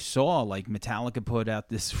know, they saw like Metallica put out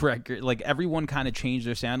this record, like everyone kind of changed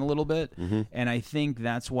their sound a little bit, and I think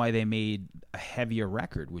that's why they made a heavier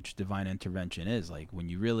record, which Divine Intervention is. Like when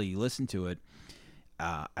you really listen to it,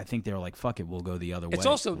 I think they were like, fuck it, we'll go the other way. It's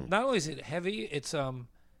also not only is it heavy, it's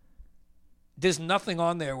there's nothing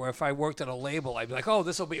on there where if I worked at a label, I'd be like, oh,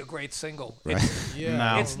 this will be a great single. It's, Yeah, No.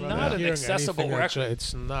 I don't It's remember not an hearing accessible anything record.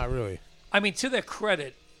 It's not really. I mean, to their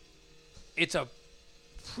credit, it's a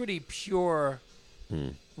pretty pure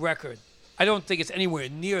record. I don't think it's anywhere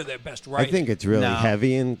near their best I writing. think it's really No.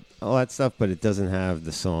 heavy and all that stuff, but it doesn't have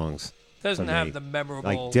the songs. doesn't for have me. the memorable.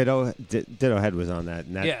 Like Ditto Head was on that,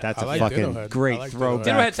 and Yeah. that's I a like fucking Ditto Head. I great like Ditto throwback.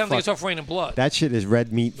 Ditto had something Fuck- that's off Rain and Blood. That shit is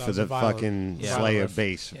red meat That for was the a violent- fucking Yeah. Slayer riff.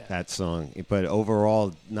 bass. Yeah. That song, but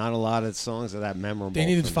overall, not a lot of songs are that memorable. They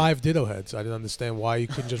needed for me. 5 Ditto Heads. I didn't understand why you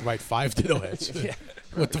couldn't just write 5 Ditto Heads.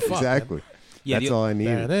 What the fuck? Exactly. Yeah, That's the- all I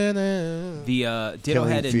needed. Man? the Ditto Killing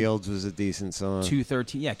Head in Fields was a decent song,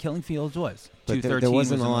 213. Yeah, Killing Fields was. but 213 there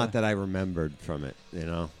wasn't was a lot another- that I remembered from it. You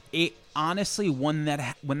know, It honestly, when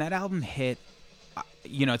that album hit,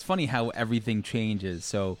 you know, it's funny how everything changes.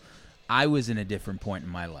 So I was in a different point in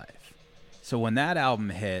my life. So when that album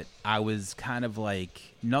hit, I was kind of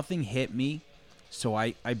like, nothing hit me. So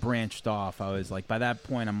I branched off. I was like, by that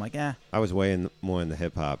point, I'm like, I was more in the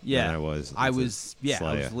hip hop yeah. than I was. I into was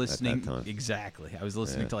Slayer listening. at that time. Exactly. I was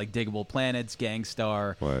listening Yeah. to like Diggable Planets,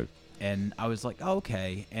 Gangstar. Word. And I was like, oh,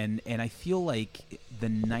 okay. And I feel like the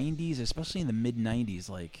 90s, especially in the mid-90s,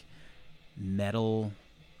 like metal,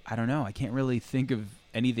 I don't know. I can't really think of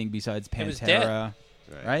anything besides It was dead.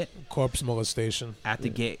 Pantera, right? Corpse molestation. At the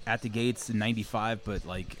gates in 95, but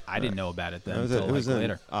like I didn't know about it then It until was like an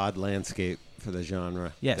later. odd landscape for the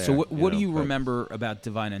genre. Yeah, there, so what do know, you but remember about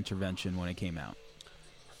Divine Intervention when it came out?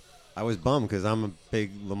 I was bummed because I'm a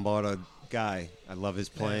big Lombardo guy. I love his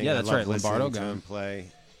playing. Yeah, I that's love right, listening Lombardo to guy. him play.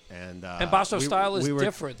 And Basso style is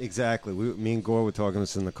different. Exactly. Me and Gore were talking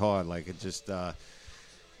this in the car. Like it just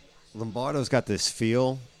Lombardo's got this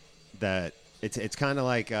feel that it's kind of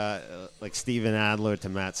like Steven Adler to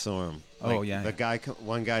Matt Sorum. Oh, Like, yeah.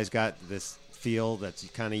 One guy's got this feel that's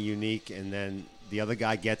kind of unique, and then the other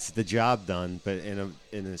guy gets the job done, but in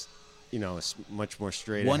a much more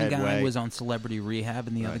straight One ahead guy way. was on Celebrity Rehab,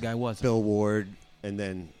 and the other Right. guy wasn't. Bill Ward, and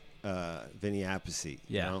then Vinny Appice.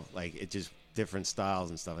 Yeah. You know? Like it just different styles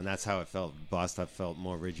and stuff, and that's how it felt. Boston felt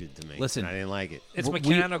more rigid to me. Listen. and I didn't like it. It's We-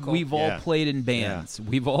 mechanical. We've all Yeah. played in bands.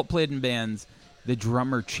 We've all played in bands. The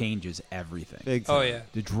drummer changes everything. Big time. Oh yeah.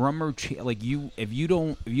 The drummer, like you, if you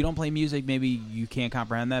don't play music, maybe you can't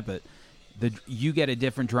comprehend that. But you get a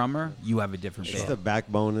different drummer, you have a different It's band. the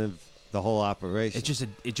backbone of the whole operation. It's just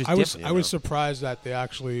I was different. I was surprised that they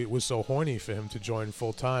actually was so horny for him to join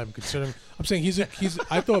full time. Considering I'm saying he's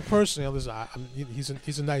I thought personally,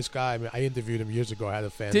 he's a nice guy. I mean, I interviewed him years ago. I had a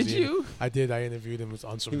fan. Did you? I did. I interviewed him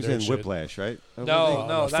on some. He was nerd in shit. Whiplash, right?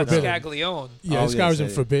 No, that's Forbidden. Scaglione. Yeah, Oh, this guy yeah, was in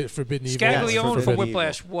so- Forbidden Evil. Scaglione Forbidden from Evil.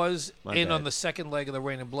 Whiplash was My in bad. on the second leg of the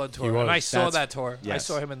Rain and Blood tour, He was. and I saw That's- that tour. I yes.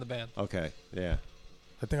 saw him in the band. Okay, yeah.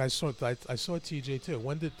 I think I saw TJ too.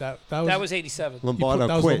 When did that? That was '87. Lombardo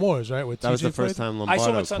that was quit. Lemoore's, right? With That was TJ the first played? time I Lombardo saw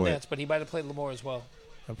him at Sundance, quit. but he might have played Lemore as well.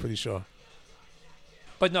 I'm pretty sure.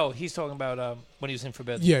 But no, he's talking about when he was in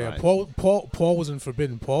Forbidden. Yeah, Right. Paul was in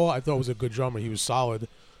Forbidden. Paul, I thought was a good drummer. He was solid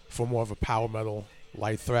for more of a power metal,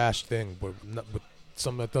 light thrash thing, but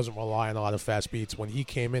something that doesn't rely on a lot of fast beats. When he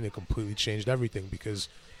came in, it completely changed everything because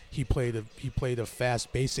he played a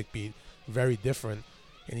fast basic beat, very different,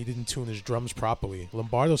 and he didn't tune his drums properly.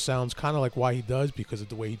 Lombardo sounds kind of like why he does because of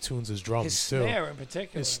the way he tunes his drums His too. snare in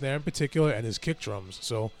particular. His snare in particular and his kick drums.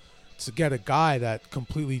 So to get a guy that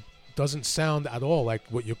completely doesn't sound at all like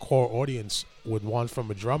what your core audience would want from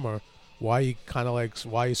a drummer why he kind of like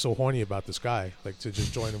why he's so horny about this guy, like to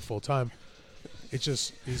just join him full time. It's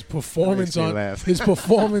just his performance on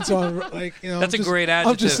like That's a great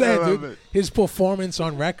adjective. I'm just saying, love dude, it. his performance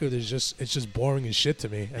on record is just boring as shit to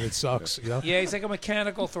me, and it sucks. You know? Yeah, he's like a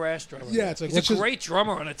mechanical thrash drummer. Yeah, it's like, he's let's a just- great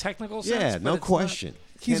drummer on a technical sense. Yeah, but no it's question.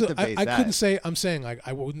 He's Can't I debate that. couldn't say. I'm saying like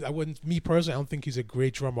I wouldn't. Me personally, I don't think he's a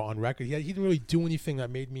great drummer on record. He didn't really do anything that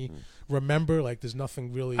made me remember. Like there's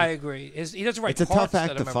nothing really. I agree. He doesn't write It's a parts tough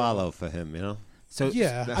act that to are follow for him, you know. So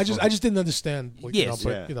yeah, that's I just what- didn't understand. Like, Yes. you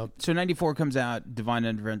know, but Yeah. you know, So 94 comes out, Divine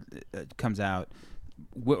Underground comes out.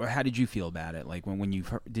 How did you feel about it? Like when you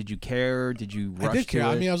did you care? Did you rush I did care. to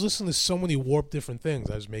it? I mean, I was listening to so many warped different things.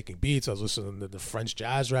 I was making beats. I was listening to the French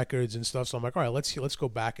jazz records and stuff. So I'm like, all right, let's go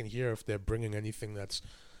back and hear if they're bringing anything that's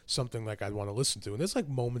something like I'd want to listen to. And there's like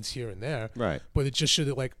moments here and there, Right. but it just should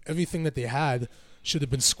have like everything that they had should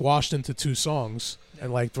have been squashed into 2 songs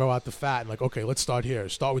and like throw out the fat and like, okay, let's start here.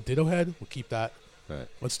 Start with Ditto Head. We'll keep that. Right.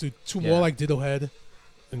 Let's do 2 Yeah. more like Ditto Head,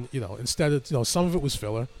 and you know, instead of some of it was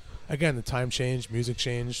filler. Again, the time changed, music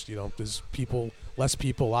changed. You know, there's less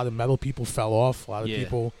people. A lot of metal people fell off. A lot of Yeah.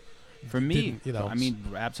 people. For me, didn't, you know, I mean,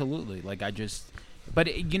 absolutely. Like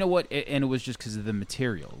but you know what? And it was just because of the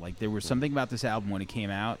material. Like there was something about this album when it came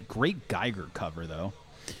out. Great Geiger cover though.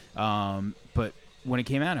 But when it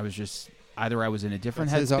came out, I was just either I was in a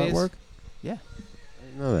different That's his headspace. artwork? Yeah, I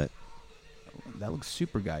didn't know that. that looks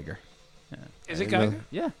super Geiger. Is it I didn't know. Geiger?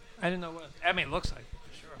 Yeah. I didn't know what. I mean, it looks like.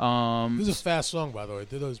 This is a fast song, by the way.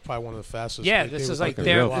 Ditto is probably one of the fastest. Yeah, Like, this they is were like fucking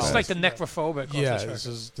their. real This is fast. like the necrophobic. Yeah, off this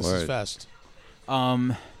record. is Word. fast.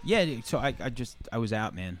 Yeah. So I was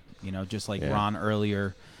out, man. You know, just like Yeah. Ron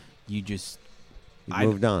earlier. You just You I-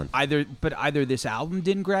 moved on. either this album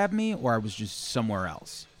didn't grab me or I was just somewhere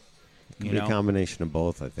else. Could You be know? a combination of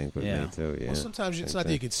both, I think, with Yeah. me too. Yeah. Well, sometimes it's Same not that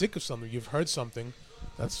thing. you get sick of something. You've heard something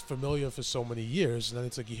that's familiar for so many years, and then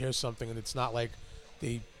it's like you hear something, and it's not like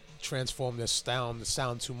they transform the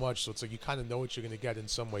sound too much. So it's like you kind of know what you're going to get in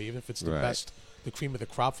some way, even if it's the Right. best, the cream of the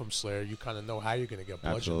crop from Slayer. You kind of know how you're going to get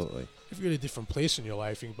bludgeoned. Absolutely. If you're in a different place in your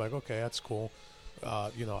life, you can be like, okay, that's cool.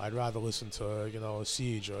 You know, I'd rather listen to a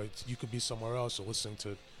Siege, or you could be somewhere else, or listening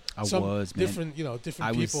to I some was, man. different, different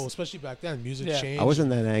I was- people, especially back then. Music Yeah. changed. I wasn't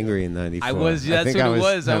that angry in '94. I was. I That's think what it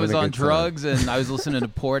was. I having was a on good time. drugs and I was listening to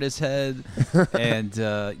Portishead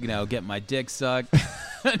and get my dick sucked.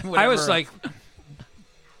 I was Whatever. like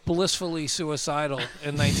blissfully suicidal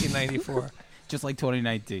in 1994. just like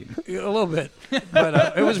 2019. A little bit,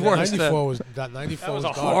 but it was worse. 94 was that 94 That was a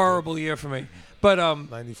dark. horrible year for me. But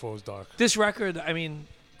 94 was dark. this record, I mean,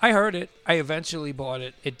 I heard it. I eventually bought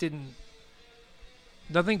it. It didn't.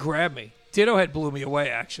 Nothing grabbed me. Ditto Head blew me away,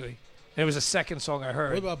 actually. And it was the second song I What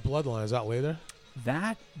heard. about Bloodline? Is that later?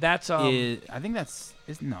 That That's is, I think that's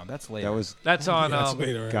later. That was that's on Yeah, that's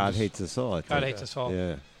later. God Hates Us All. I think. God Hates Us All.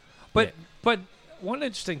 Yeah. But one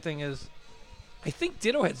interesting thing is, I think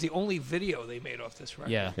Ditto Head's the only video they made off this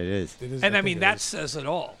record. Yeah. It is. It is, And I think mean, it that is. says it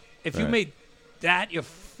all. If you Right. made that your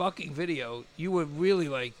fucking video, you would really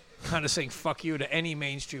like kind of saying "fuck you" to any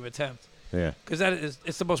mainstream attempt, Yeah. because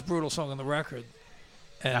it's the most brutal song on the record.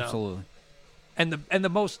 And, Absolutely. and the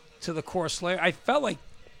most to the core Slayer. I felt like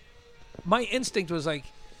my instinct was like,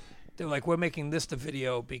 they're like, we're making this the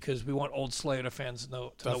video because we want old Slayer fans to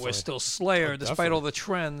know we're Definitely. still Slayer Oh, despite definitely. all the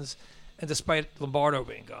trends and despite Lombardo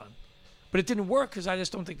being gone. But it didn't work because I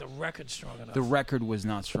just don't think the record's strong enough. The record was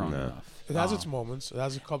not strong No. enough. It has its moments. It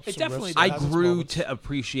has a couple. It some definitely riffs. does. I It has its grew moments. to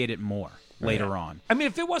appreciate it more later on. I mean,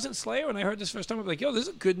 if it wasn't Slayer and I heard this first time, I'd be like, yo, this is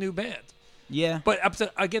a good new band. Yeah. But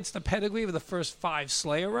against the pedigree of the first 5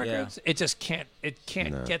 Slayer records, it just can't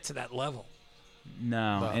No. get to that level.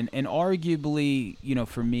 No. No. And arguably,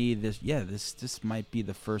 for me, this might be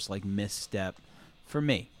the first like misstep for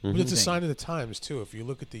me. But it's a Think. sign of the times too. If you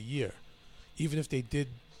look at the year, even if they did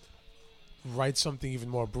write something even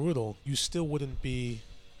more brutal, you still wouldn't be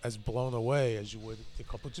as blown away as you would a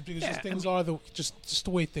couple. Just because Yeah, just things I are just the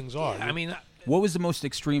way things are. Yeah, I mean, What was the most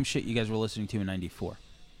extreme shit you guys were listening to in '94?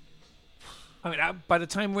 by the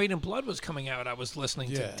time Rain and Blood was coming out, I was listening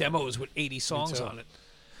to Yeah. demos with 80 songs too. on it.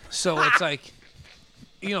 So it's like,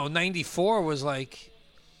 94 was like,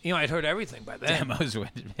 I'd heard everything by then. Demos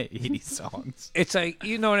with 80 songs. It's like,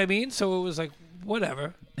 you know what I mean? So it was like,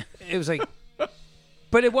 whatever. It was like,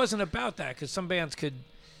 but it wasn't about that because some bands could,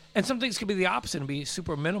 and some things could be the opposite and be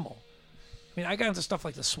super minimal. I mean, I got into stuff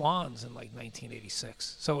like the Swans in like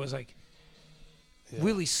 1986. So it was like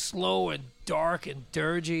really slow and dark and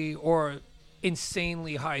dirgy or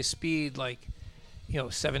insanely high speed, like,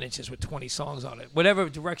 7 inches with 20 songs on it. Whatever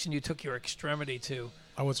direction you took your extremity to.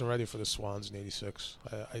 I wasn't ready for the Swans in '86.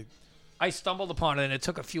 I stumbled upon it, and it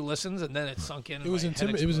took a few listens, and then it sunk in. It was and my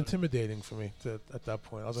head it was exploded. intimidating for me at that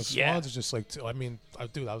point. I was like, Yeah. Swans is just like, I mean,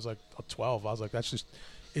 dude, I was like 12. I was like, that's just,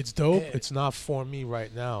 it's dope. Yeah. It's not for me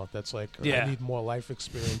right now. That's like, Yeah. I need more life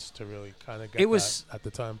experience to really kind of get It was- that at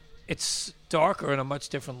the time. It's darker on a much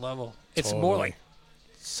different level. It's more Totally. like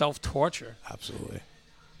self-torture. Absolutely.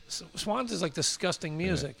 Swans is like disgusting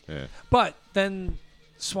music. Yeah. But then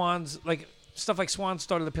Swans, like stuff like Swans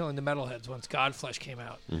started appealing to metalheads once Godflesh came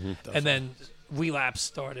out. And then Relapse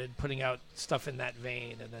started putting out stuff in that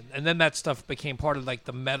vein, and then that stuff became part of like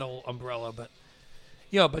the metal umbrella. But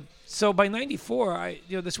but so by '94,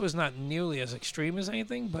 this was not nearly as extreme as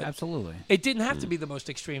anything, but Absolutely. it didn't have to be the most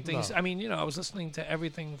extreme things. No. I mean, I was listening to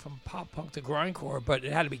everything from pop punk to grindcore, but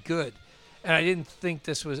it had to be good, and I didn't think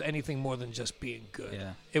this was anything more than just being good.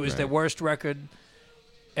 Yeah. It was their worst record,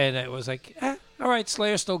 and it was like, all right,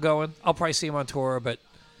 Slayer's still going. I'll probably see him on tour, but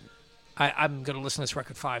I'm going to listen to this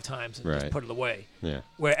record 5 times and just Right. put it away. Yeah.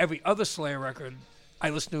 Where every other Slayer record, I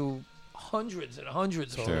listened to hundreds and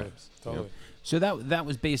hundreds of Totally. times. Totally. So that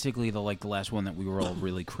was basically the last one that we were all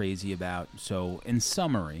really crazy about. So in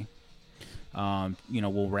summary,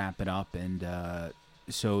 we'll wrap it up, and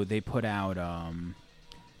so they put out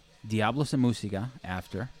Diablos and Música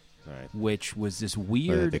after, Right. which was this The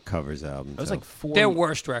weird. covers album. It was too. like 4 Their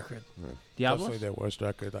worst record. Diablos, Definitely their worst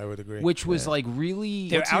record, I would agree. which was like really.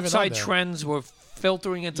 Their What's even on outside there? trends were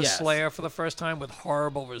filtering into Yes. Slayer for the first time with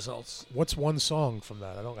horrible results. What's one song from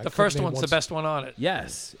that? I The couldn't first name one's one the best one on it.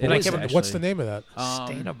 Yes, And I is, can't actually. What's the name of that?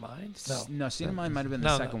 State of Mind? No. No, State of Mind might have been the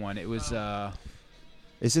No, no. second one. It was.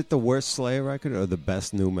 Is it the worst Slayer record or the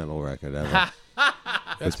best new metal record ever?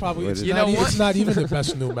 That's probably. It's, You not, know what? it's not even the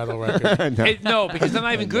best new metal record. No, because they're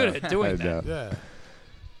not even good at doing that. Yeah.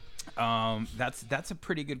 That's a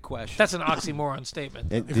pretty good question. That's an oxymoron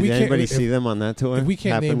statement. And If did we can't- anybody if- see them on that tour? If we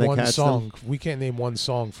can't Happen name to one catch song, them? we can't name one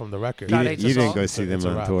song from the record. God You, Hates you Us didn't All? go see It's them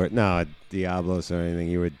a on wrap. tour. No, Diablos or anything.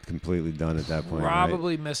 You were completely done at that point. right?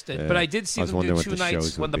 Probably missed it. Yeah. But I did see I was them do wondering what 2 the nights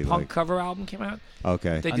shows when would the be punk like. cover album came out.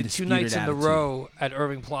 Okay. They did 2 nights in Undisputed a Attitude. row at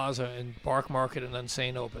Irving Plaza and Bark Market and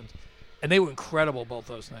Unsane opened. And they were incredible both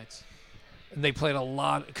those nights. And they played a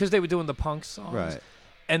lot, because they were doing the punk songs. Right.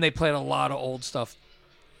 And they played a lot of old stuff.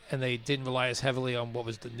 And they didn't rely as heavily on what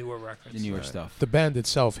was the newer records. the newer stuff. The band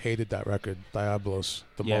itself hated that record, Diablos,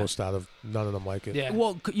 the Yeah. most out of none of them like it. Yeah.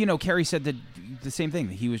 Well, Kerry said that the same thing.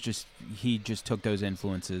 He just took those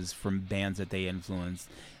influences from bands that they influenced,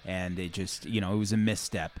 and it just it was a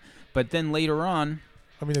misstep. But then later on,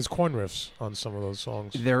 I mean, there's corn riffs on some of those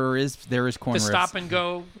songs. there is corn The riffs. stop and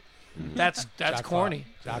go, that's Jackpot. corny.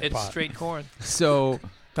 Jackpot. It's straight corn. So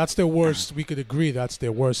That's their worst. We could agree that's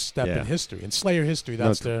their worst step Yeah. in history. In Slayer history,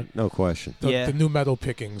 that's no question. the new metal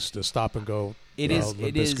pickings, the stop and go. it is.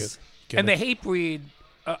 It is. And the Hatebreed,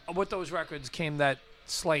 with those records came that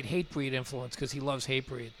slight Hatebreed influence because he loves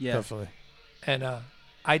Hatebreed. Yeah. Definitely. And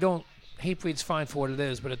I don't. Hatebreed's fine for what it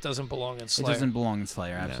is, but it doesn't belong in It Slayer. doesn't belong in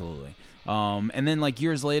Slayer, absolutely. And then like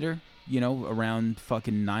years later, around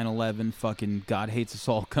fucking 9/11, fucking God Hates Us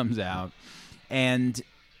All comes out, and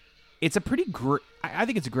it's a pretty great. I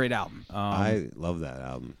think it's a great album. I love that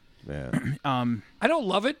album. Yeah. I don't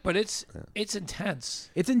love it, but it's intense.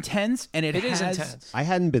 It's intense, and it It is has, intense. I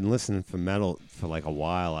hadn't been listening for metal for like a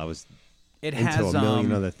while. I was It into has a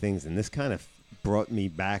million other things, and this kind of brought me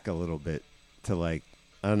back a little bit to like,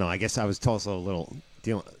 I don't know. I guess I was also a little,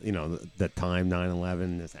 the time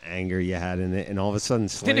 9/11, this anger you had in it, and all of a sudden,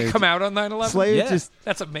 Slayer Did it come out on 9/11? Slayer Yeah. just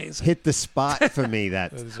That's amazing. hit the spot for me in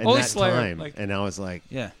Only that Slayer, time, like- and I was like,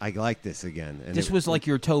 Yeah. I like this again. And This it- was like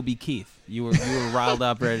your Toby Keith. You were riled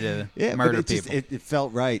up, ready to yeah, murder but people. it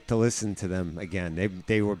felt right to listen to them again.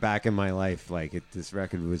 They were back in my life. Like this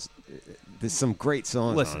record was. There's some great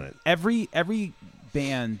songs on Listen, it. every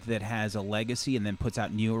band that has a legacy and then puts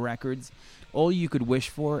out newer records, all you could wish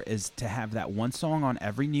for is to have that one song on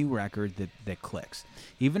every new record that clicks.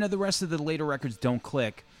 Even if the rest of the later records don't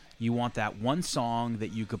click, you want that one song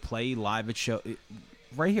that you could play live at show.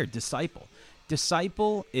 Right here, Disciple.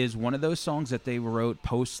 Disciple is one of those songs that they wrote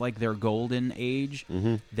post like their golden age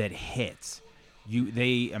that hits.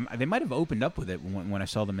 They might have opened up with it when I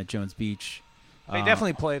saw them at Jones Beach. They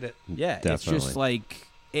definitely played it. Yeah, it's Definitely. just like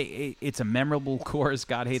it's a memorable chorus.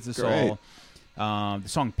 God Hates Us great. All. The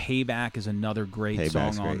song "Payback" is another great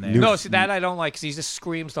Payback's song on great. there. New- No, see that I don't like because he just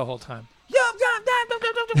screams the whole time.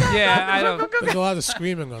 Yeah, I don't. There's a lot of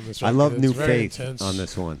screaming on this I record. love It's New very Faith intense. on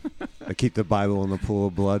this one. I keep the Bible in the pool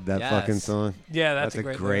of blood. That Yes. fucking song. Yeah, that's a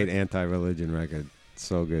great. great lyric. anti-religion record.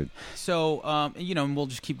 So good. So, and we'll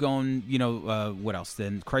just keep going. What else?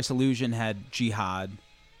 Then Christ Illusion had Jihad.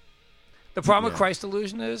 The problem with Yeah. Christ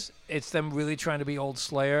Illusion is it's them really trying to be old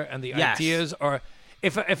Slayer, and the Yes. ideas are.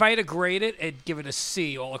 If I had to grade it, I'd give it a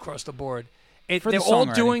C all across the board. For They're the all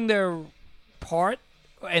songwriting. doing their part,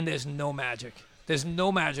 and there's no magic. There's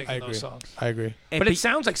no magic I in agree. those songs. I agree. But it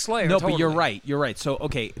sounds like Slayer. No, totally. but you're right. You're right. So,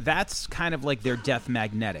 okay, that's kind of like their Death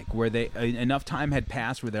Magnetic, where they enough time had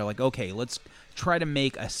passed where they're like, okay, let's try to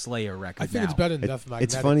make a Slayer record I think now. it's better than Death Magnetic.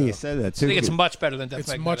 It's funny though. you said that I too. think it's much better than Death It's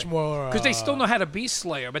Magnetic. much more Because they still know how to be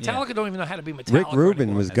Slayer. Metallica Yeah. don't even know how to be Metallica. Rick Rubin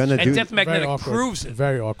anymore. was gonna And do. Death Magnetic very awkward. proves it.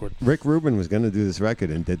 Very awkward. Rick Rubin was gonna do this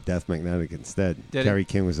record and did Death Magnetic instead. Did Kerry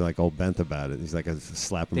King was like all bent about it. He's like a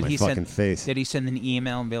slap in Did my he fucking send- face. Did he send an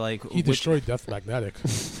email and be like, He which, destroyed Death Magnetic.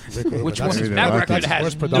 Rick Rubin. Which That's one? his- That that's record his has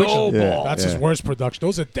worst no production. balls. That's his worst production.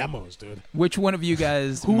 Those are demos, dude. which one of you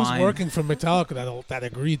guys Who's mind? working for Metallica that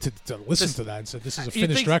agreed to listen to that and said this is a You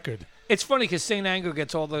finished think- record? It's funny because Saint Anger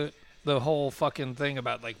gets all the whole fucking thing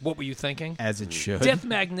about like what were you thinking? As it should. Death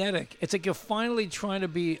Magnetic. It's like you're finally trying to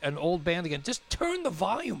be an old band again. Just turn the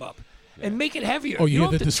volume up and make it heavier. Oh, you don't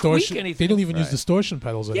hear the have to tweak distortion? anything. They don't even use Right. distortion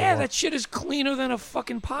pedals anymore. Yeah, that shit is cleaner than a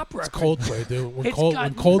fucking pop record. It's Coldplay, dude. When It's Cold, got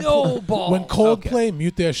when Cold, no balls. when Coldplay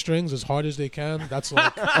mute their strings as hard as they can, that's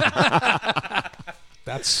like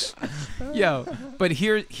that's Yo, but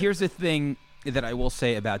here's the thing that I will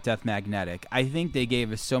say about Death Magnetic. I think they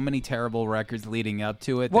gave us so many terrible records leading up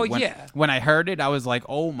to it. that Well, when, yeah. When I heard it, I was like,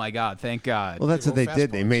 oh my God, thank God. Well, that's They what they go did.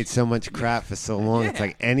 fast They boys. made so much crap for so long. It's Yeah.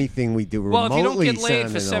 like anything we do Well, if remotely you don't get laid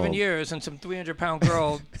for sounded 7 old. years and some 300-pound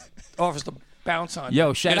girl offers to bounce on Yo,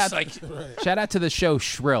 you, shout it's out- like, Shout out to the show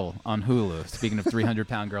Shrill on Hulu. Speaking of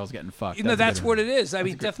 300-pound girls getting fucked. you know, that's a good what it is. I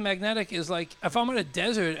mean, Death Magnetic is like, if I'm in a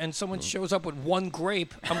desert and someone shows up with one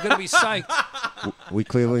grape, I'm going to be psyched. We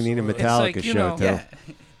clearly need a It's Metallica like, you show know- too. Yeah,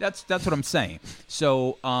 that's what I'm saying.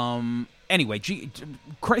 So, anyway,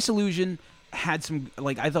 Christ Illusion had some,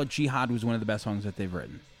 like, I thought Jihad was one of the best songs that they've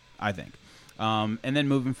written, I think. And then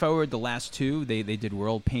moving forward, the last two, they did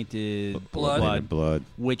World Painted Blood.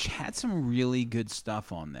 which had some really good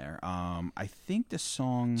stuff on there. I think the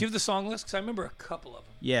song. Do you have the song list? Because I remember a couple of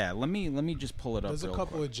them. Yeah, let me just pull it up. there's a real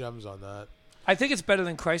couple quick. of gems on that. I think it's better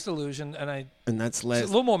than Christ Illusion, and And that's it's a last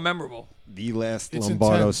little more memorable. the last It's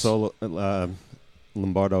Lombardo intense. solo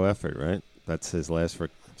Lombardo effort, right? That's his last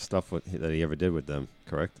stuff that he ever did with them.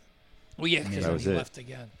 Correct? Well, yeah, because That was he it. left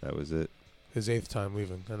again. That was it. His 8th time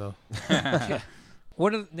leaving. I know.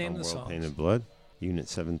 What are the name On of the World songs? Painted Blood, Unit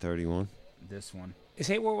 731. This one. Is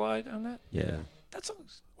Hate Worldwide on that? Yeah. That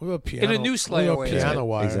song's. What about piano? In a new Slayer what about way. Piano Yeah,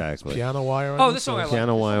 Wire. exactly. Piano Wire. Oh, on this song I like.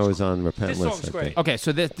 Piano This Wire song's was on Repentless. This song's I great. think. Okay,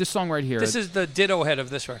 so this song right here. This is the ditto head of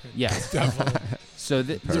this record. yeah. Definitely. So It's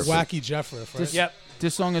a Perfect. wacky Jeff riff, right? Yep.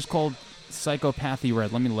 this song is called Psychopathy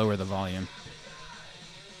Red. Let me lower the volume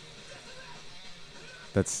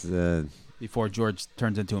That's before George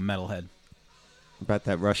turns into a metalhead. about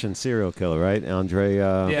that Russian serial killer, right? Andre.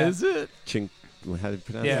 Yeah. Is it? How do you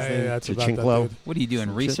pronounce Yeah, his yeah, name? that's about that Chinklo. dude. What are you doing?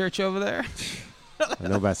 Some Research over there? I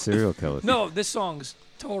know about serial killers. No, this song's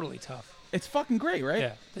totally tough. It's fucking great, right?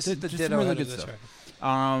 Yeah. This Th- is the just some ditto really head good of this stuff.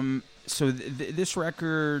 record. So this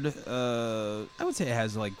record, I would say it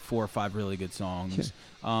has like 4 or 5 really good songs.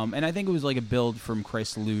 And I think it was like a build from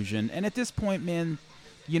Christ Illusion. And at this point, man,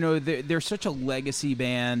 you know, they're such a legacy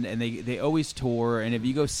band, and they always tour. And if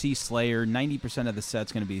you go see Slayer, 90% of the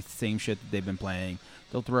set's going to be the same shit that they've been playing.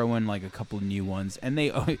 They'll throw in like a couple of new ones. And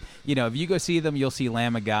they, you know, if you go see them, you'll see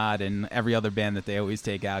Lamb of God and every other band that they always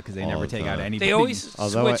take out because they All never the take out time. anybody. They always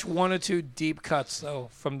Although switch 1 or 2 deep cuts, though,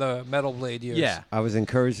 from the Metal Blade years. Yeah. I was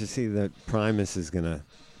encouraged to see that Primus is going to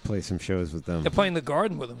play some shows with them. They're playing the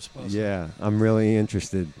Garden with them, supposedly. Yeah, I'm really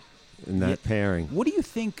interested in that Yeah. pairing. What do you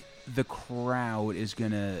think the crowd is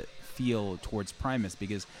going to feel towards Primus?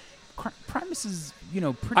 Because Primus is, you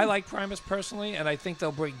know, pretty... I like Primus personally, and I think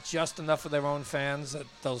they'll bring just enough of their own fans that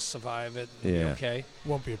they'll survive it and be Yeah. okay.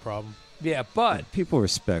 Won't be a problem. Yeah, but People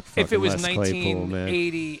respect if it fucking was Les Claypool, man.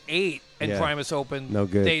 1988 and Yeah. Primus opened, No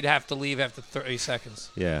good. they'd have to leave after 30 seconds.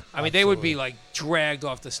 Yeah. I mean, they would be Absolutely. like dragged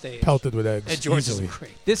off the stage. Pelted with eggs. And George easily. is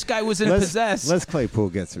great. This guy was in Les, Possessed. Les Claypool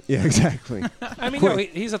gets it. Yeah, exactly. I mean,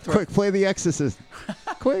 Quick. no, he's a threat. Quick, play The Exorcist.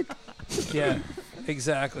 Quick. Yeah,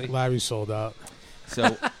 exactly. Larry sold out.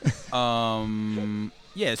 So,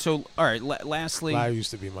 yeah. So, all right. Lastly, Larry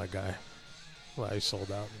used to be my guy. Larry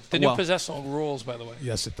sold out. The new Well- Possessed song rules, by the way.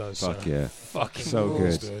 Yes, it does. Fuck sir. yeah. Fucking So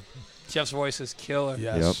rules. good. Dude. Jeff's voice is killer.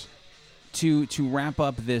 Yes. to wrap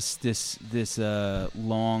up this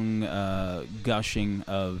long gushing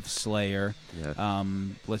of Slayer, Yeah.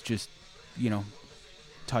 let's just, you know,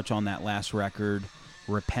 touch on that last record,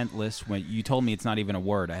 Repentless. When you told me it's not even a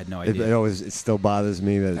word, I had no idea. It still bothers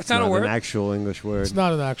me that That's it's not a word? an actual English word. It's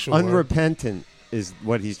not an actual word. Unrepentant is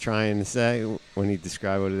what he's trying to say when he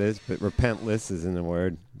described what it is, but repentless isn't a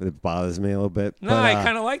word. It bothers me a little bit. No, but, I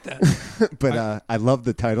kind of like that. But I love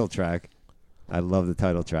the title track. I love the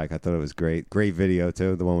title track. I thought it was great. Great video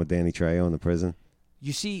too. The one with Danny Trejo in the prison.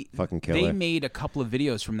 You see, Fucking killer. they made a couple of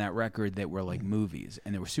videos from that record that were like movies,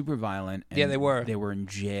 and they were super violent. And Yeah, they were. They were in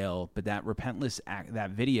jail, but that Repentless that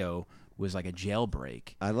video was like a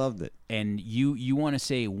jailbreak. I loved it. And you want to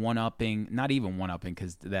say one-upping, not even one-upping,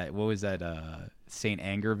 because that, what was that, Saint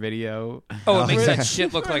Anger video? Oh, it makes that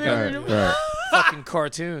shit look like a Right. fucking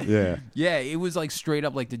cartoon. Yeah. Yeah, it was like straight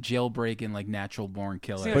up like the jailbreak and like Natural Born He's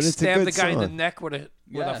Killer. gonna But it's a stab good the guy in the song. neck with a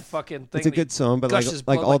Yes. fucking thing. It's a that good song, but gushes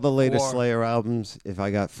like blood all like the later war. Slayer albums, if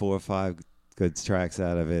I got 4 or 5 good tracks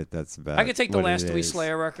out of it, that's about I could take the what last it 3 is.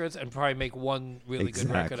 Slayer records and probably make one really good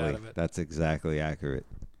record out of it. That's exactly accurate.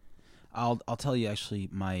 I'll tell you actually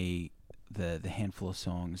the handful of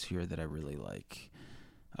songs here that I really like.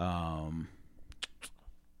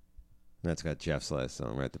 That's got Jeff's last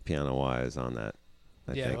song, right? The Piano Wires on that.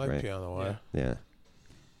 I Yeah, think, I like right? Piano Wire. Yeah.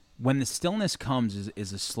 When the Stillness Comes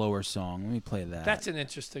is a slower song. Let me play that. That's an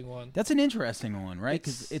interesting one. That's an interesting one, right?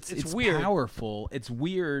 Because It's it's weird. powerful. It's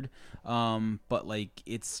weird, but like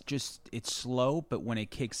it's slow. But when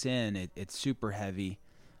it kicks in, it's super heavy.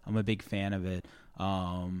 I'm a big fan of it.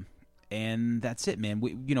 And that's it, man.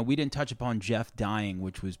 We didn't touch upon Jeff dying,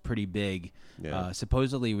 which was pretty big. Yeah.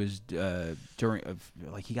 Supposedly it was during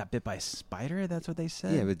like he got bit by a spider. That's what they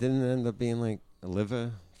said. Yeah, but didn't it end up being like a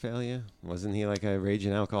liver failure? Wasn't he like a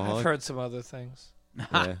raging alcoholic? I've heard some other things.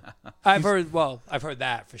 Yeah. I've heard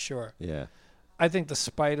that for sure. Yeah. I think the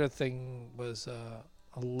spider thing was a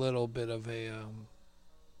little bit of a.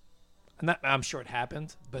 I'm sure it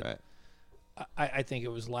happened, but Right. I think it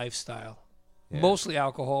was lifestyle, Yeah. mostly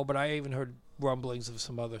alcohol. But I even heard rumblings of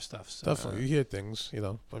some other stuff. So, Definitely, you hear things, I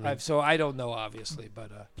mean, so I don't know, obviously,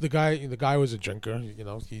 but the guy was a drinker.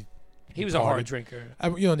 he was a hard partied. drinker.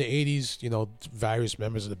 In the '80s, various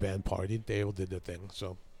members of the band partied. They all did their thing.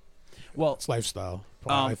 So Well, it's lifestyle.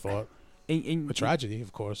 Probably, I thought a tragedy,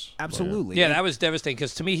 of course. absolutely. Yeah, that was devastating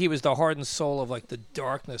because to me he was the heart and soul of like the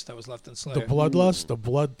darkness that was left in Slayer. The bloodlust, the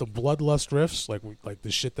bloodlust riffs, like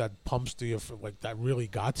the shit that pumps to you, that really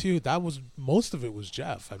got to you. That was most of it was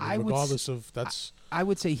Jeff. I mean, I would regardless of that's I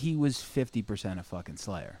would say he was 50% a fucking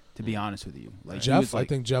Slayer. To be honest with you, like he Jeff. was like, I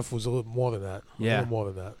think Jeff was a little more than that. Yeah. a little more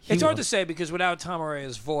than that. It's hard to say because without Tom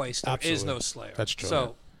Araya's voice, there is Absolutely. no Slayer. That's true.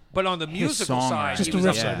 So, but on the musical songwriting. side, Just he the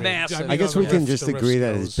was riffs, a I mean. massive. I guess we can just the riff agree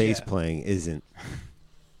that his skills. bass Yeah. playing isn't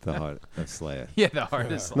the heart of Slayer. yeah, the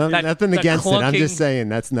hardest. Nothing that against it. I'm clunking- just saying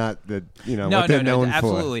that's not the No, what they're known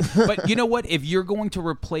absolutely. for. But you know what? If you're going to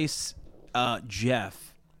replace Jeff,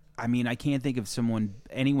 I mean, I can't think of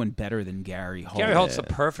anyone better than Gary Holt. Gary Holt's the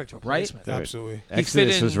perfect replacement. Absolutely. He fit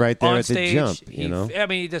Exodus in was right there on at the stage. jump. I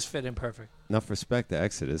mean, he just fit in perfect. Enough respect to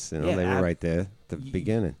Exodus. Yeah, They were right there at the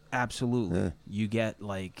beginning. Absolutely. Yeah. You get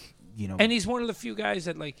like And he's one of the few guys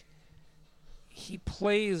that like he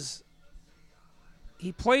plays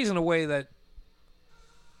in a way that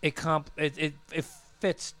it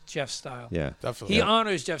fits Jeff's style. Yeah. Definitely. He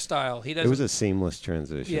honors Jeff's style. He It doesn't. was a seamless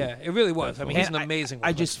transition. Yeah, it really was. I mean, he's an And amazing.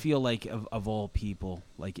 I just replacement. feel like of all people,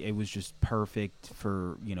 like it was just perfect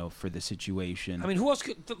for for the situation. I mean, who else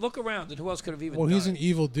could look around and who else could have even? Well, he's done an it?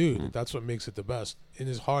 evil dude. That's what makes it the best. In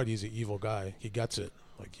his heart, he's an evil guy. He gets it.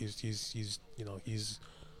 Like he's he's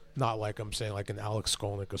not like I'm saying like an Alex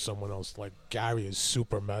Skolnick or someone else. Like Gary is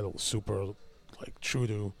super metal, super like true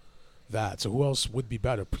to that. So who else would be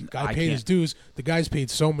better? Guy I paid his can't- dues. The guy's paid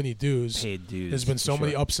so many dues. Paid dues. There's been so for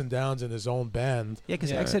many sure. ups and downs in his own band. Yeah,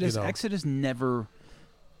 because Yeah, Exodus never.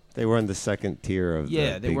 They were in the second tier of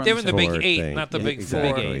Yeah, the they big were They were in the big four eight, thing. not the Yeah, big exactly.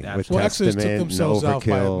 four. Big eight, With Well, Exodus took Testament and themselves out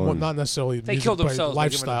by Overkill well, and- not necessarily They music, killed but themselves by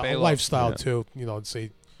giving lifestyle, them Bailoff. lifestyle Yeah. too. And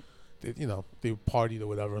say, they partied or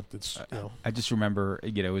whatever. It's I just remember,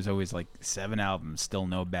 it was always like 7 albums, still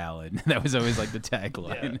no ballad. That was always like the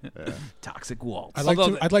tagline. Toxic Waltz.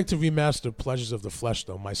 I'd like to remaster Pleasures of the Flesh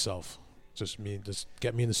though myself. Just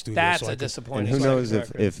get me in the studio. That's so I a could- And disappointing. who Slayer knows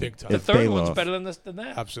record. if Big time. the third one's Bailoff, better than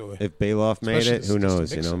that. Absolutely, if Bailoff made Especially it, who just a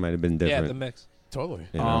knows? mixer. It might have been Yeah, different. the mix. totally.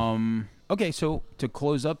 you know? Okay, so to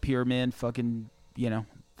close up here, man, fucking,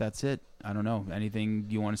 that's it. I don't know. Anything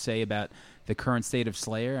you want to say about the current state of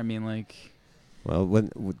Slayer? I mean, like, Well, what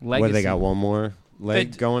they Legacy. got one more leg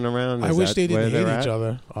It- going around? I Is wish that they where didn't they're hate each at?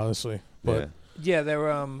 other, honestly. But Yeah,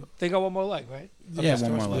 they got one more leg, right? yeah,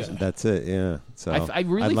 one more yeah. lesson. That's it. Yeah. So I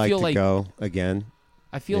really I'd like feel to like go again.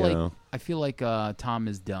 I feel you like know. Tom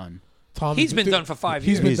is done. Tom, He's been done for 5 He's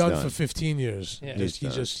years. been He's done done. for 15 years. Yeah.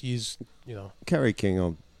 He's Kerry King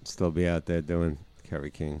will still be out there doing Kerry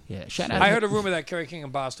King. Yeah, shout out. I heard a rumor that Kerry King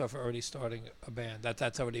and Bostov are already starting a band.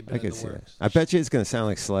 That's already been I in could the see it. works. I bet you it's going to sound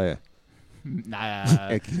like Slayer. Nah.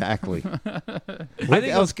 Exactly.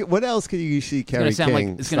 What else could you see Kerry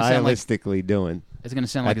King stylistically doing? It's going to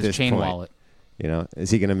sound like at his this chain point? wallet. You know, is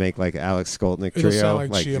he going to make like Alex Skolnick It'll trio? sound like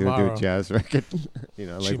Like he's going to do a Chiamaro. jazz record? You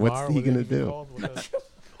know, like what's he going to do?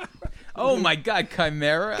 Oh my God,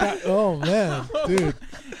 Chimera. Oh man, dude.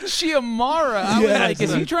 Chiamara. I was Yeah, like,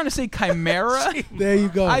 is he trying to say Chimera? There you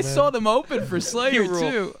go. I man. saw them open for Slayer rule.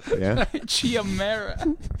 too. Yeah.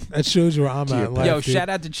 Chiamera. That shows you where I'm at in life. Yo, dude. shout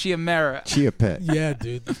out to Chiamera. Chia Pet. Yeah,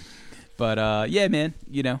 dude. But yeah, man,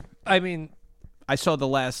 you know, I mean, I saw the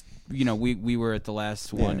last, you know, we were at the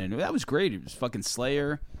last one, Yeah. and that was great. It was fucking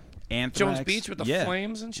Slayer, Anthrax. Jones Beach with the yeah.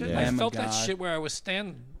 flames and shit. Yeah. I Oh my felt that God. shit where I was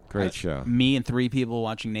standing. Great show. Me and 3 people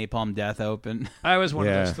watching Napalm Death open. I was one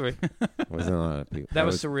Yeah. of those 3. Wasn't a lot of people. That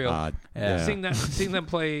was surreal. Odd. Yeah. Seeing them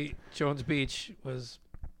play Jones Beach was.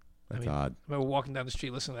 That's I mean, odd. I remember walking down the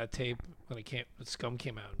street listening to that tape when Scum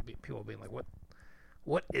came out, and people being like,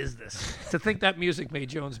 "What is this?" To think that music made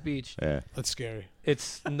Jones Beach, Yeah. That's scary.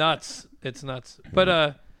 it's nuts. It's nuts. But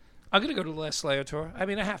I'm gonna go to the last Slayer tour. I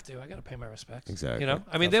mean, I have to. I gotta pay my respects. Exactly. You know,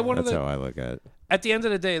 I mean, they're one of That's the. how I look at it. At the end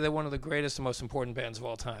of the day, they're one of the greatest and most important bands of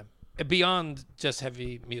all time. Beyond just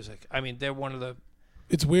heavy music. I mean, they're one of the.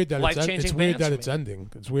 It's weird that Life-changing it's weird bands that for it's me. ending.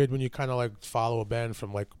 It's weird when you kind of like follow a band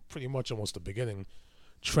from like pretty much almost the beginning,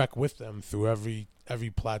 trek with them through every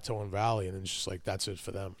plateau and valley, and it's just like that's it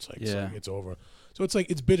for them. It's like, it's over. So it's like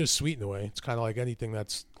it's bittersweet in a way. It's kind of like anything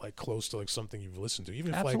that's like close to like something you've listened to,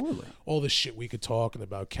 even if like Absolutely. all the shit we could talking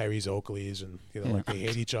about Kerry's Oakleys and you know like they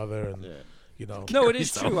hate each other and you know No, it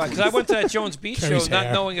is true. Because I went to that Jones Beach show Kerry's not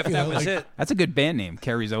hair. knowing if You that know, was like- it. That's a good band name,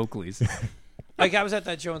 Kerry's Oakleys. Like I was at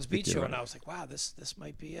that Jones Beach show and I was like, wow, this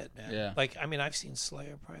might be it, man. Yeah. Like, I mean, I've seen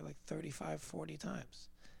Slayer probably like 35, 40 times.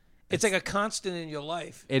 It's like a constant in your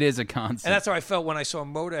life. It is a constant. And that's how I felt when I saw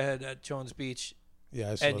Motorhead at Jones Beach.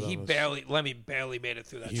 yeah. I saw And that he was- barely made it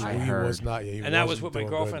through that he, show. I he heard. was not. Yeah, he And that was wasn't with my doing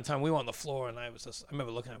girlfriend good. at the time. We were on the floor and I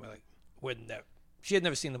remember looking at me like, she had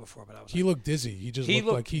never seen them before, but I was He like, looked dizzy. He just he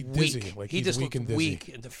looked like he dizzy. weak. Like He he's just weak looked and dizzy. weak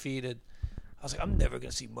and defeated. I was like, I'm never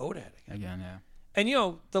going to see Motorhead again. Again, yeah. And you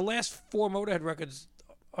know, the last 4 Motorhead records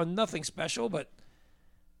are nothing special, but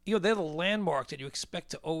you know, they're the landmark that you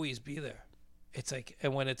expect to always be there. It's like,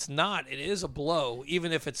 and when it's not, it is a blow,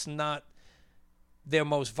 even if it's not their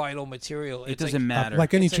most vital material. It It's like, doesn't matter.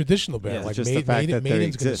 Like any It's like- traditional band, yeah, like just the fact that they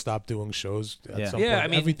Maiden's going to exist. stop doing shows at Yeah. some yeah, point. I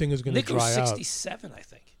mean, Everything is going to Nick was dry out. 67, I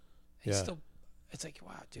think. He's Yeah. still. It's like,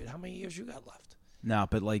 wow, dude, how many years you got left? No,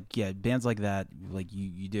 but like, yeah, bands like that, like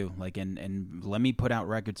you do, like, and Lemmy put out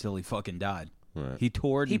records till he fucking died. Right. He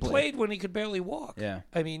toured. He and played when he could barely walk. Yeah.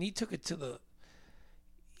 I mean, he took it to the.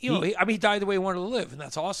 You know, he died the way he wanted to live, and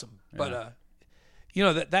that's awesome. But you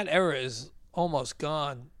know that era is almost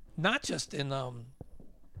gone. Not just in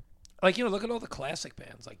like you know, look at all the classic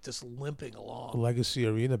bands like just limping along. Legacy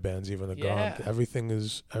arena bands even are Yeah. gone. Everything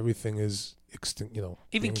is extinct. You know,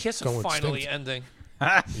 Even being- Kiss going are finally extinct. ending.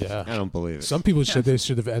 Yeah. I don't believe it. Some people said they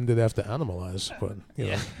should have ended after Animalize, but you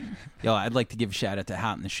know, Yo, I'd like to give a shout out to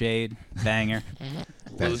Hot in the Shade, banger.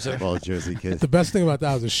 Loser. Well, Jersey Kids. the best thing about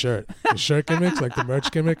that was the shirt. The shirt gimmicks, like the merch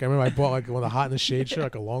gimmick. I remember I bought like one of the Hot in the Shade shirt,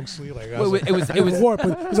 like a long sleeve. Like I Well, was like, it was- I never wore it,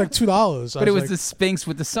 but it was like $2. But it was like, the Sphinx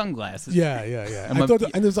with the sunglasses. yeah. I'm I a- thought,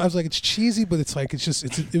 and I was like, it's cheesy, but it's like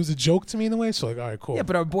it was a joke to me in a way. So like, all right, cool. Yeah,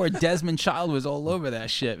 but our boy Desmond Child was all over that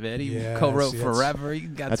shit, man. He Yeah, co-wrote see, that's- Forever. He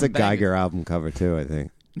got That's some a Geiger bangers. album cover too, I think.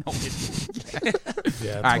 No, it-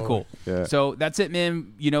 yeah, all right, totally. cool. Yeah. So that's it,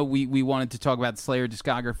 man. You know, we wanted to talk about the Slayer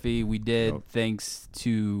discography. We did, Yep. thanks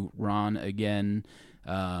to Ron again.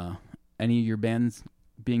 Any of your bands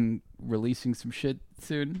releasing some shit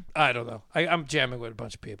soon? I don't know. I'm jamming with a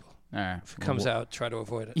bunch of people. All right. If it comes out, try to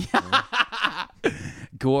avoid it.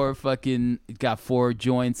 Gore fucking got 4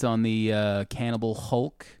 joints on the Cannibal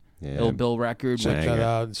Hulk Yeah. Ill Bill record. Check which- that Banger.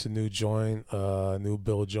 out. It's a new joint, new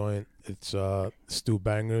Bill joint. It's Stu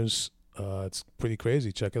Bangers. It's pretty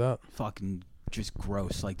crazy. Check it out. fucking just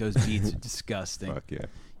gross. Like those beats are disgusting. Fuck yeah.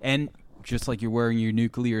 And just like you're wearing your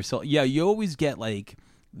nuclear salt. Yeah, you always get like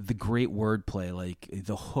the great wordplay. Like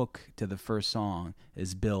the hook to the first song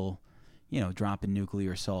is Bill, you know, dropping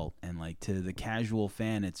nuclear salt. And like to the casual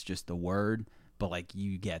fan, it's just the word, but like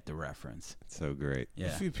you get the reference. It's so great. A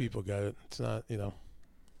Yeah. few people got it. It's not,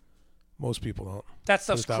 most people don't. That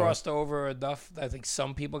stuff's Put it that way. crossed over enough. I think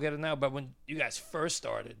some people get it now. But when you guys first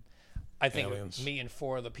started, I think Aliens. me and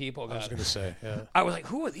 4 other people I was got gonna it. say, yeah. I was like,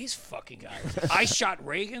 who are these fucking guys? I shot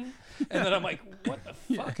Reagan, and then I'm like, what the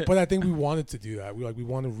fuck? But I think we wanted to do that. We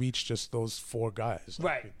want to reach just those 4 guys. Like,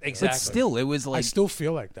 Right, exactly. But still, it was I like still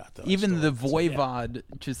feel like that though. I even still- the Voivod,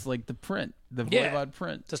 just like the print, the Yeah. Voivod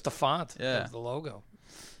print. Just the font Yeah. of the logo.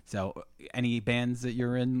 So, any bands that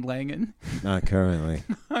you're in, Langan? Not currently.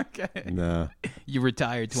 Okay. No. You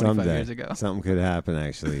retired 25 Someday. years ago. Something could happen,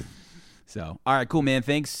 actually. So, all right, cool, man.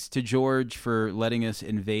 Thanks to George for letting us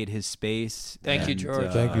invade his space. Thank you, And,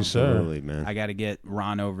 George. Thank you, sir. Absolutely, man. I got to get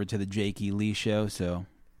Ron over to the Jakey Lee show, so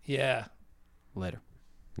Yeah. later.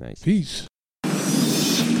 Nice. Peace.